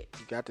see it.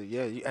 You got to,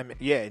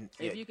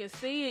 If you can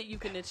see it, you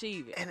can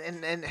achieve it.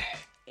 And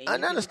I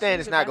understand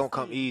it's not gonna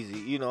come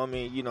easy.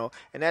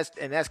 And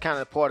that's kind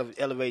of part of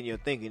elevating your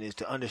thinking is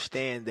to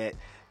understand that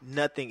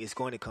nothing is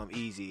going to come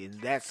easy,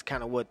 and that's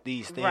kind of what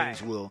these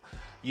things will,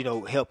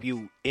 help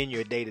you in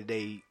your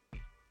day-to-day,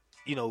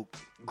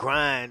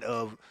 grind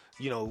of,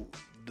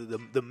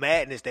 the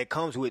madness that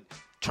comes with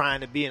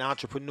trying to be an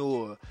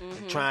entrepreneur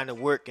and trying to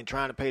work and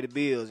trying to pay the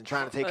bills and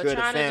trying to take care of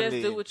the family. Trying to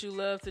just do what you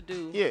love to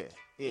do.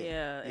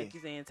 Yeah. Like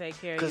you're saying, take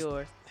care of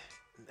yours.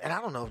 And I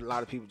don't know if a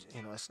lot of people,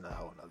 that's not a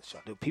whole nother show.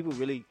 Do people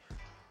really,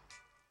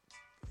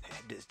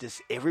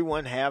 does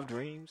everyone have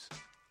dreams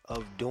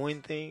of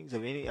doing things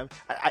of any?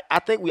 I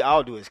think we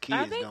all do as kids.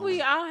 I think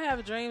we all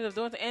have dreams of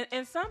doing things.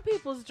 And some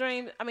people's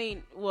dreams,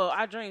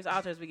 our dreams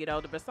alter as we get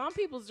older, but some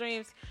people's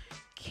dreams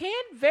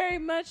can very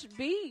much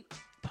be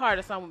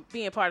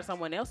being part of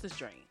someone else's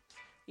dream.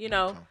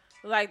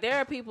 Like there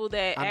are people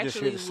that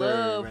actually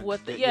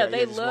love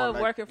they love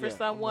working for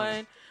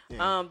someone.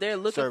 They're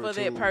looking for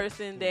that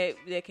person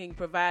that can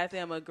provide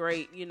them a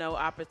great,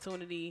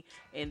 opportunity,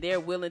 and they're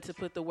willing to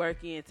put the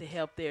work in to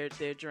help their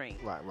dream.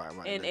 Right.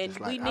 And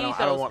we need I those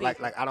don't want,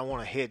 people. I don't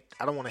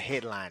want to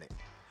headline it,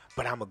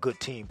 but I'm a good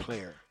team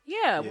player.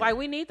 Yeah, like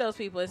we need those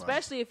people,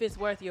 especially if it's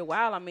worth your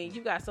while.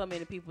 You got so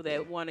many people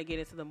that want to get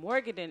into the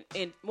mortgage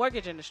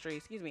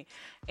industry,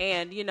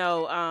 and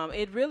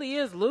it really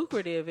is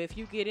lucrative if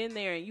you get in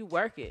there and you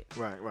work it.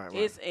 Right.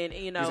 Because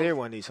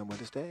everyone needs somewhere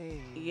to stay.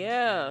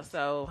 Yeah,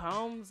 so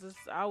homes is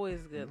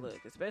always a good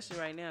look, especially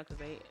right now because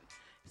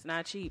it's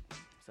not cheap.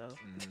 So,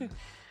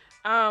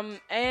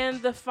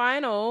 and the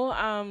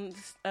final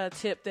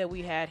tip that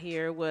we had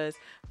here was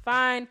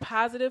find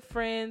positive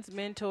friends,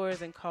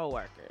 mentors, and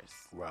coworkers.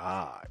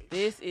 Right.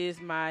 This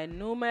is my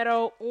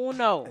numero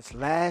uno. It's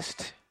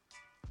last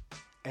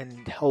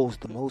and holds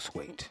the most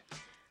weight.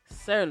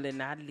 Certainly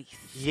not least.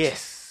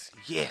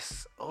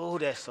 Yes. Oh,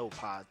 that's so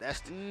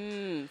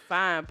positive.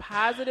 Find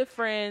positive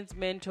friends,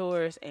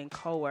 mentors, and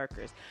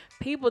coworkers.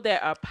 People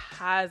that are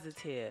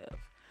positive.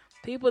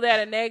 People that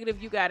are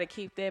negative, you got to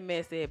keep that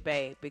mess at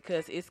bay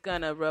because it's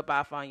going to rub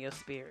off on your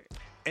spirit.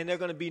 And they're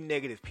going to be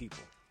negative people.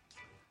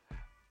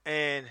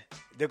 And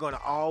they're going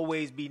to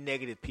always be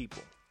negative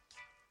people.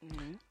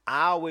 Mm-hmm.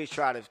 I always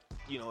try to,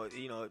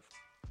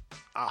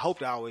 I hope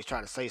to always try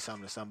to say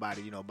something to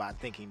somebody, by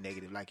thinking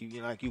negative. Like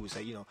like you would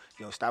say,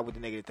 stop with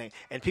the negative thing.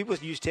 And people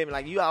used to tell me,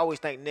 like, you always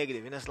think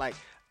negative. And it's like,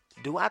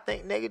 do I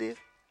think negative?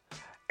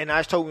 And I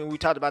was told when we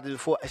talked about this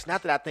before, it's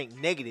not that I think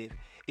negative.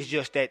 It's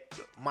just that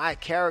my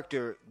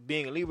character,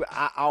 being a Libra,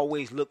 I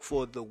always look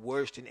for the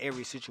worst in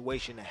every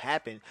situation to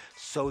happen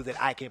so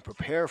that I can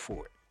prepare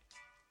for it.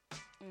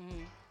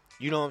 Mm-hmm.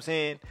 You know what I'm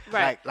saying?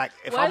 Right. Like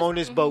if I'm on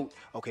this boat,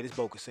 okay, this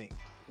boat could sink.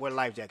 Where the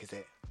life jacket's at?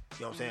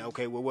 You know what I'm saying?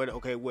 Okay, where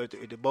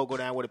the boat go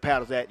down, where the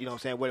paddle's at? You know what I'm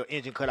saying? Where the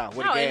engine cut out?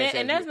 Where the gas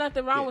and there's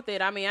nothing wrong with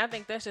it. I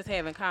think that's just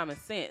having common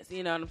sense.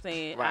 You know what I'm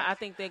saying? Right. I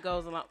think that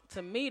goes along.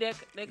 To me, that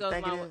goes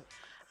along with.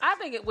 I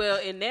think it will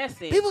in that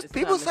sense.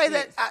 People say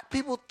sense. That.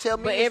 People tell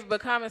me,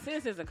 but common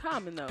sense isn't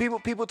common though.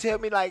 People tell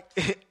me like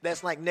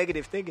that's like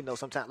negative thinking though.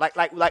 Sometimes like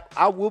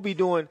I will be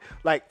doing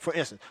like for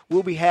instance,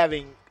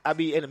 I'll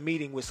be in a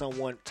meeting with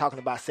someone talking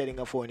about setting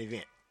up for an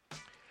event.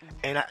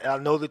 And I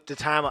know that the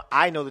time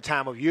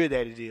of year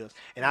that it is,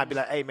 and I'd be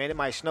like, "Hey man, it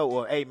might snow,"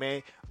 or "Hey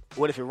man,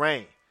 what if it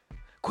rain?"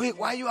 Quick,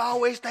 why you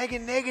always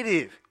thinking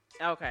negative?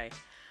 Okay,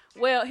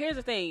 well here's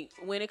the thing: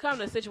 when it comes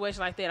to a situation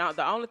like that,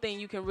 the only thing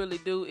you can really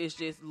do is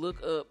just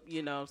look up,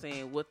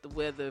 what the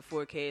weather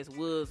forecast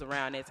was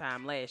around that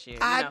time last year.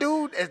 I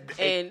do,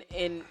 and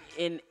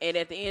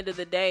at the end of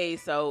the day,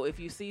 so if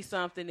you see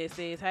something that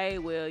says, "Hey,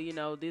 well,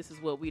 this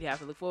is what we'd have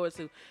to look forward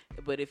to,"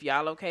 but if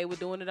y'all okay with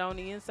doing it on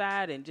the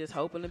inside and just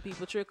hoping that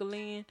people trickle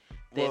in,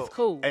 that's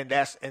cool. And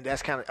that's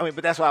kind of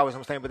but that's why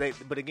I'm saying.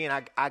 But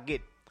again, I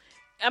get.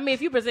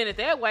 If you present it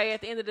that way, at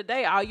the end of the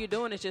day, all you're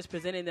doing is just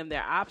presenting them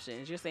their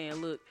options. You're saying,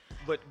 "Look."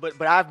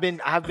 But I've been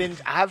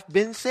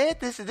said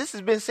this. This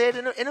has been said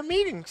in a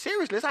meeting.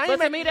 Seriously, but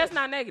to me, that's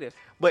not negative.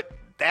 But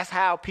that's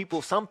how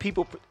some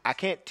people. I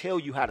can't tell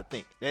you how to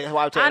think. That's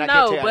why I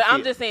know, but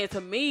I'm just saying.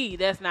 To me,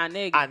 that's not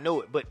negative. I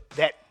know it, but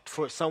that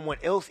for someone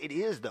else, it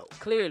is though.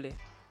 Clearly.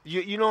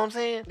 You know what I'm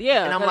saying?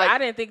 Yeah, and I'm like, I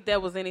didn't think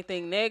that was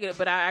anything negative,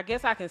 but I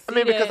guess I can see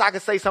that. Because I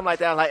can say something like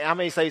that. Like I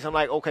may say something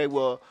like, okay,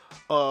 well,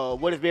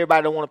 what if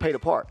everybody don't want to pay the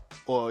park?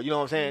 Or, you know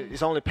what I'm saying?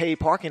 It's only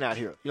paid parking out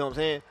here. You know what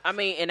I'm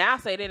saying? And I'll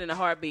say that in a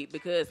heartbeat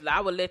because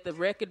I would let the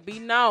record be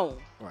known.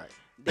 Right.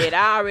 That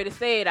I already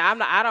said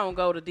I don't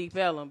go to Deep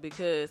Ellum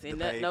because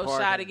no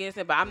shot against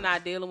it, but I'm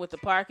not dealing with the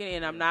parking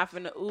and I'm not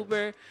finna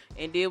Uber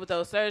and deal with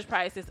those surge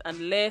prices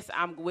unless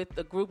I'm with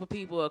a group of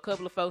people or a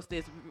couple of folks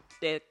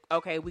that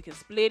okay, we can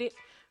split it.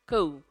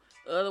 Cool.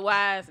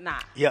 Otherwise,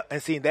 not. Yeah,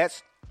 and see,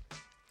 that's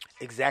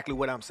exactly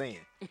what I'm saying.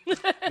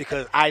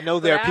 Because I know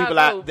there are people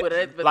out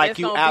there like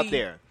you out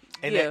there.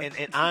 And,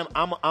 and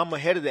I'm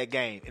ahead of that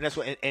game. And that's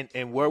what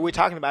and where we're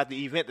talking about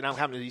the event that I'm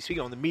coming to be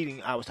speaking on, the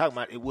meeting I was talking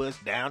about, it was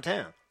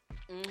downtown.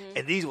 Mm-hmm.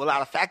 And these were a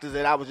lot of factors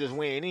that I was just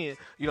weighing in.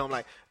 I'm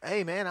like,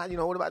 hey man,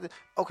 what about this?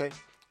 Okay.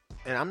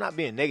 And I'm not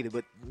being negative,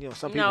 but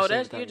some people. No,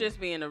 say you're just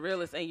being a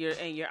realist, and you're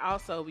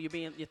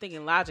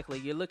thinking logically.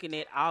 You're looking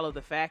at all of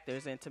the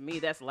factors, and to me,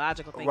 that's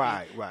logical thinking.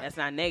 Right. That's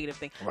not negative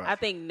thinking. Right. I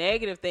think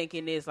negative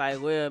thinking is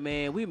like, well,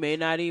 man, we may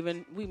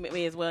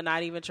as well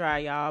not even try,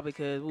 y'all,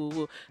 because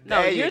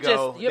no,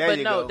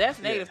 that's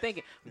negative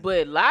thinking.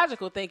 But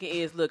logical thinking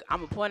is, look, I'm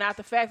gonna point out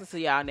the factors to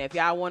y'all. Now, if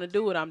y'all want to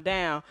do it, I'm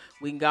down.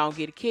 We can go and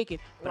get it kicking.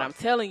 But I'm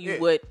telling you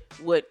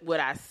what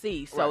I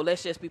see. So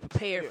let's just be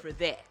prepared for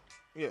that.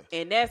 Yeah,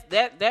 and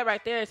that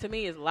right there to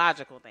me is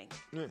logical thinking.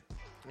 Yeah,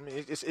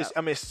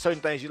 I mean, it's certain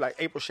things you like.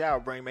 April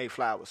shower bring May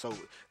flowers, so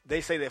they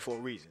say that for a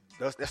reason.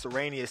 That's the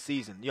rainiest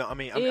season. I'm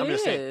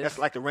just saying that's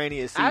like the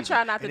rainiest season. I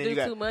try not to do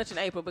too much in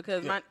April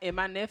because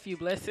my nephew,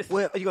 bless his.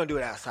 Well, you're gonna do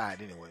it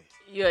outside anyway.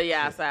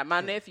 Yeah, outside.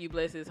 My nephew,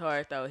 bless his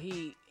heart though.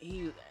 He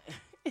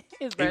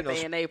his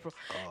birthday in April,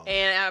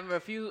 and after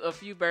a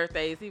few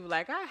birthdays, he was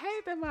like, "I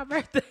hate that my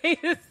birthday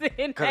is in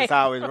April because it's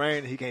always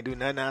raining. He can't do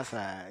nothing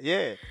outside."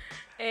 Yeah.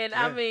 And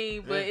I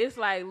mean, but it's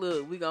like,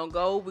 look, we gonna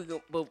go. We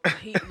go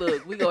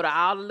to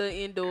all the little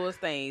indoors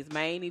things,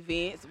 main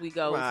events. We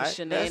go to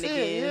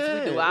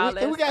shenanigans. We do all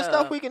that. We got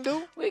stuff we can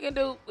do. We can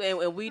do,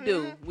 and we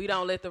do. We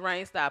don't let the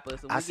rain stop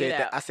us. And I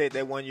said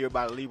that one year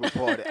about a Libra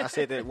party.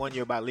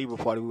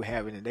 We were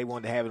having, and they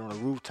wanted to have it on a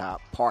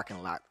rooftop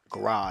parking lot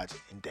garage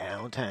in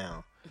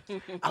downtown.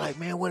 I'm like,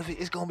 man, what if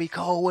it's gonna be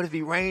cold? What if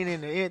it raining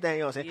and everything? You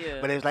know what I'm saying?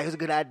 Yeah. But it was like, it was a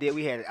good idea.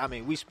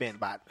 We spent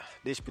about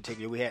this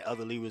particular. We had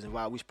other Libras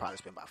involved. We probably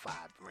spent about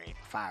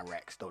five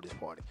racks though this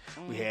party.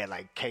 We had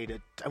like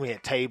we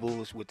had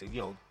tables with the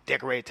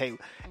decorated table,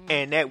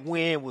 and that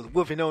wind was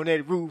whooping on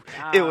that roof.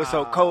 It was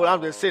so cold.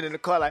 I'm just sitting in the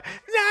car like, nah,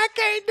 I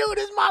can't do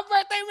this. My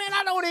birthday, man.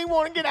 I don't even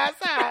want to get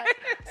outside.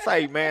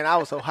 Say, man, I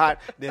was so hot.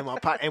 Then my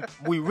pot, and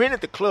we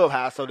rented the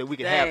clubhouse so that we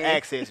could have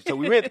access. So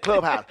we rented the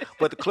clubhouse,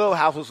 but the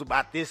clubhouse was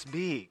about this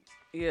big.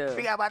 Yeah,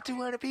 we got about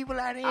 200 people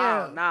out here.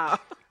 Oh no.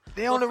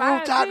 They on the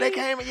rooftop. They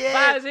came.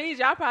 Yeah. 5Gs,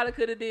 y'all probably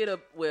could have did it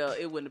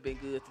wouldn't have been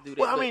good to do that.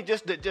 Well, I mean,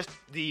 just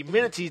the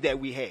amenities that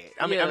we had.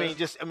 I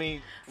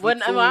mean, Well,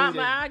 food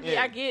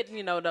I get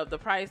the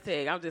price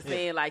tag. I'm just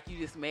saying, like, you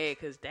just mad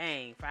because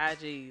dang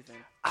 5Gs and.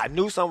 I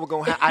knew something was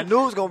gonna happen. I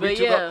knew it was gonna be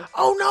too low.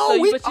 Oh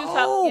no,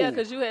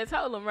 because you had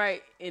told them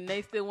right, and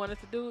they still wanted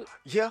to do it.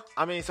 Yeah,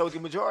 I mean, so the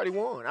majority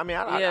won. I mean,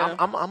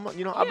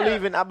 I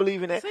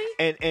believe in that. See?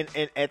 And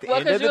at the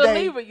end of the day, because you're a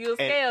Libra, you're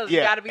scales. You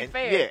got to be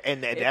fair. Yeah,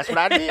 and that's what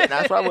I did.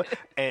 That's what I was.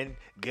 And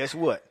guess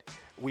what?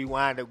 We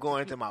wind up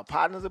going to my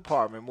partner's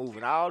apartment,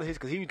 moving all his,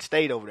 because he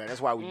stayed over there. That's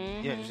why we,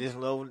 this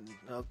little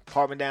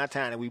apartment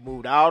downtown, and we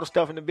moved all the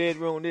stuff in the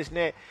bedroom, this and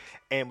that.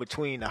 And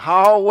between the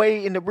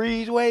hallway and the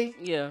breezeway,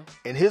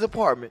 and his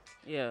apartment,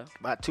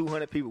 about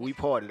 200 people, we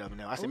partied up in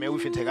there. I said, man,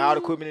 we finna take all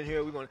the equipment in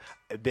here. We're going to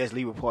the best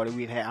Libra party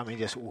we had. I mean,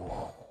 just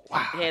wow.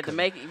 You had to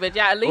make it, but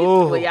y'all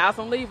Libra, y'all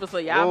some Libra, so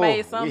y'all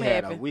made something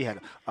happen.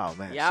 Oh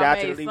man, y'all shout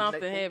made to the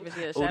something happen.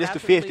 Yeah, this the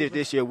 50th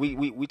this year.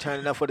 We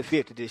turning up for the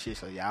 50th this year,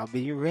 so y'all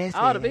be ready.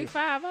 Oh, the big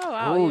 5-0.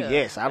 Oh yeah.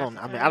 Yes, I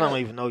don't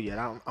even know yet.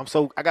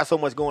 I got so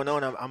much going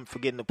on. I'm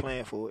forgetting to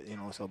plan for it.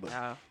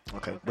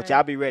 Okay, but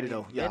y'all be ready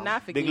though. Y'all.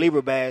 Not forget. Big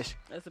Libra bash.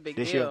 That's a big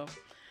this deal. Year.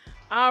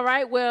 All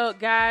right, well,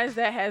 guys,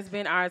 that has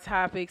been our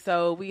topic.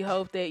 So we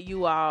hope that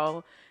you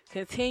all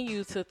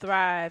continue to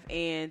thrive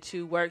and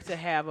to work to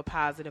have a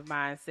positive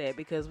mindset,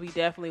 because we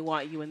definitely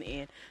want you in the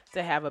end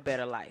to have a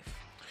better life.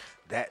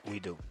 That we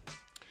do.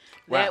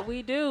 That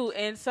we do.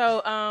 And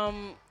so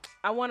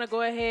I want to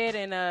go ahead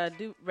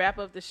and wrap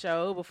up the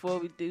show. Before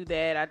we do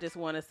that, I just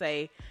want to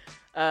say,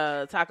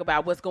 talk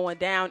about what's going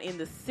down in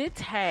the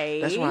city.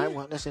 That's right.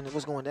 Well,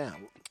 what's going down.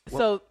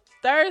 So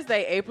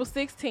Thursday, April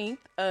 16th,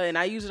 and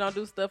I usually don't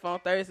do stuff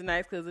on Thursday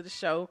nights because of the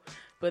show,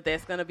 but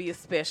that's going to be a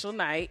special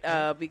night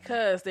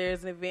because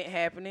there's an event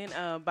happening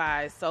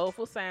by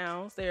Soulful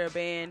Sounds. They're a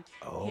band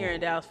here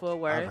in Dallas-Fort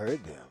Worth. I've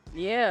heard them.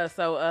 Yeah,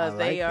 so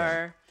they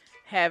are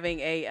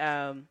having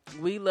a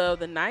We Love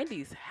the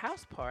 90s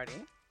house party.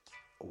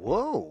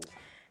 Whoa.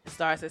 It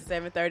starts at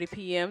 7:30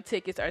 p.m.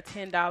 Tickets are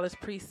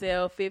 $10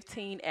 pre-sale,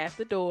 $15 at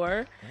the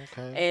door.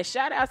 Okay. And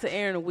shout out to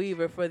Aaron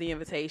Weaver for the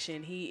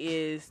invitation. He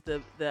is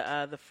the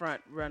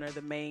front runner,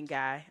 the main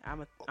guy,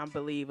 I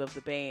believe, of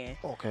the band.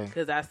 Okay.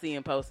 Because I see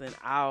him posting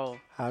all.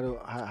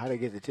 How they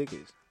get the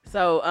tickets?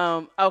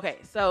 So, okay.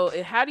 So,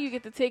 how do you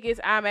get the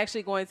tickets? I'm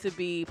actually going to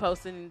be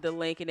posting the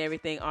link and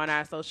everything on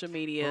our social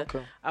media.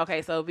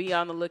 Okay. So, be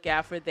on the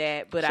lookout for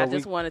that. But I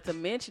just wanted to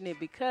mention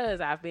it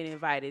because I've been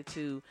invited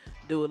to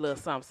do a little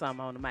something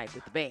on the mic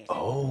with the band.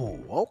 Oh,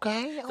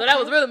 okay. So, that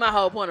was really my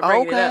whole point of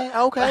bringing it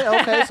up.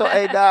 Okay. So,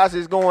 A-Dawes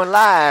is going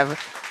live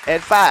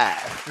at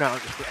 5. No,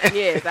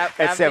 yes, at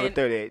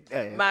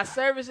 7:30. My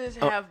services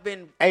have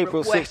been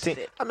April requested.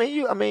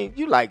 16th. I mean,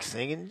 you like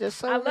singing. Just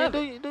sing. I love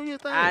it. Do your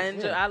thing. I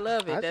enjoy. Yeah. I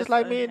love it. That's just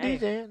like me and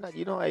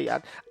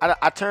DJing.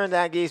 I turn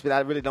down gigs, but I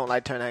really don't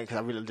like turning down because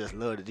I really just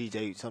love to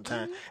DJ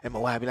sometimes. And my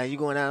wife be like, "You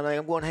going out?" I'm like,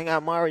 "I'm going to hang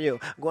out with Mario.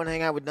 I'm going to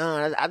hang out with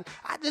Don."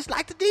 I just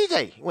like to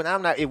DJ. When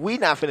I'm not, if we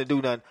not finna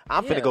do nothing,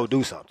 I'm finna go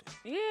do something.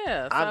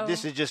 Yeah.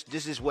 This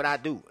is what I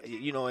do.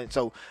 And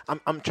so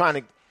I'm trying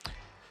to.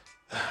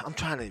 I'm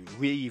trying to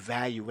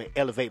reevaluate,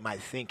 elevate my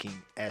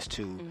thinking as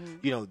to,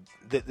 you know,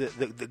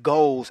 the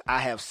goals I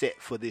have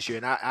set for this year.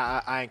 And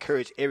I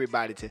encourage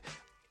everybody to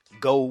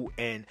go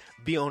and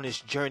be on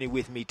this journey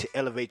with me to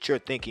elevate your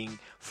thinking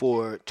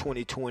for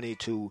 2020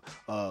 to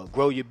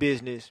grow your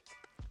business.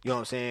 You know what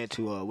I'm saying?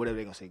 To whatever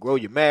they're going to say, grow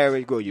your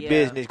marriage, grow your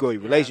business, grow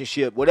your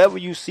relationship, whatever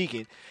you're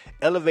seeking,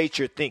 elevate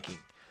your thinking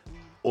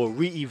or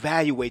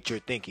reevaluate your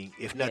thinking,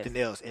 if nothing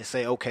else, and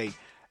say, okay,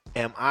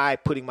 am I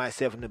putting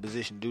myself in a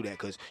position to do that?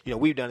 Because, you know,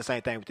 we've done the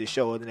same thing with this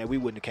show. Other than that, we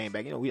wouldn't have came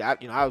back.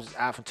 I was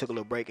off and took a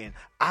little break, and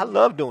I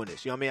love doing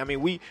this. You know what I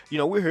mean?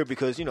 We're here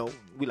because, you know,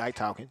 we like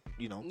talking,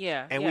 you know.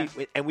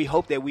 We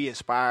hope that we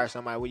inspire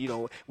somebody. You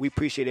know, we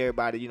appreciate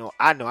everybody. You know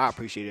I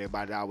appreciate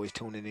everybody always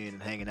tuning in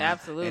and hanging out.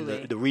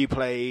 Absolutely. And the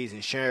replays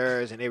and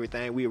shares and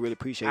everything. We really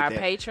appreciate our that.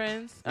 Our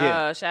patrons.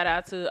 Shout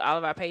out to all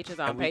of our patrons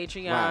on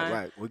Patreon.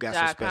 Right. We got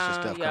some special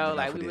stuff coming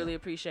up for we them. really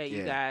appreciate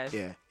you guys.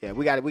 Yeah.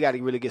 We got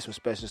to really get some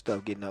special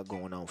stuff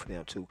going on for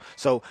them too.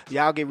 So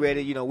y'all get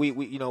ready. You know,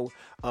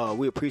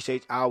 we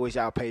appreciate always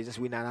y'all patience.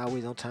 We're not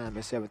always on time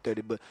at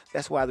 7:30, but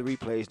that's why the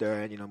replay's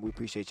there. And, you know, we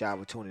appreciate y'all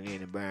for tuning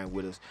in and bearing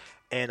with us.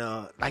 And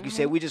like you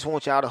said, we just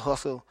want y'all to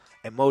hustle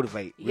and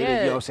motivate. Really, you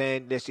know what I'm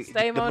saying?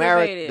 Stay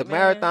motivated. The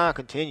marathon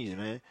continues,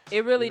 man.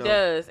 It really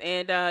does.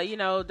 And you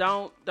know,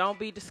 don't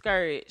be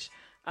discouraged.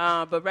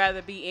 But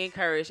rather be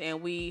encouraged,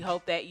 and we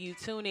hope that you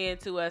tune in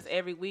to us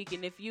every week.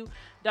 And if you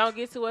don't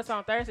get to us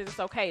on Thursdays, it's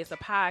okay. It's a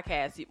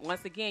podcast.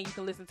 Once again, you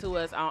can listen to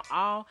us on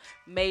all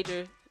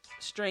major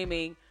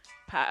streaming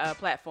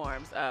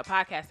platforms,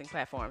 podcasting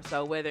platforms.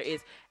 So whether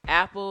it's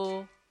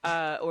Apple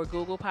or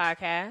Google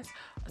Podcasts,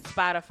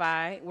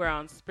 Spotify, we're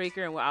on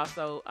Spreaker, and we're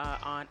also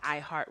on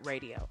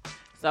iHeartRadio.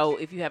 So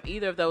if you have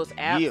either of those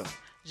apps,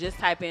 just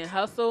type in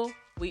Hustle.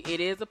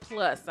 It is a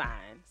plus sign.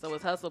 So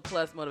it's Hustle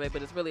plus Motivate,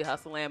 but it's really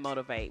Hustle and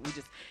Motivate. We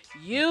just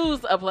use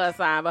a plus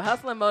sign, but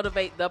Hustle and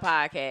Motivate the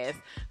podcast.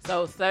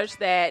 So search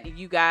that.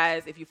 You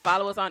guys, if you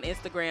follow us on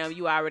Instagram,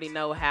 you already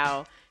know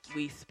how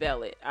we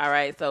spell it. All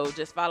right. So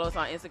just follow us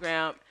on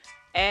Instagram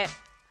at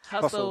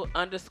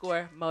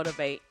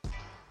Hustle_Motivate.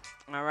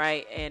 All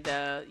right. And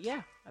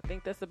I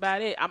think that's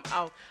about it.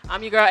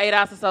 I'm your girl,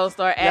 ADOS Soul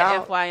Star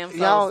at FYM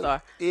Soul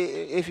Star.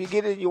 If you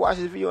get it, you watch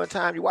this video in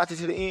time, you watch it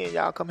to the end,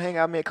 y'all come hang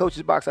out with me at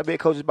Coach's Box. I'll be at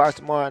Coach's Box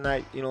tomorrow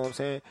night. You know what I'm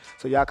saying?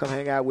 So y'all come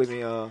hang out with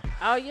me.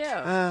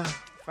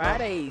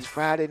 Fridays. It's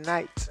Friday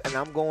nights, and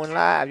I'm going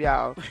live,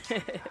 y'all. All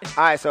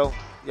right, so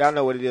y'all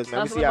know what it is,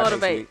 man. We see y'all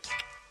next week.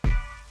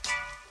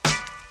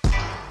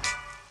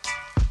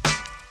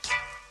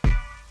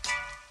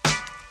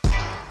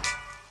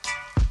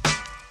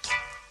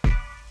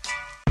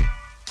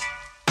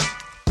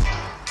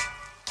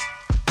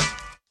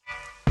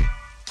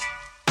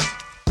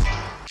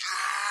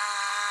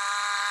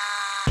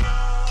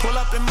 Pull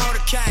up in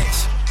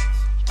motorcades.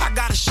 I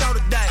got a show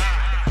today.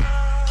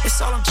 It's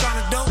all I'm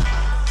trying to do.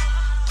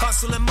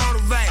 Hustle and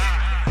motivate.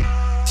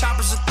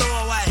 Choppers a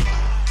throwaway.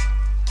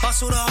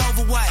 Hustle the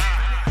overweight.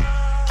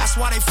 That's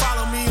why they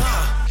follow me,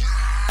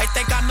 They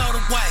think I know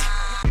the way.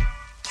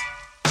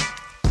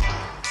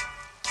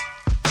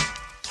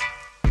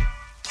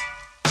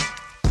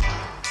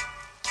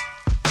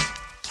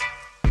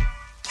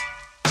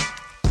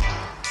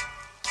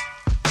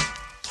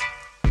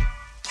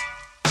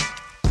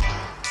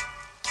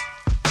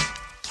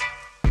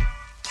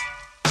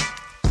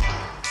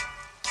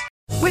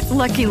 With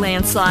Lucky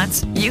Land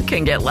Slots, you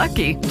can get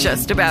lucky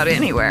just about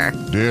anywhere.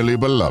 Dearly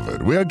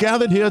beloved, we are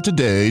gathered here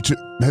today to...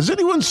 Has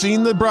anyone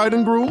seen the bride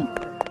and groom?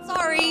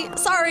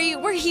 Sorry,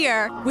 we're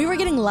here. We were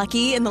getting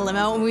lucky in the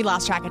limo and we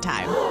lost track of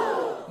time.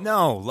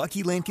 No,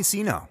 Lucky Land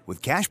Casino,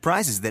 with cash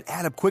prizes that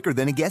add up quicker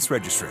than a guest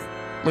registry.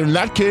 In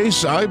that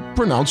case, I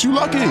pronounce you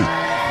lucky.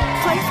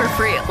 Play for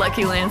free at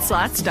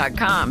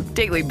LuckyLandSlots.com.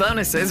 Daily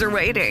bonuses are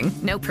waiting.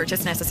 No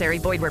purchase necessary.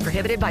 Void where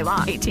prohibited by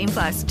law.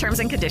 18+. Terms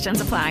and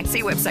conditions apply.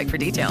 See website for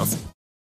details.